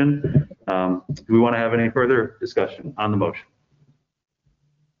the motion. Do we want to have any further discussion on the motion?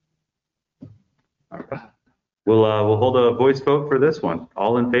 All right. We'll hold a voice vote for this one.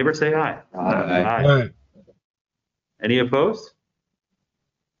 All in favor, say aye. Aye. Any opposed?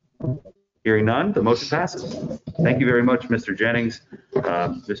 Hearing none, the motion passes. Thank you very much, Mr. Jennings.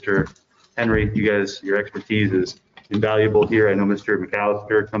 Mr. Henry, your expertise is invaluable here. I know Mr.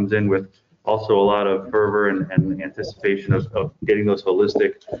 McAllister comes in with also a lot of fervor and anticipation of getting those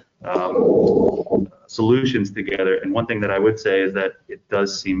holistic solutions together. And one thing that I would say is that it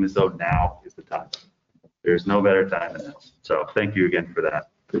does seem as though now is the time. There's no better time than now. So thank you again for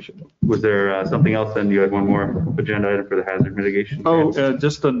that. Appreciate it. Was there something else then? You had one more agenda item for the hazard mitigation? Oh,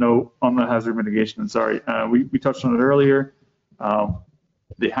 just a note on the hazard mitigation. Sorry, we touched on it earlier.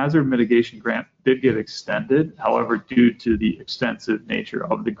 The hazard mitigation grant did get extended. However, due to the extensive nature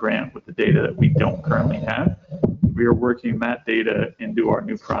of the grant with the data that we don't currently have, we are working that data into our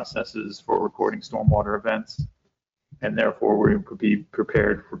new processes for recording stormwater events. And therefore, we're going to be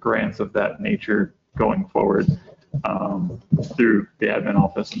prepared for grants of that nature going forward through the admin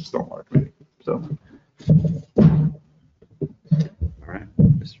office and stormwater committee. So. All right,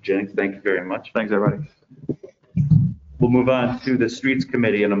 Mr. Jennings, thank you very much. Thanks, everybody. We'll move on to the streets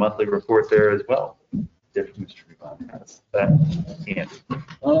committee and a monthly report there as well. If Mr. Revon has that handy.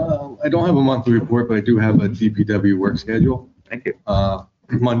 I don't have a monthly report, but I do have a DPW work schedule. Thank you.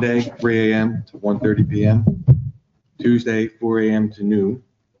 Monday, 3 a.m. to 1:30 p.m. Tuesday, 4 a.m. to noon.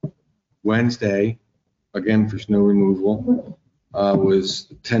 Wednesday, again for snow removal,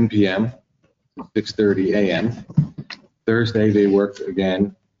 was 10 p.m. to 6:30 a.m. Thursday, they worked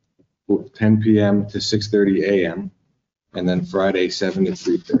again, 10 p.m. to 6:30 a.m. And then Friday, 7 to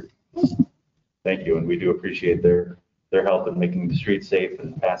 3:30. Thank you, and we do appreciate their help in making the streets safe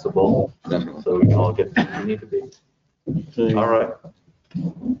and passable, so we can all get to where we need to be. All right.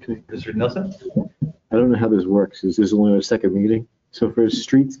 Mr. Nelson? I don't know how this works. Is this only our second meeting? So for the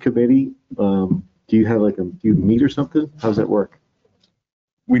streets committee, do you meet or something? How does that work?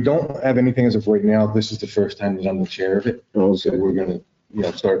 We don't have anything as of right now. This is the first time that I'm the chair of it. Oh, So okay. we're going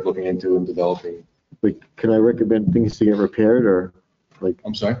to, start looking into and developing. Like, can I recommend things to get repaired, or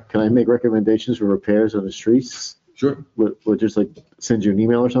I'm sorry? can I make recommendations for repairs on the streets? Sure, We'll just send you an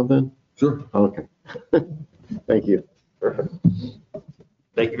email or something? sure. Okay. Thank you. Perfect.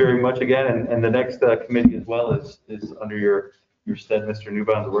 Thank you very much again, and the next committee as well is under your stead, Mr.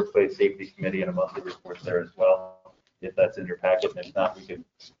 Newbaum, the Workplace Safety Committee, and a monthly report there as well. If that's in your packet, and if not, we can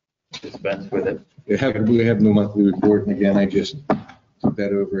dispense with it. We have no monthly report, and again, I just took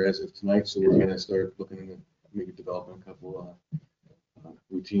that over as of tonight, so we're going to start looking into maybe developing a couple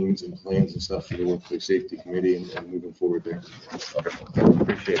routines and plans and stuff for the Workplace Safety Committee and moving forward there. Wonderful.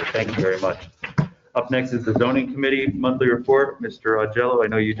 Appreciate it. Thank you very much. Up next is the Zoning Committee monthly report. Mr. Augello, I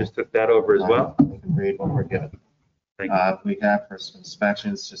know you just took that over as well. We can read what we're given. Thank you. We have for some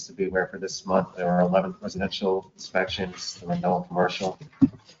inspections, just to be aware for this month, there are 11 residential inspections, there were no commercial.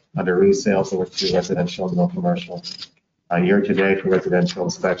 Under resales, there were 2 residential, no commercial. Year to date for residential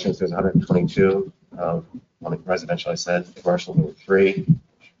inspections, there's 122. Residential, I said, commercial, there were 3.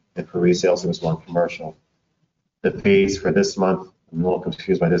 And for resales, there was 1 commercial. The fees for this month, I'm a little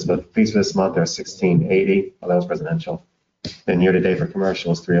confused by this, but fees for this month are $1,680. Well, that was residential. Then year to date for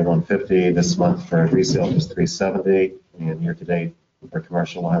commercial is $301.50. This month for resale is $370. And year to date for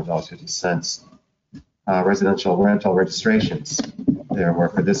commercial, $100.50. Residential rental registrations, there were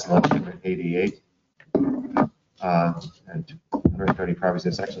for this month 188. And 130 properties.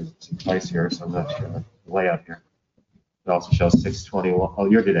 It's actually twice here, so I'm not sure the layout here. It also shows 621, oh,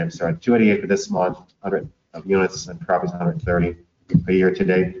 year to date, I'm sorry, 288 for this month, 100 of units and properties 130. For year to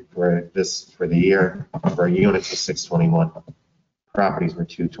date for the year, for units was 621. Properties were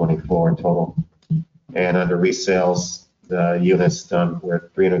 224 in total. And under resales, the units done were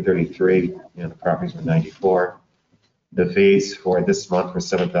 333 and the properties were 94. The fees for this month were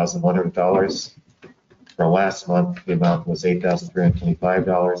 $7,100. For last month, the amount was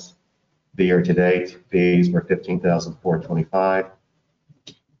 $8,325. The year-to-date fees were $15,425.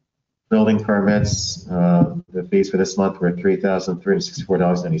 Building permits, the fees for this month were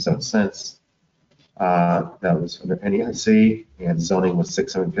 $3,364.97. That was under NEIC, and zoning was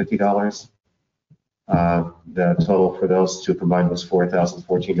 $650. The total for those two combined was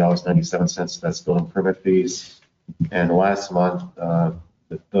 $4,014.97. That's building permit fees. And last month, the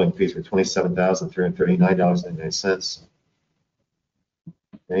building fees were $27,339.99.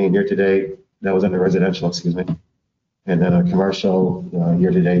 And year-to-date, that was under residential, excuse me. And then a commercial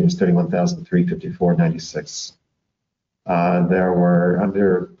year-to-date was $31,354.96. There were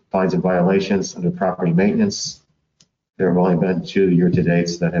under fines and violations under property maintenance. There have only been 2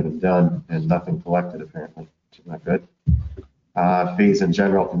 year-to-dates that have been done and nothing collected apparently, which is not good. Fees in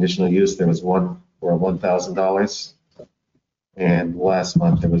general conditional use, there was one for $1,000. And last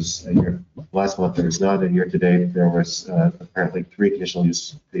month there was none. And year-to-date there was apparently 3 conditional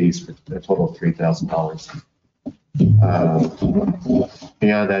use fees for a total of $3,000.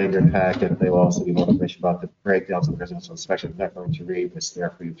 Beyond that, in your packet, they will also give more information about the breakdowns of the residential inspection. I'm not going to read, it's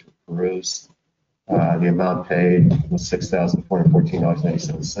there for you to peruse. The amount paid was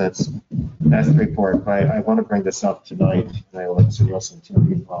 $6,414.97. That's the report. I want to bring this up tonight, and I will let Mr. Nielsen tell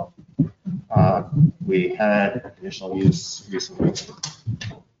you about. We had conditional use recently,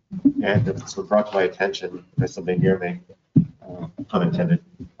 and this was brought to my attention by somebody near me, unintended,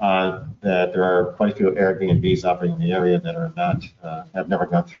 that there are quite a few Airbnbs operating in the area that are not, have never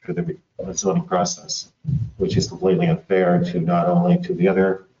gone through the zoning process, which is completely unfair to not only to the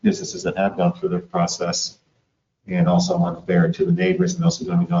other businesses that have gone through the process, and also unfair to the neighbors and those who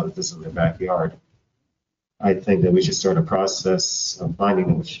don't even know that this is in their backyard. I think that we should start a process of finding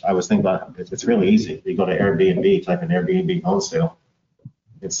them, which I was thinking about. It's really easy. You go to Airbnb, type in Airbnb Honesdale,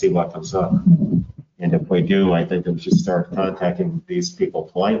 and see what comes up. And if we do, I think that we should start contacting these people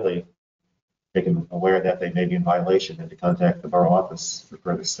politely, making them aware that they may be in violation, and to contact the borough office for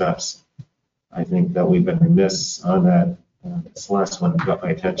further steps. I think that we've been remiss on that. This last one got my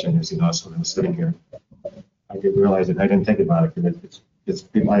attention, as you noticed when I was sitting here. I didn't realize it. I didn't think about it because it's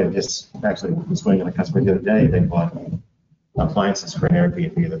people I just actually was going on a customer the other day. They bought appliances for an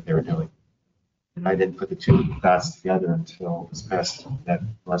Airbnb that they were doing. And I didn't put the 2 dots together until this past that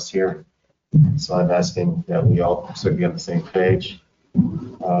last hearing. So I'm asking that we all sort of be on the same page.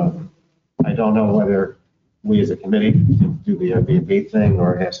 I don't know whether we as a committee can do the Airbnb thing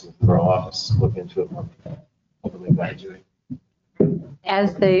or ask the borough office to look into it more. Hopefully by Judy.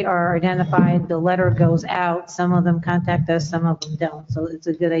 As they are identified, the letter goes out. Some of them contact us, some of them don't. So it's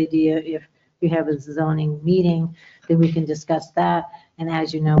a good idea if we have a zoning meeting, then we can discuss that. And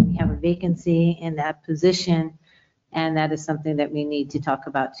as you know, we have a vacancy in that position. And that is something that we need to talk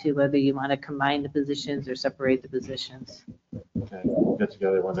about too, whether you want to combine the positions or separate the positions. Okay, we'll get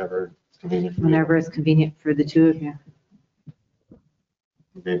together whenever it's convenient. Whenever it's convenient for the 2 of you.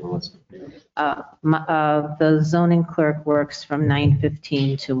 The zoning clerk works from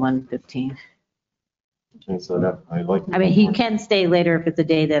 9:15 to 1:15. Okay, so that I like. I mean, he can stay later if it's a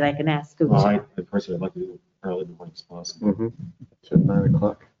day that I can ask him. Well, personally, I'd like to do it early the morning as possible. Mm-hmm. So 9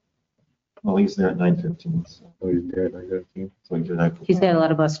 o'clock. Well, he's there at 9:15. So. Oh, he's there at 9:15. So he's there. He's got a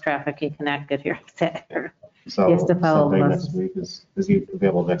lot of bus traffic. He cannot get here. So he has to follow sometime bus. next week is he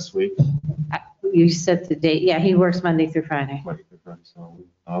available next week? You said the date. Yeah, he works Monday through Friday. Monday through Friday, so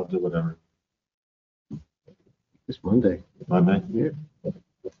I'll do whatever. It's Monday. Monday? Yeah.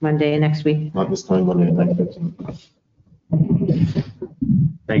 Monday next week. Not this time, Monday at 9:15.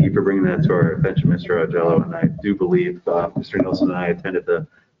 Thank you for bringing that to our attention, Mr. Augello. And I do believe Mr. Nielsen and I attended the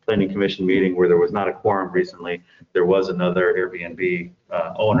Planning Commission meeting where there was not a quorum recently. There was another Airbnb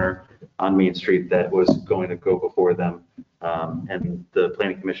owner on Main Street that was going to go before them. And the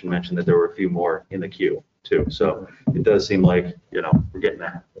Planning Commission mentioned that there were a few more in the queue too. So it does seem like, we're getting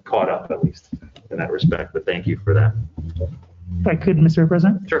that caught up at least in that respect, but thank you for that. If I could, Mr.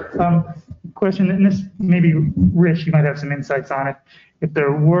 President? Sure. Question, and this maybe Rich, you might have some insights on it. If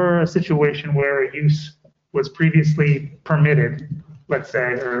there were a situation where a use was previously permitted, let's say,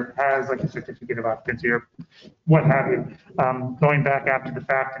 or has like a certificate of occupancy or what have you, going back after the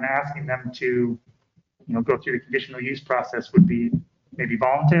fact and asking them to, go through the conditional use process would be maybe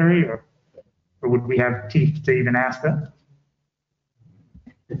voluntary, or would we have teeth to even ask them?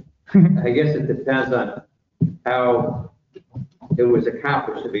 I guess it depends on how it was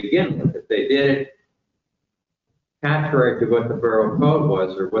accomplished to begin with. If they did it contrary to what the borough code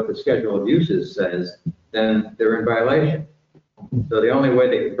was or what the schedule of uses says, then they're in violation. So the only way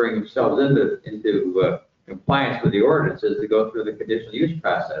they can bring themselves into compliance with the ordinance is to go through the conditional use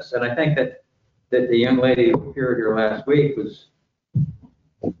process. And I think that the young lady who appeared here last week was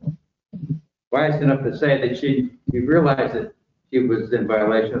wise enough to say that she realized that she was in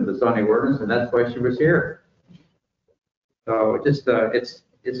violation of the zoning ordinance, and that's why she was here. So it's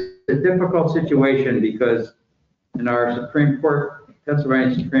a difficult situation because in our Supreme Court,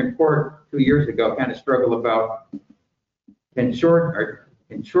 Pennsylvania Supreme Court 2 years ago kind of struggled about can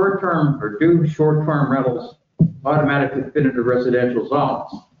short-term or do short-term rentals automatically fit into residential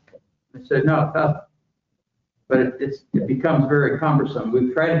zones? I said, no, it doesn't. But it becomes very cumbersome.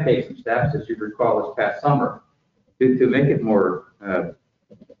 We've tried to take some steps, as you recall, this past summer to make it more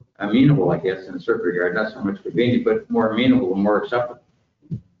amenable, I guess, in a certain regard, not so much convenient, but more amenable and more acceptable.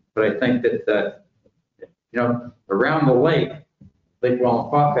 But I think that, around the lake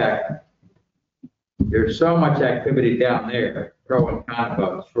Wallenpaupack, there's so much activity down there, pro and con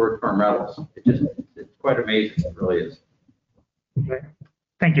about short-term rentals. It's quite amazing, it really is. Okay.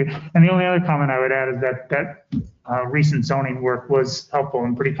 Thank you. And the only other comment I would add is that recent zoning work was helpful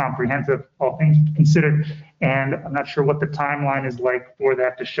and pretty comprehensive, all things considered. And I'm not sure what the timeline is like for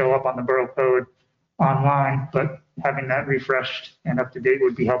that to show up on the Borough Code online, but having that refreshed and up to date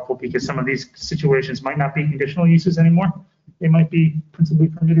would be helpful because some of these situations might not be conditional uses anymore. They might be principally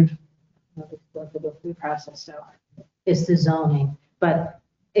permitted. The process, so it's the zoning. But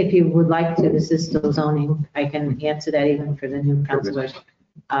if you would like to, this is still zoning. I can answer that even for the new councilor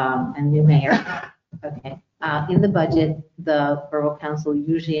and new mayor. Okay. In the budget, the Borough Council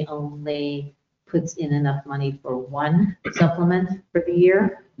usually only puts in enough money for one supplement for the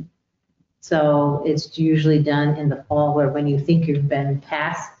year. So it's usually done in the fall where when you think you've been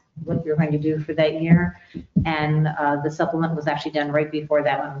past what you're going to do for that year. And the supplement was actually done right before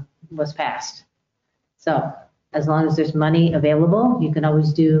that one was passed. So as long as there's money available, you can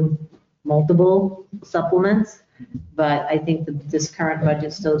always do multiple supplements. But I think this current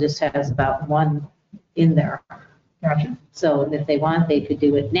budget still just has about one in there. Gotcha. So if they want, they could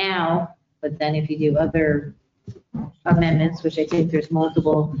do it now. But then if you do other amendments, which I think there's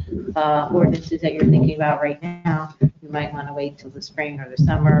multiple ordinances that you're thinking about right now, you might want to wait till the spring or the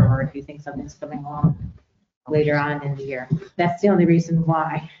summer, or if you think something's coming along later on in the year. That's the only reason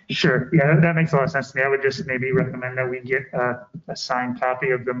why. Sure. Yeah, that makes a lot of sense to me. I would just maybe recommend that we get a signed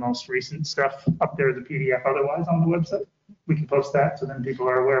copy of the most recent stuff up there as a PDF otherwise on the website. We can post that so then people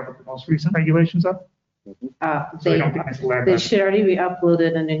are aware of what the most recent regulations are. They should already be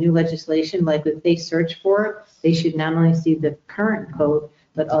uploaded under new legislation. Like if they search for it, they should not only see the current code,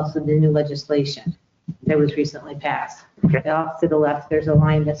 but also the new legislation that was recently passed. Okay. Off to the left, there's a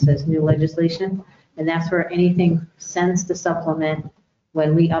line that says new legislation, and that's where anything sends to supplement.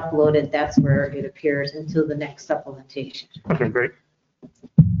 When we upload it, that's where it appears until the next supplementation. Okay, great.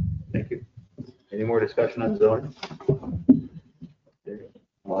 Thank you. Any more discussion on zoning?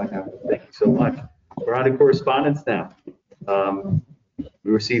 Thank you so much. We're on to correspondence now.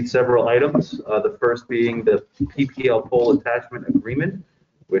 We received several items, the first being the PPL pole attachment agreement,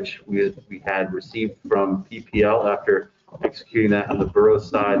 which we had received from PPL after executing that on the borough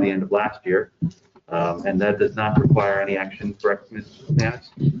side at the end of last year. And that does not require any action, correct, Ms. Manis?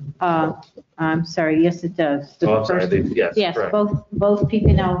 I'm sorry, yes, it does. I'm sorry, yes, correct. Both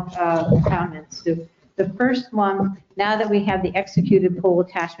PPL comments. The first one, now that we have the executed pole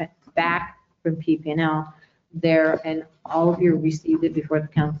attachment back from PPL there, and all of you received it before the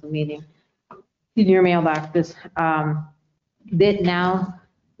council meeting in your mailboxes, that now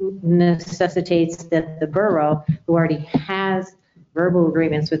necessitates that the borough, who already has verbal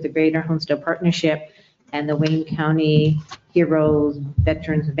agreements with the Greater Honesdale Partnership and the Wayne County Heroes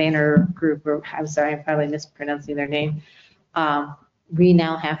Veterans Banner Group, or I'm sorry, I'm probably mispronouncing their name, we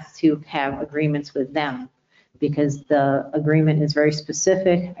now have to have agreements with them, because the agreement is very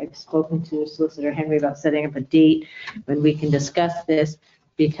specific. I've spoken to Solicitor Henry about setting up a date when we can discuss this,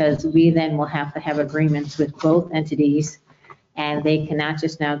 because we then will have to have agreements with both entities, and they cannot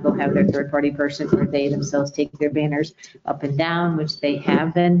just now go have their third-party person or they themselves take their banners up and down, which they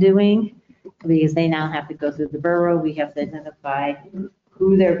have been doing, because they now have to go through the borough. We have to identify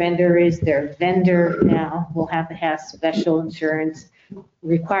who their vendor is. Their vendor now will have to have special insurance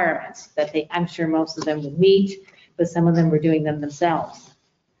requirements that I'm sure most of them would meet, but some of them were doing them themselves.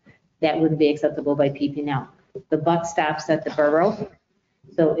 That wouldn't be acceptable by PP&L. The buck stops at the borough.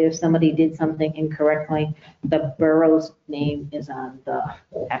 So if somebody did something incorrectly, the borough's name is on the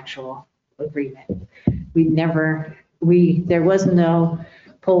actual agreement. There was no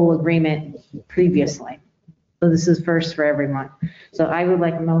poll agreement previously. So this is first for everyone. So I would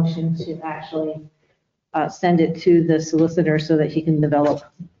like a motion to actually send it to the solicitor so that he can develop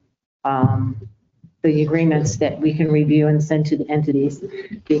the agreements that we can review and send to the entities.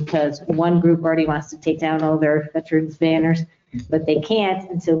 Because one group already wants to take down all their veterans banners, but they can't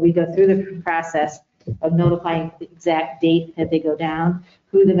until we go through the process of notifying the exact date that they go down,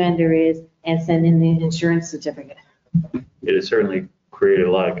 who the vendor is, and send in the insurance certificate. It has certainly created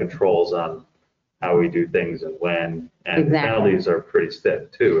a lot of controls on how we do things and when, and the Exactly. penalties are pretty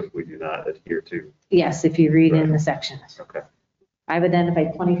stiff too if we do not adhere to. Yes, if you read in Right. the sections. Okay. I've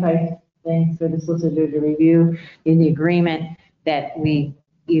identified 25 things for the solicitor to review in the agreement that we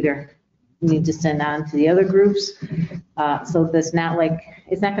either need to send on to the other groups. So that's not like,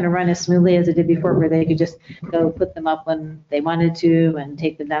 it's not going to run as smoothly as it did before where they could just go put them up when they wanted to and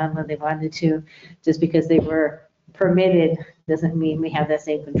take them down when they wanted to. Just because they were permitted doesn't mean we have that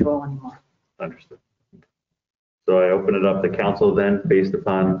same control anymore. Understood. So I open it up to council then, based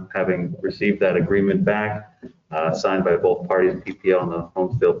upon having received that agreement back, signed by both parties, PPL and the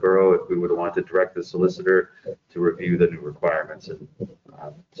Honesdale Borough, if we would want to direct the solicitor to review the new requirements and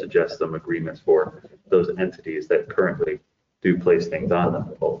suggest some agreements for those entities that currently do place things on the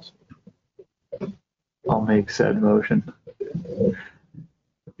polls. I'll make said motion.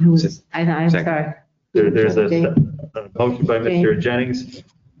 I'm Second. sorry. There's a motion by Mr. Jennings.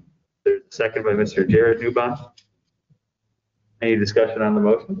 There's a second by Mr. Jared Newbon. Any discussion on the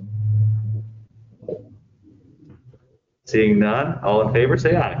motion? Seeing none, all in favor,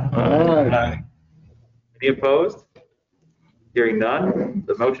 say aye. Aye. Any opposed? Hearing none,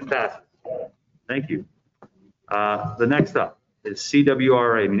 the motion passes. Thank you. The next up is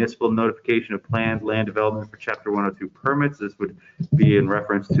CWRA, Municipal Notification of Planned Land Development for Chapter 102 permits. This would be in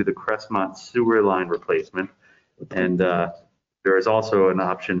reference to the Crestmont sewer line replacement. And there is also an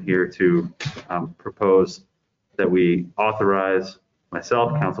option here to propose that we authorize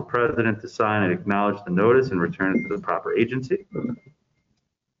myself, council president, to sign and acknowledge the notice and return it to the proper agency.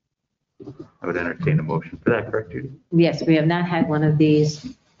 I would entertain a motion for that, correct, Judy? Yes, we have not had one of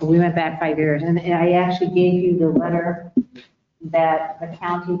these. We went back 5 years, and I actually gave you the letter that the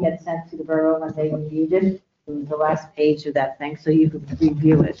county had sent to the borough when they reviewed it. It was the last page of that thing, so you could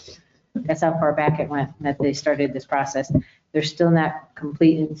review it. That's how far back it went that they started this process. They're still not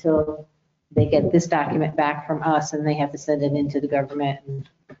complete until they get this document back from us, and they have to send it into the government and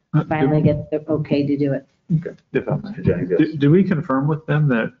finally get the okay to do it. Okay. If I may. Mr. Jennings, yes. Do we confirm with them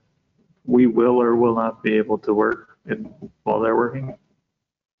that we will or will not be able to work while they're working?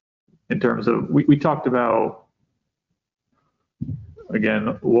 In terms of, we talked about,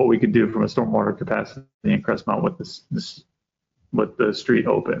 again, what we could do from a stormwater capacity in Crestmont with the street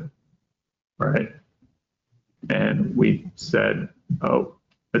open, right? And we said, oh,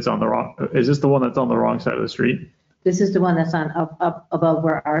 it's on the wrong, is this the one that's on the wrong side of the street? This is the one that's on up above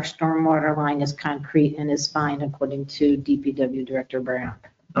where our stormwater line is concrete and is fine according to DPW Director Brown.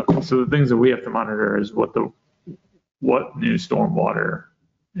 Okay, so the things that we have to monitor is what new stormwater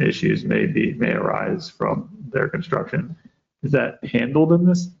issues may arise from their construction. Is that handled in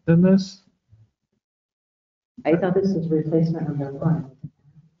this? I thought this was replacement of their line.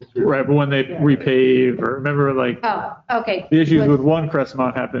 Right, but when they repave, or remember like Oh, okay. the issues with one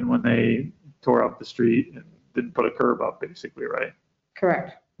Crestmont happened when they tore up the street and didn't put a curb up, basically, right?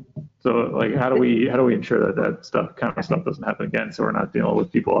 Correct. So like, how do we ensure that kind of stuff doesn't happen again? So we're not dealing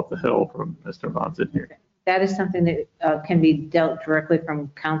with people up the hill from Mr. Vaughn's in here. That is something that can be dealt directly from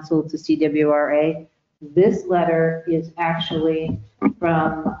council to CWRA. This letter is actually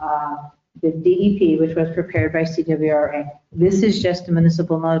from the DEP, which was prepared by CWRA. This is just a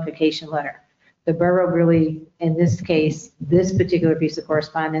municipal notification letter. The borough really, in this case, this particular piece of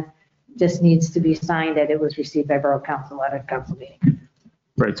correspondence just needs to be signed that it was received by borough council at a council meeting.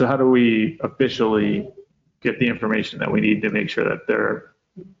 Right, so how do we officially get the information that we need to make sure that they're,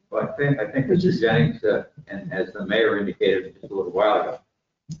 Well, I think Mr. Jennings, and as the mayor indicated just a little while ago,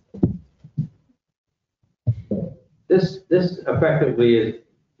 this effectively is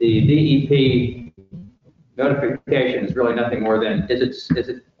the DEP notification is really nothing more than, is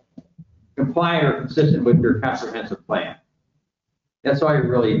it compliant or consistent with your comprehensive plan? That's all you're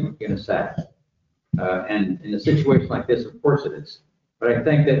really going to say. And in a situation like this, of course it is. But I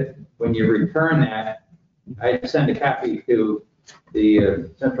think that when you return that, I'd send a copy to the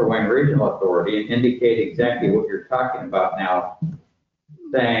Central Wayne Regional Authority and indicate exactly what you're talking about now,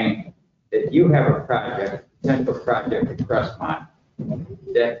 saying that you have a project, potential project at Crestmont,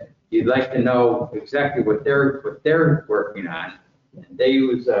 that you'd like to know exactly what they're working on. And they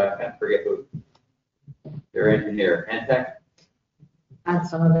use, I forget who, their engineer, Antec. On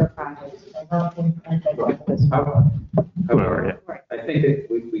some of their projects. I don't think Whatever, I think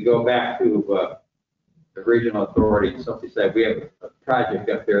that we go back to the regional authority and simply say, we have a project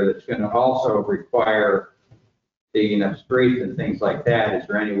up there that's going to also require digging up streets and things like that. Is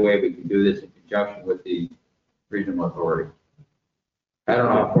there any way we can do this in conjunction with the regional authority? I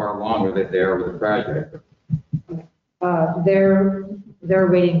don't know how far along with it they are with the project. They're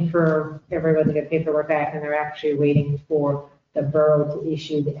waiting for everyone to get paperwork back, and they're actually waiting for the borough to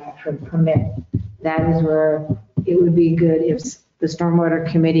issue the actual permit. That is where it would be good if the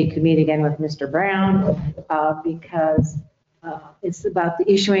stormwater committee could meet again with Mr. Brown, because it's about the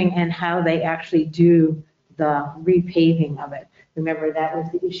issuing and how they actually do the repaving of it. Remember, that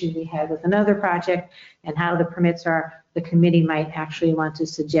was the issue we had with another project, and how the permits are. The committee might actually want to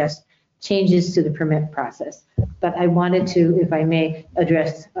suggest changes to the permit process. But I wanted to, if I may,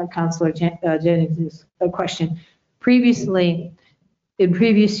 address Councilor Jennings' question. Previously, in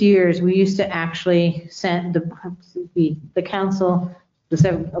previous years, we used to actually send the council,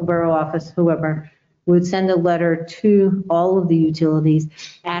 the borough office, whoever, would send a letter to all of the utilities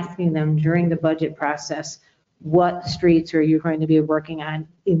asking them during the budget process, what streets are you going to be working on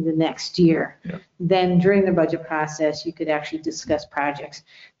in the next year? Yeah. Then during the budget process, you could actually discuss projects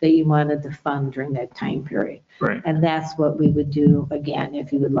that you wanted to fund during that time period. Right. And that's what we would do again,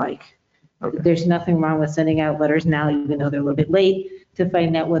 if you would like. Okay. There's nothing wrong with sending out letters now, even though they're a little bit late, to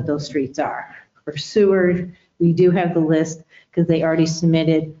find out what those streets are. For sewer, we do have the list because they already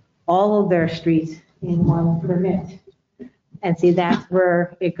submitted all of their streets in one permit. And see, that's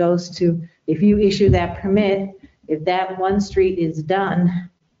where it goes to, if you issue that permit, if that one street is done,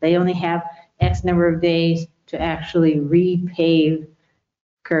 they only have X number of days to actually repave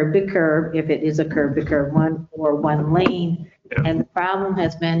curb to curb, if it is a curb to curb one or one lane. Yeah. And the problem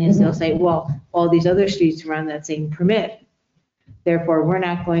has been is they'll say, well, all these other streets are on that same permit. Therefore, we're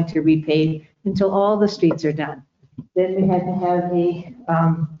not going to repave until all the streets are done. Then we had to have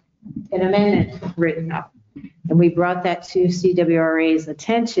an amendment written up. And we brought that to CWRA's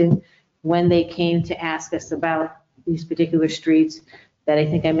attention when they came to ask us about these particular streets that I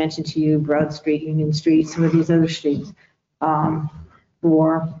think I mentioned to you, Broad Street, Union Street, some of these other streets.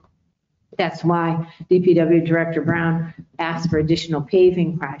 That's why DPW Director Brown asked for additional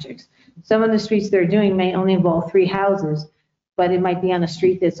paving projects. Some of the streets they're doing may only involve 3 houses, but it might be on a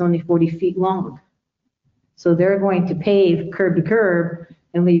street that's only 40 feet long. So they're going to pave curb to curb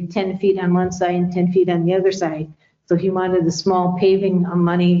and leave 10 feet on one side and 10 feet on the other side. So he wanted a small paving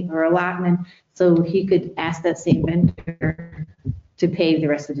money or allotment so he could ask that same vendor to pave the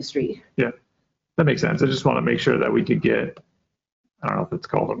rest of the street. Yeah, that makes sense. I just want to make sure that we could get, I don't know if it's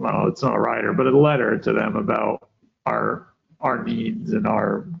called, it's not a rider, but a letter to them about our needs and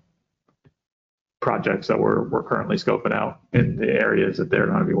our projects that we're currently scoping out in the areas that they're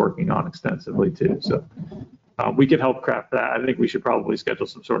going to be working on extensively too. So we could help craft that. I think we should probably schedule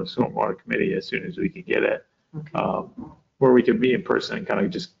some sort of stormwater committee as soon as we can get it, where we can be in person and kind of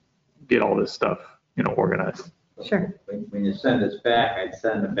just get all this stuff, organized. Sure. When you send this back, I'd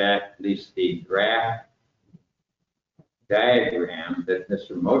send it back at least the draft diagram that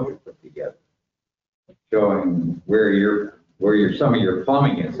Mr. Moser put together, showing where some of your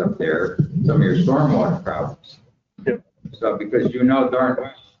plumbing is up there, some of your stormwater problems. Yep. So because darn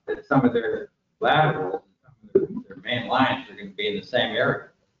well that some of their laterals, some of their main lines are going to be in the same area.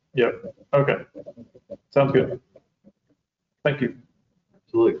 Yep. Okay. Sounds good. Thank you.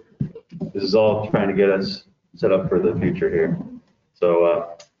 Absolutely. This is all trying to get us set up for the future here.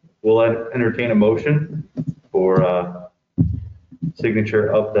 So we'll entertain a motion for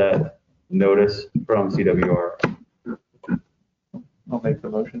signature of that notice from CWR. I'll make the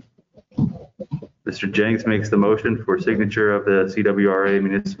motion. Mr. Jennings makes the motion for signature of the CWRA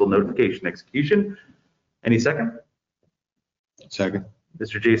municipal notification execution. Any second? Second.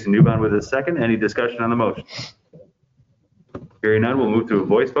 Mr. Jason Newbon with a second. Any discussion on the motion? Hearing none, we'll move to a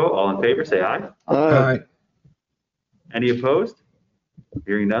voice vote. All in favor, say aye. Aye. Any opposed?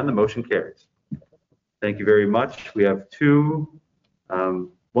 Hearing none, the motion carries. Thank you very much. We have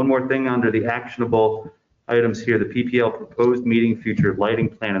one more thing under the actionable items here, the PPL proposed meeting, future lighting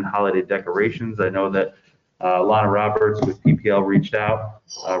plan and holiday decorations. I know that Lana Roberts with PPL reached out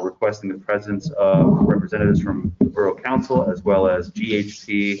requesting the presence of representatives from the Borough Council as well as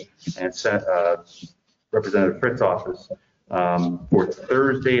GHP and Representative Fritz's office for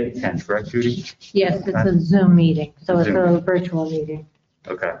Thursday at 10, correct, Judy? Yes, it's a Zoom meeting, so it's a virtual meeting.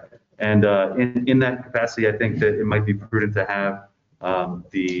 Okay. And in that capacity, I think that it might be prudent to have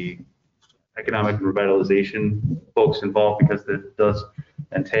the economic revitalization folks involved, because it does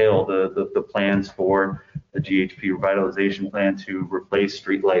entail the plans for the GHP revitalization plan to replace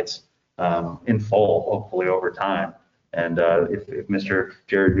streetlights in full, hopefully over time. And if Mr.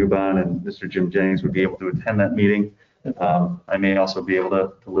 Jared Dubon and Mr. Jim Jennings would be able to attend that meeting, I may also be able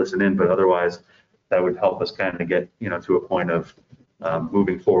to listen in, but otherwise that would help us kind of get, to a point of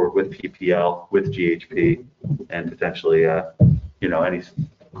moving forward with PPL, with GHP, and potentially, any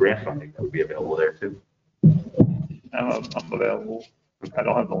grant funding that would be available there too. I'm available. I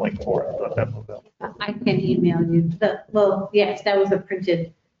don't have the link for it, but I'm available. I can email you. Well, yes, that was a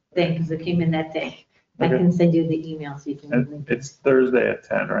printed thing because it came in that day. I Okay. can send you the email so you can. And it's Thursday at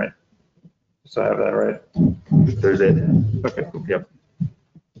 10, right? So I have that right? Thursday at 10. Okay. Yep.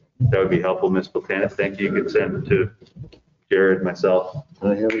 That would be helpful, Ms. Botanis. Thank you. You could send it to Jared, myself.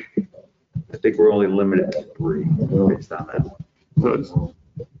 I have it. I think we're only limited to 3 based on that. So it's,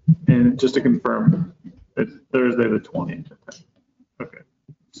 and just to confirm, it's Thursday the 20th. Okay.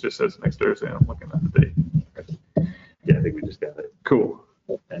 It just says next Thursday. I'm looking at the date. Yeah, I think we just got it Cool.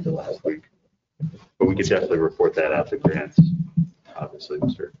 end of last week. But we could definitely report that out to grants, obviously,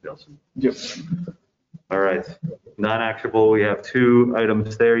 Mr. Nelson. Yep. All right. Non-actionable, we have 2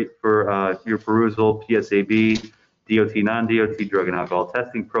 items there for your perusal: PSAB, DOT, non-DOT drug and alcohol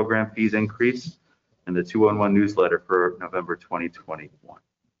testing program fees increase, and the 211 newsletter for November 2021.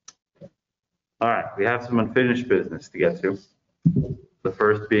 All right, we have some unfinished business to get to. The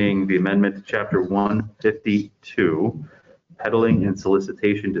first being the amendment to Chapter 152, peddling and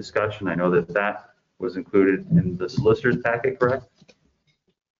solicitation discussion. I know that was included in the solicitor's packet, correct?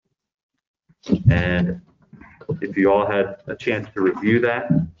 And if you all had a chance to review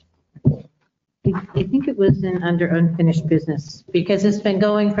that. I think it was under unfinished business because it's been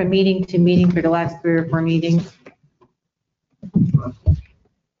going from meeting to meeting for the last 3 or 4 meetings.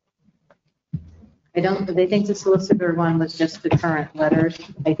 They think the solicitor one was just the current letters.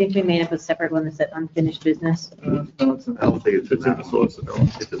 I think we made up a separate one that said unfinished business. No, it's in, I don't think it's in the solicitor one.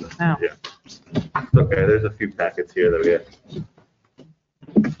 It's in the, Oh. yeah. It's okay, there's a few packets here that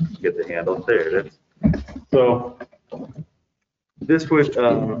we get to handle. There it is. So this would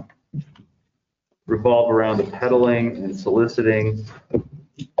revolve around the peddling and soliciting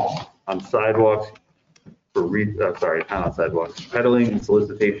on sidewalks for not on sidewalks, peddling and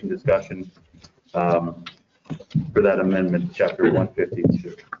solicitation discussion for that amendment, to Chapter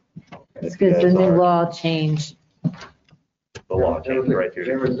 152. It's because the new law changed. The law changed, right, There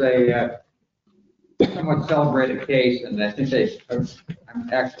Judy? was a somewhat celebrated case, and I think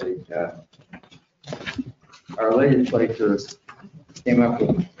our legislature came up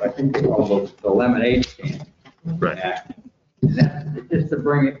with, I think they call it the lemonade stand Right. act. And that's just to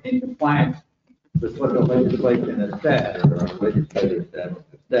bring it in compliance with what the legislation has said, or our legislators have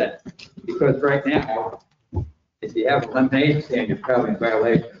said. Because right now, if you have a lemonade stand, you're probably in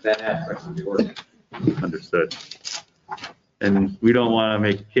violation of that aspect of the ordinance. Understood. And we don't want to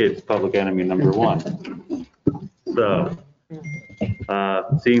make kids public enemy number 1. So,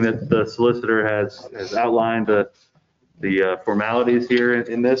 seeing that the solicitor has outlined the formalities here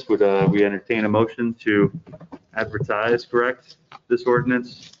in this, would we entertain a motion to advertise, correct, this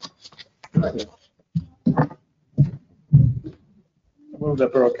ordinance? Move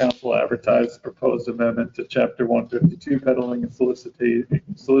that Borough Council advertise proposed amendment to Chapter 152, peddling and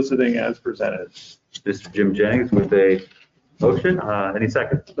soliciting as presented. Mr. Jim Jennings with a motion. Any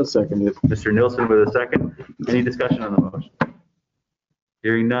second? A second. Mr. Nielsen with a second. Any discussion on the motion?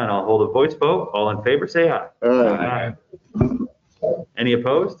 Hearing none, I'll hold a voice vote. All in favor, say aye. Aye. Any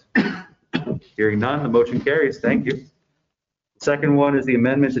opposed? Hearing none, the motion carries. Thank you. Second one is the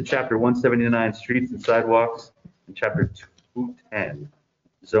amendment to Chapter 179, streets and sidewalks, and Chapter 210,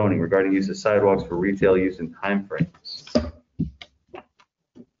 zoning regarding use of sidewalks for retail use and timeframes.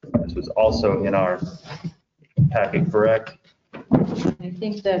 This was also in our packet, correct? I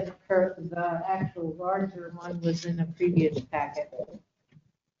think that the actual larger one was in a previous packet.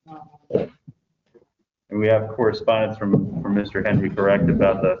 And we have correspondence from Mr. Henry, correct,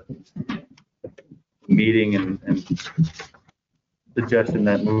 about the meeting and suggestion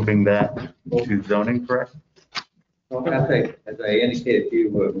that moving that to zoning, correct? Well, as I indicated to you,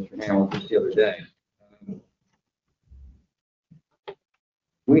 Mr. Hamilton, just the other day,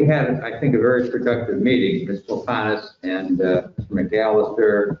 we had, I think, a very productive meeting. Ms. Plapanis and Mr.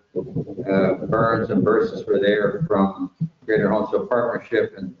 McAllister, Burns and Bursis were there from Greater Honesdale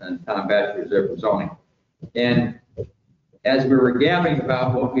Partnership, and Tom Batcher was there from zoning. And as we were gabbing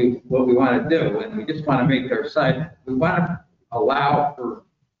about what we want to do, and we just want to make our side, we want to allow for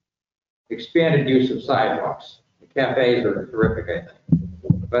expanded use of sidewalks. The cafes are terrific, I think.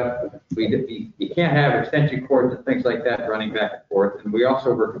 But you can't have extension cords and things like that running back and forth. And we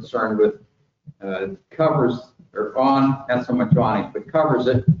also were concerned with covers or not so much awnings, but covers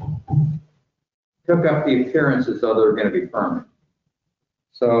that took up the appearance as though they were going to be permanent.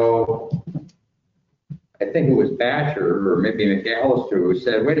 So I think it was Batcher or maybe McAllister who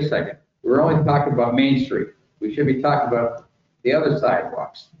said, wait a second, we're only talking about Main Street. We should be talking about the other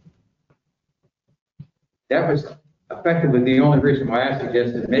sidewalks. That was effectively the only reason why I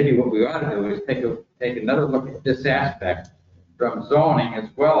suggested maybe what we ought to do is take another look at this aspect from zoning as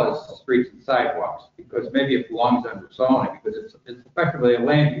well as streets and sidewalks, because maybe it belongs under zoning because it's effectively a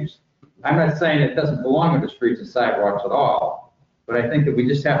land use. I'm not saying it doesn't belong under streets and sidewalks at all, but I think that we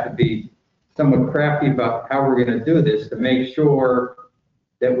just have to be somewhat crafty about how we're going to do this to make sure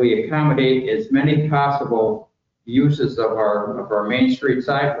that we accommodate as many possible uses of our main street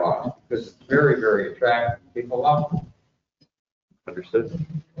sidewalks, because it's very, very attractive. People love them. Understood.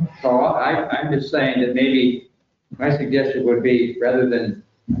 So I'm just saying that maybe my suggestion would be, rather than,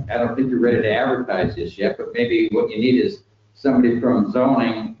 I don't think you're ready to advertise this yet, but maybe what you need is somebody from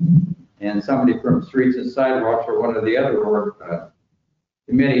zoning and somebody from streets and sidewalks or one of the other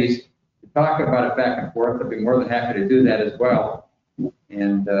committees to talk about it back and forth. I'd be more than happy to do that as well.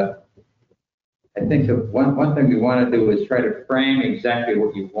 And I think that one thing we want to do is try to frame exactly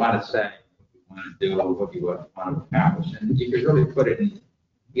what you want to say, what you want to do, what you want to accomplish. And you could really put it in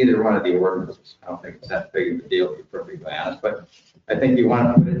either one of the ordinances. I don't think it's that big of a deal, to be perfectly honest, but I think you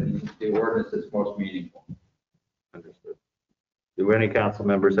want to put it in the ordinance that's most meaningful. Understood. Do any council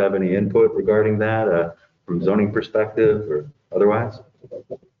members have any input regarding that from zoning perspective or otherwise?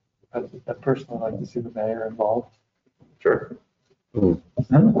 I personally like to see the mayor involved. Sure.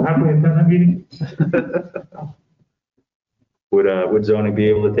 Happily attend that meeting. Would zoning be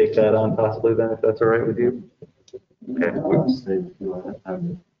able to take that on possibly then, if that's all right with you? Okay.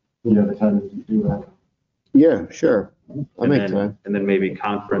 You have the time to do that. Yeah, sure. I'll make time. And then maybe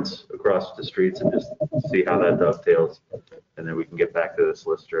conference across the streets and just see how that dovetails. And then we can get back to the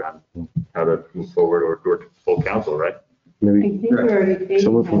solicitor on how to move forward or to full council, right? I Maybe think we already paid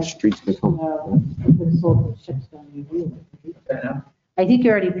someone from that, streets can come. consultant Shepstone review it. I think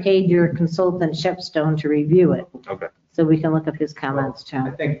you already paid your consultant Shepstone to review it, Okay. so we can look up his comments, I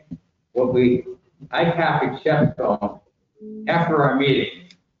John. think I copied Shepstone after our meeting.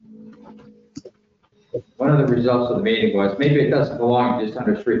 One of the results of the meeting was maybe it doesn't belong just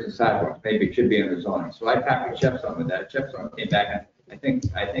under streets and sidewalks. Maybe it should be under zoning. So I copied Shepstone with that. Shepstone came back and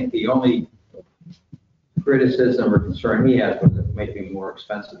I think the only criticism or concern he has was it might be more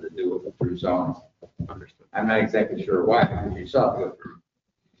expensive to do it through zoning. Understood. I'm not exactly sure why, because you saw it go through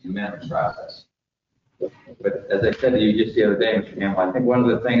the amendment process. But as I said to you just the other day, Mr. Campbell, I think one of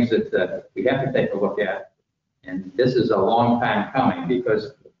the things that we have to take a look at, and this is a long time coming,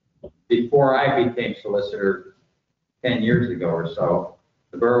 because before I became solicitor 10 years ago or so,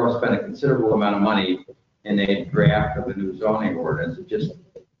 the borough spent a considerable amount of money in a draft of a new zoning ordinance. It just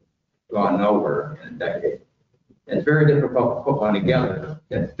gone nowhere in a decade. And it's very difficult to put one together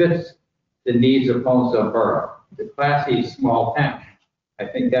that fits the needs of Honesdale Borough. The classy small town, I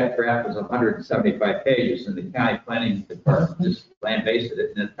think that draft was 175 pages, and the county planning department just land-based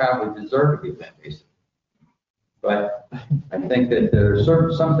it, and it probably deserved to be land-based. But I think that there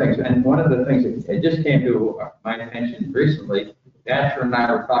are some things, and one of the things that it just came to my attention recently, Thatcher and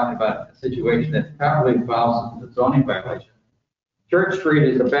I were talking about a situation that probably involves a zoning violation. Church Street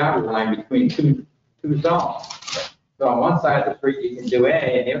is a boundary line between two zones. So on one side of the street you can do A,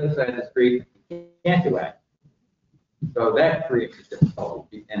 and the other side of the street you can't do A. So that creates a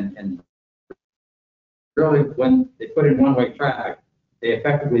difficulty. And really, when they put in one-way traffic, they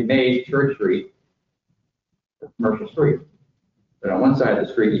effectively made Church Street a commercial street. But on one side of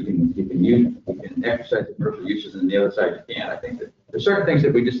the street you can exercise the commercial uses, and the other side you can't. I think that there's certain things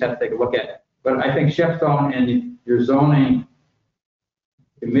that we just have to take a look at. But I think Shepstone and your zoning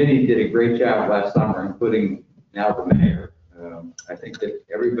committee did a great job last summer, including now the mayor. I think that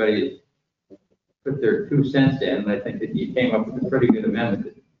everybody put their 2 cents in, and I think that you came up with a pretty good amendment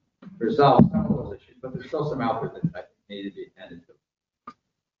that resolves some of those issues, but there's still some out there that I think need to be attended to.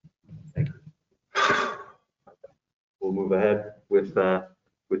 Thank you. We'll move ahead with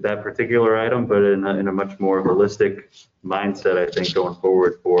that particular item, but in a much more holistic mindset, I think, going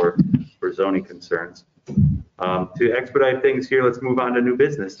forward for zoning concerns. To expedite things here, let's move on to new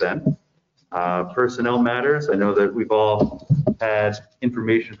business then. Personnel matters. I know that we've all had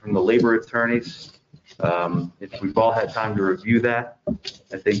information from the labor attorneys If we've all had time to review that,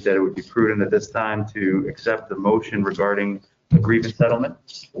 I think that it would be prudent at this time to accept the motion regarding agreement settlement.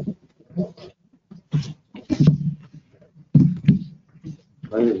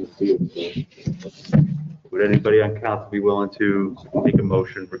 Would anybody on council be willing to make a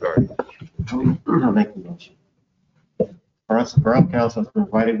motion regarding? I'll make the motion. For us, Borough Council has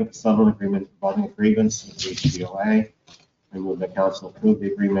provided with a settlement agreement involving a grievance with the HDOA. I move the council approve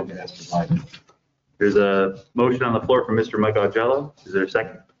the agreement as provided. There's a motion on the floor from Mr. Mike Augello. Is there a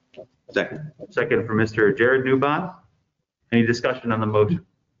second? Second. Second from Mr. Jared Newbon. Any discussion on the motion?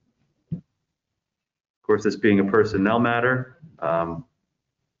 Of course, this being a personnel matter,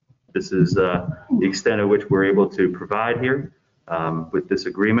 this is the extent at which we're able to provide here with this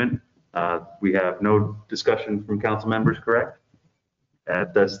agreement. We have no discussion from council members, correct?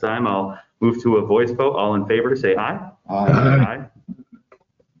 At this time, I'll move to a voice vote. All in favor, say aye. Aye.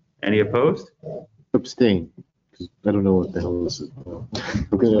 Any opposed? Abstain, 'cause I don't know what the hell this is.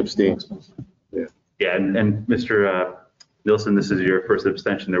 I'm going to abstain. Yeah, and Mr. Nilsson, this is your first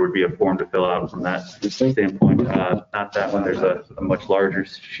abstention. There would be a form to fill out from that standpoint. Not that one, there's a much larger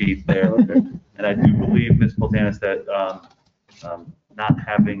sheet there. And I do believe, Ms. Poltanis, that not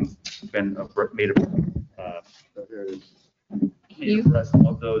having been made abreast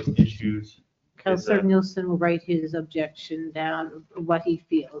of those issues. Counselor Nielsen will write his objection down, what he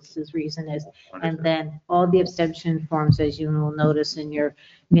feels his reason is. And then all the abstention forms, as you will notice in your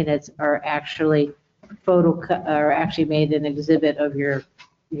minutes, are actually are actually made an exhibit of your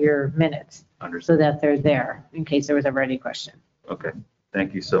minutes. Understood. So that they're there in case there was ever any question. Okay,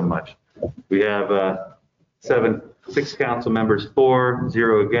 thank you so much. We have 6 council members for,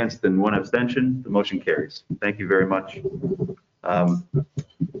 0 against, and 1 abstention. The motion carries. Thank you very much.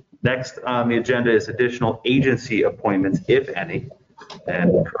 Next on the agenda is additional agency appointments, if any.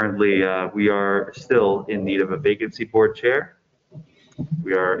 And currently, we are still in need of a vacancy board chair.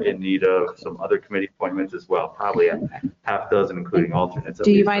 We are in need of some other committee appointments as well, probably a half dozen, including alternates.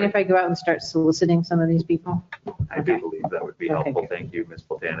 Do you mind if I go out and start soliciting some of these people? I do believe that would be helpful. Thank you, Ms.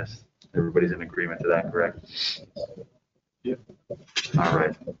 Poltanis. Everybody's in agreement to that, correct? Yep. All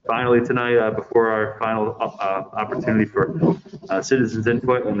right. Finally, tonight, before our final opportunity for citizens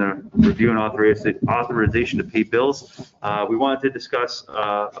input and the review and authorization to pay bills, we wanted to discuss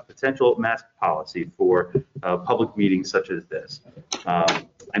a potential mask policy for public meetings such as this.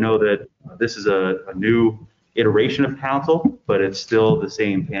 I know that this is a new iteration of council, but it's still the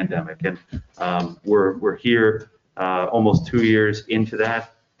same pandemic. And we're here almost 2 years into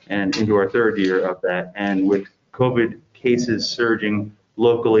that and into our 3rd year of that. And with COVID cases surging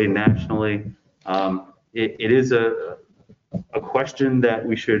locally, nationally, it is a question that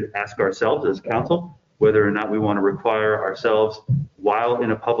we should ask ourselves as council, whether or not we want to require ourselves while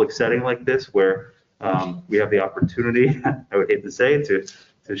in a public setting like this, where we have the opportunity, I would hate to say it,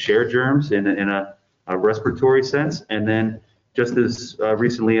 to share germs in a respiratory sense. And then just as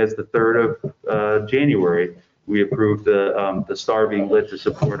recently as the 3rd of January, we approved the star being lit to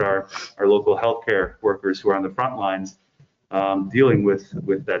support our local healthcare workers who are on the front lines dealing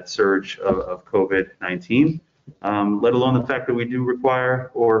with that surge of COVID-19, let alone the fact that we do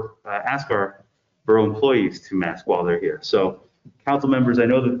require or ask our borough employees to mask while they're here. So council members, I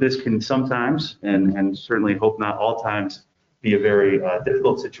know that this can sometimes, and certainly hope not all times, be a very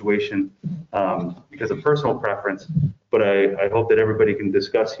difficult situation because of personal preference, but I hope that everybody can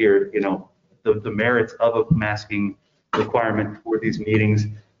discuss here, the merits of a masking requirement for these meetings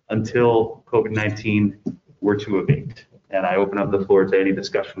until COVID-19 were to abate. And I open up the floor to any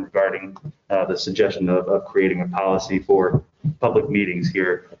discussion regarding the suggestion of creating a policy for public meetings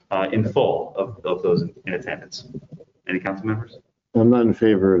here in full of those in attendance. Any council members? I'm not in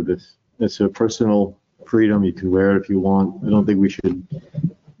favor of this. It's a personal freedom. You can wear it if you want. I don't think we should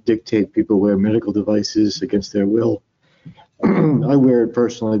dictate people wear medical devices against their will. I wear it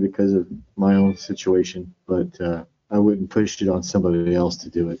personally because of my own situation, but I wouldn't push it on somebody else to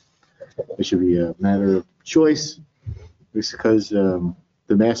do it. It should be a matter of choice, because the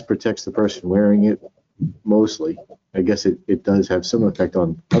mask protects the person wearing it mostly. I guess it does have some effect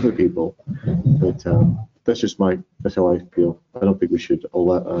on other people, but that's how I feel. I don't think we should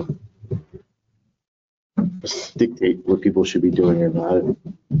dictate what people should be doing or not.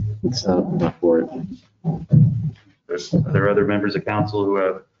 It's not enough for it. Are there other members of council who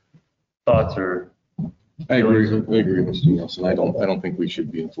have thoughts or? I agree, Mr. Nielsen. I don't think we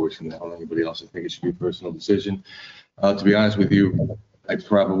should be enforcing that on anybody else. I think it should be a personal decision. To be honest with you, I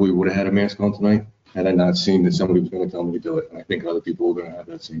probably would have had a mask on tonight had I not seen that somebody was going to tell me to do it. And I think other people were going to have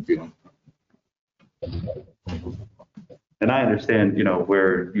that same feeling. And I understand,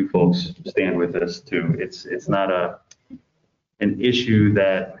 where you folks stand with this too. It's not an issue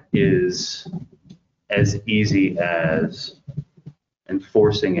that is as easy as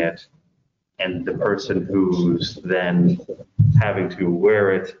enforcing it and the person who's then having to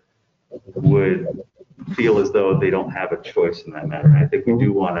wear it would feel as though they don't have a choice in that matter. I think we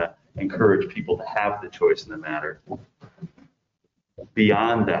do want to encourage people to have the choice in the matter.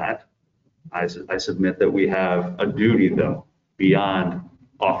 Beyond that, I submit that we have a duty, though, beyond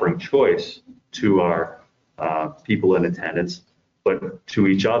offering choice to our people in attendance, but to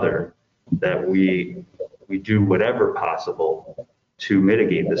each other, that we do whatever possible to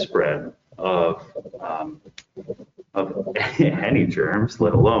mitigate the spread of any germs,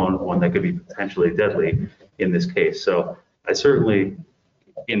 let alone one that could be potentially deadly in this case. So I certainly,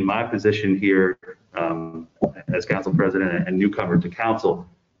 in my position here as council president and newcomer to council,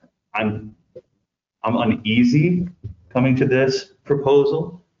 I'm uneasy coming to this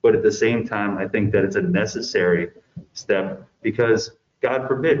proposal, but at the same time, I think that it's a necessary step because God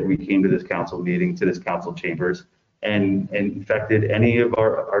forbid we came to this council meeting, to this council chambers, and infected any of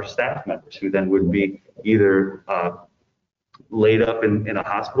our staff members who then would be either laid up in a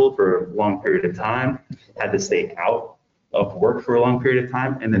hospital for a long period of time, had to stay out of work for a long period of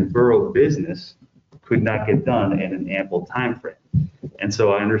time, and then borough business could not get done in an ample time frame. And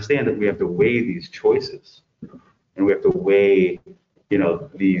so I understand that we have to weigh these choices, and we have to weigh,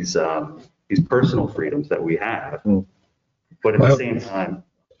 these personal freedoms that we have. But at the same time,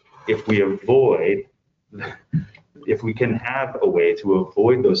 if we can have a way to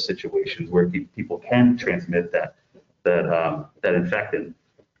avoid those situations where people can transmit that infectant,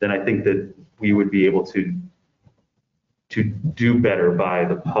 then I think that we would be able to do better by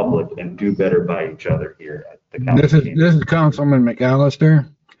the public and do better by each other here at the council. This is Councilman McAllister.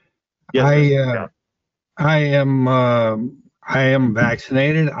 Yes, I am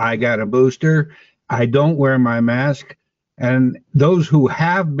vaccinated. I got a booster. I don't wear my mask. And those who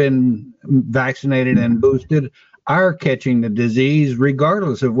have been vaccinated and boosted are catching the disease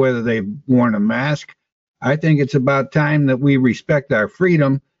regardless of whether they've worn a mask. I think it's about time that we respect our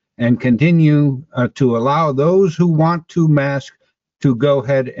freedom and continue to allow those who want to mask to go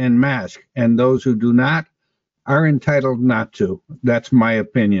ahead and mask, and those who do not are entitled not to. That's my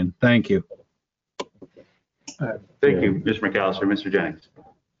opinion. Thank you. Thank you, Mr. McAllister. Mr. Jennings.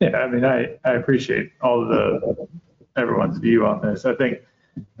 Yeah, I mean, I appreciate everyone's view on this. I think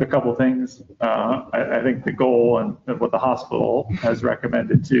a couple things. I think the goal and what the hospital has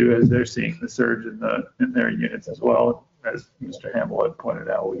recommended too, as they're seeing the surge in their units as well. As Mr. Hamill had pointed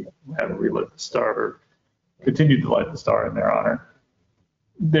out, we haven't relit the star, or continued to light the star in their honor.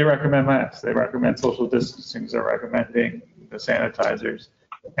 They recommend masks. They recommend social distancing. They're recommending the sanitizers.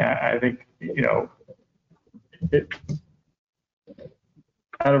 And I think,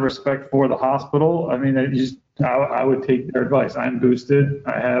 out of respect for the hospital, I mean, I would take their advice. I'm boosted.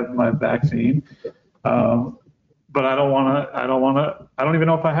 I have my vaccine, but I don't even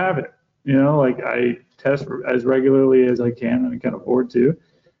know if I have it. I test as regularly as I can and can afford to.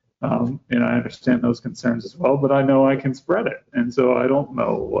 And I understand those concerns as well, but I know I can spread it. And so I don't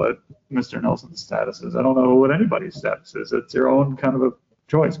know what Mr. Nelson's status is. I don't know what anybody's status is. It's your own kind of a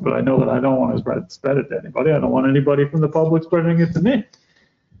choice, but I know that I don't want to spread it to anybody. I don't want anybody from the public spreading it to me.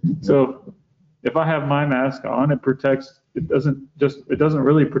 So if I have my mask on, it doesn't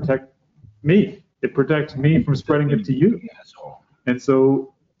really protect me. It protects me from spreading it to you. And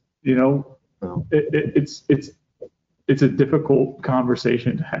so, it's a difficult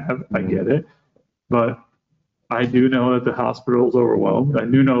conversation to have. I get it, but I do know that the hospital's overwhelmed. I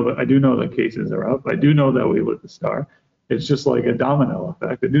do know that cases are up. I do know that we lit the star. It's just like a domino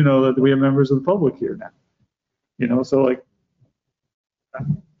effect. I do know that we have members of the public here now. So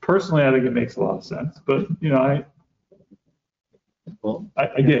personally, I think it makes a lot of sense. But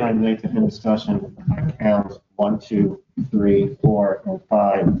I get. I'm late to the discussion. Counts 1, 2, 3, 4, and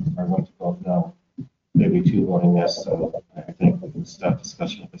 5 are going to vote no. Maybe 2 voting yes. So I think we can stop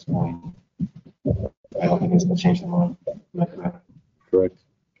discussion at this point. I don't think it's going to change the mind. Correct.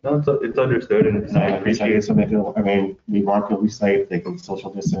 No, it's understood, and I appreciate it. I mean, we want people to be safe. They can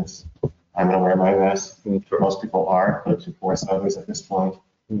social distance. I'm going to wear my mask. Most people are, but to force others at this point,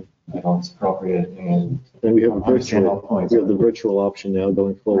 I don't think it's appropriate. And we have the virtual option now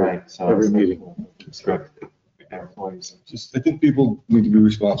going forward. Right. So every meeting. I think people need to be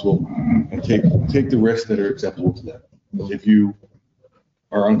responsible and take the risks that are acceptable to them. If you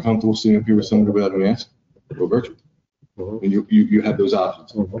are uncomfortable sitting up here with somebody without a mask, go virtual. And you have those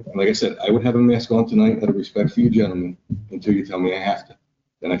options. And like I said, I would have a mask on tonight out of respect for you gentlemen until you tell me I have to.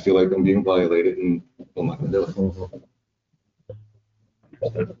 Then I feel like I'm being violated and I'm not going to do it.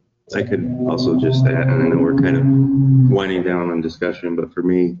 Understood. I could also just add, and I know we're kind of winding down on discussion, but for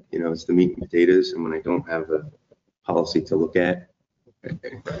me, it's the meat and potatoes, and when I don't have a policy to look at,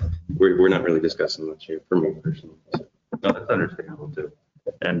 we're not really discussing much here, for me personally. No, that's understandable too.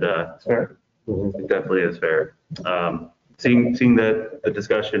 And it definitely is fair. Seeing that the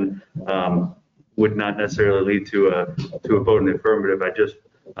discussion would not necessarily lead to a vote in the affirmative, I just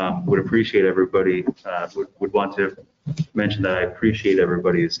would appreciate everybody, would want to mention that I appreciate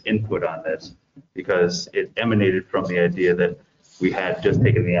everybody's input on this, because it emanated from the idea that we had just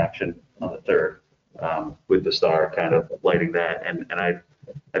taken the action on the 3rd with the star kind of lighting that. And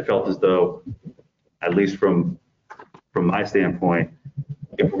I felt as though, at least from my standpoint,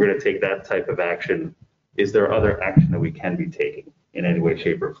 if we're going to take that type of action, is there other action that we can be taking in any way,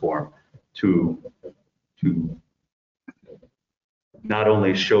 shape, or form to not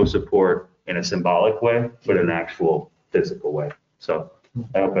only show support in a symbolic way, but in an actual physical way? So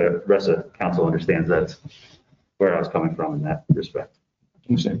I hope the rest of council understands that's where I was coming from in that respect.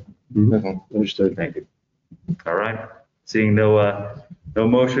 Understood. Thank you. All right. Seeing no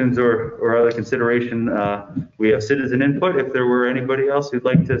motions or other consideration, we have citizen input. If there were anybody else who'd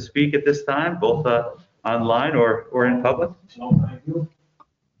like to speak at this time, both online or in public. No, thank you.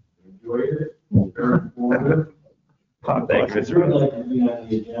 Enjoyed it. Very informative. Thank you, Mr. I'd like to be on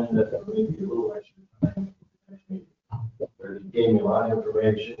the agenda for maybe a little extra time. You gave me a lot of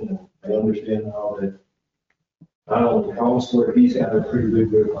information, and I understand now that not only the counselor, he's got a pretty good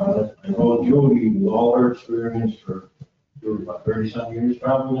grip on it. I know Jody, with all her experience for about 30-some years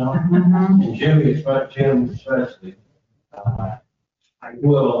probably now, and Jim especially. I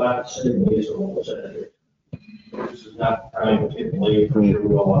do have a lot to say based on what was said. This is not trying to get late for sure.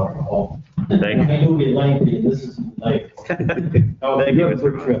 Well, alcohol. Thank you. I do get lengthy. This is like. Thank you,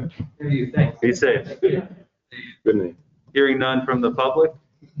 Mr. Trip. Who do you think? Be safe. Good night. Hearing none from the public.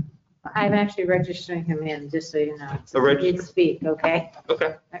 I'm actually registering him in, just so you know. A He did speak, okay?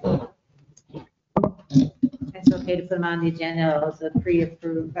 Okay. It's okay to put him on the agenda as a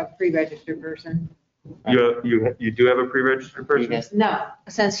pre-approved, a pre-registered person. You do have a pre-registered person? No,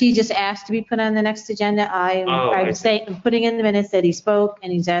 since he just asked to be put on the next agenda, I I'm see. saying, I'm putting in the minutes that he spoke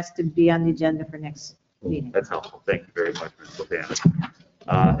and he's asked to be on the agenda for next meeting. That's helpful. Thank you very much, Ms.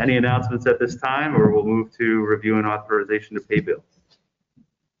 Botana. Any announcements at this time, or we'll move to review and authorization to pay bills?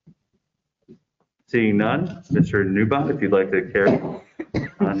 Seeing none, Mr. Newbon, if you'd like to carry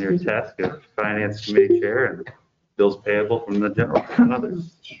on your task of Finance Committee Chair and bills payable from the general and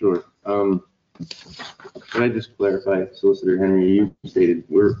others. Sure. Can I just clarify, Solicitor Henry, you stated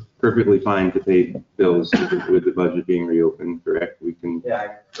we're perfectly fine to pay bills with the budget being reopened, correct? We can, Yeah,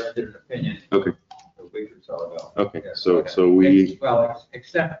 I rendered an opinion okay, a week or so ago. okay, Yeah, so we, Well,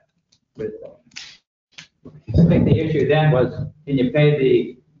 except with, I think the issue then was, can you pay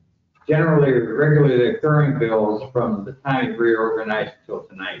the regularly occurring bills from the time you reorganized until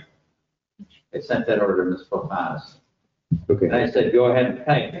tonight? I sent that over to Ms. Fofanis. okay, And I said, go ahead and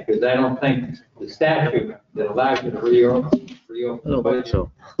pay, because I don't think the statute that allows you to reopen the budget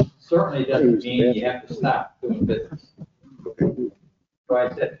certainly doesn't mean you have to stop doing business. So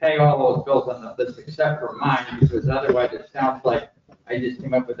I said, pay all those bills on the list except for mine, because otherwise it sounds like I just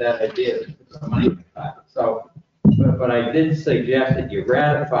came up with that idea to put some money in the pocket. So, but I did suggest that you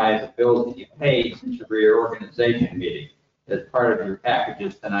ratify the bills that you paid since your reorganization meeting as part of your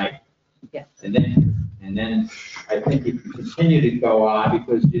packages tonight. Yes. And then I think you can continue to go on,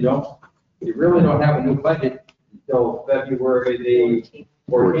 because you really don't have a new budget until February the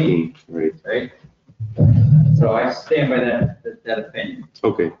 14th, right, right? So I stand by that opinion.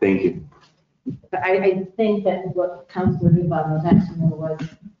 okay, thank you. But I think that what Councilor Newbon was asking was,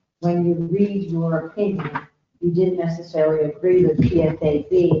 when you read your opinion, you didn't necessarily agree with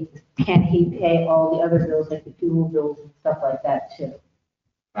PSAB. Can he pay all the other bills, like the fuel bills and stuff like that too?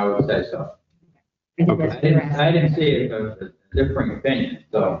 I would say so. I think that's what you're asking. I didn't see a differing opinion,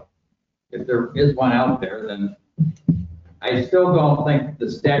 so if there is one out there, then I still don't think the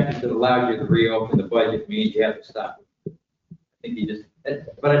statute that allows you to reopen the budget means you have to stop. I think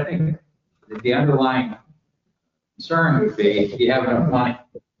but I think that the underlying concern would be, do you have enough money?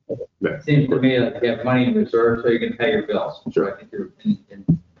 It seems to me like you have money in reserve so you can pay your bills. So I think you're in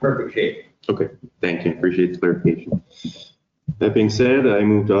perfect shape. Okay, thank you, appreciate the clarification. That being said, I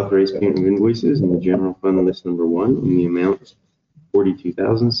move to authorize payment of invoices in the general fund list number 1 in the amount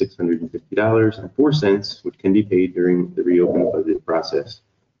 $42,650.04, which can be paid during the reopened budget process.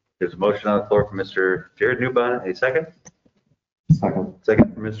 There's a motion on the floor from Mr. Jared Newbon. A second? Second.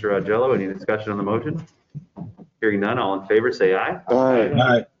 Second from Mr. Augello. Any discussion on the motion? Hearing none, all in favor, say aye. Aye.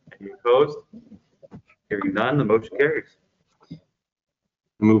 Aye. Any opposed? Hearing none, the motion carries.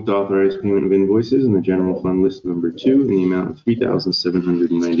 I move to authorize payment of invoices in the general fund list number 2 in the amount of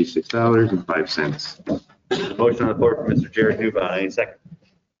 $3,796.05. There's a motion on the floor from Mr. Jared Newbon. Any second?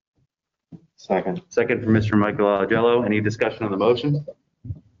 Second. Second from Mr. Michael Agello. Any discussion on the motion?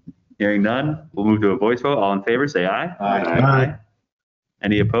 Hearing none, we'll move to a voice vote. All in favor, say aye. Aye.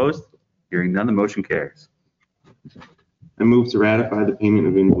 Any opposed? Hearing none, the motion carries. I move to ratify the payment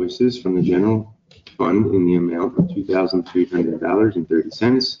of invoices from the general fund in the amount of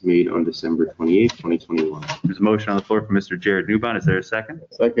 $2,300.30 made on December 28, 2021. There's a motion on the floor from Mr. Jared Newbon. Is there a second?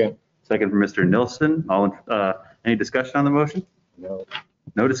 Second. Second from Mr. Nilsson. Any discussion on the motion? No.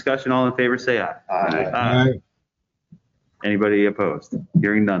 No discussion. All in favor, say aye. Aye. Anybody opposed?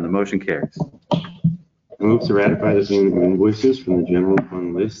 Hearing none, the motion carries. I move to ratify the payment of invoices from the general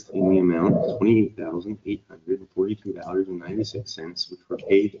fund list in the amount of $28,842.96, which were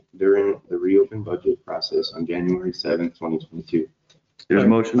paid during the reopened budget process on January 7th, 2022. There's a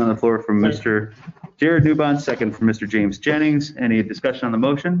motion on the floor from Mr. Jared Newbon, second from Mr. James Jennings. Any discussion on the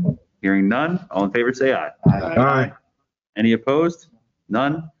motion? Hearing none, all in favor say aye. Aye. Any opposed?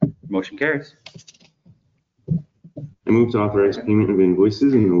 None. Motion carries. I move to authorize payment of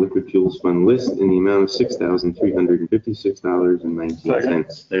invoices in the liquid fuels fund list in the amount of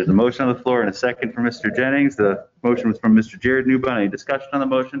 $6,356.19. There's a motion on the floor and a second from Mr. Jennings. The motion was from Mr. Jared Newbon. Any discussion on the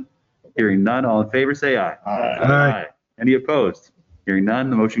motion? Hearing none, all in favor say aye. Aye. Any opposed? Hearing none,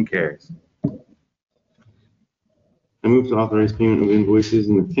 the motion carries. I move to authorize payment of invoices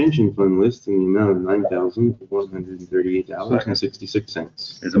in the pension fund list in the amount of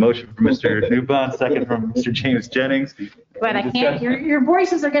 $9,138.66. There's a motion from Mr. Newbon, second from Mr. James Jennings. But I can't, your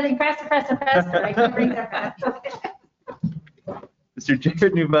voices are getting faster, faster, faster. I can't read that fast. Mr.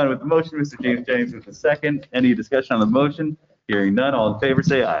 Jared Newbon with the motion, Mr. James Jennings with the second. Any discussion on the motion? Hearing none, all in favor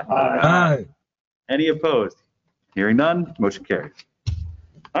say aye. Aye. Any opposed? Hearing none, motion carries.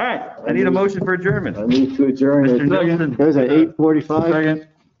 All right, I need a motion for adjournment. I move to adjourn. Mr. Nilsson. It was at 8:45.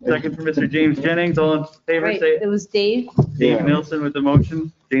 Second from Mr. James Jennings, all in favor Wait, say, it was Dave? Dave Yeah. Nilsson with the motion,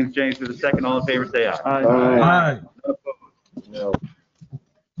 James Jennings with the second, all in favor say aye. Aye. No.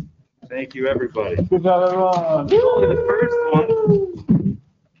 Thank you, everybody. Good job, everyone. The first one.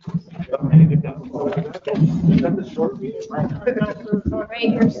 Right,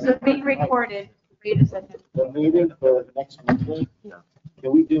 you're still being recorded. Wait a second. The meeting for next Wednesday,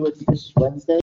 can we do it this Wednesday?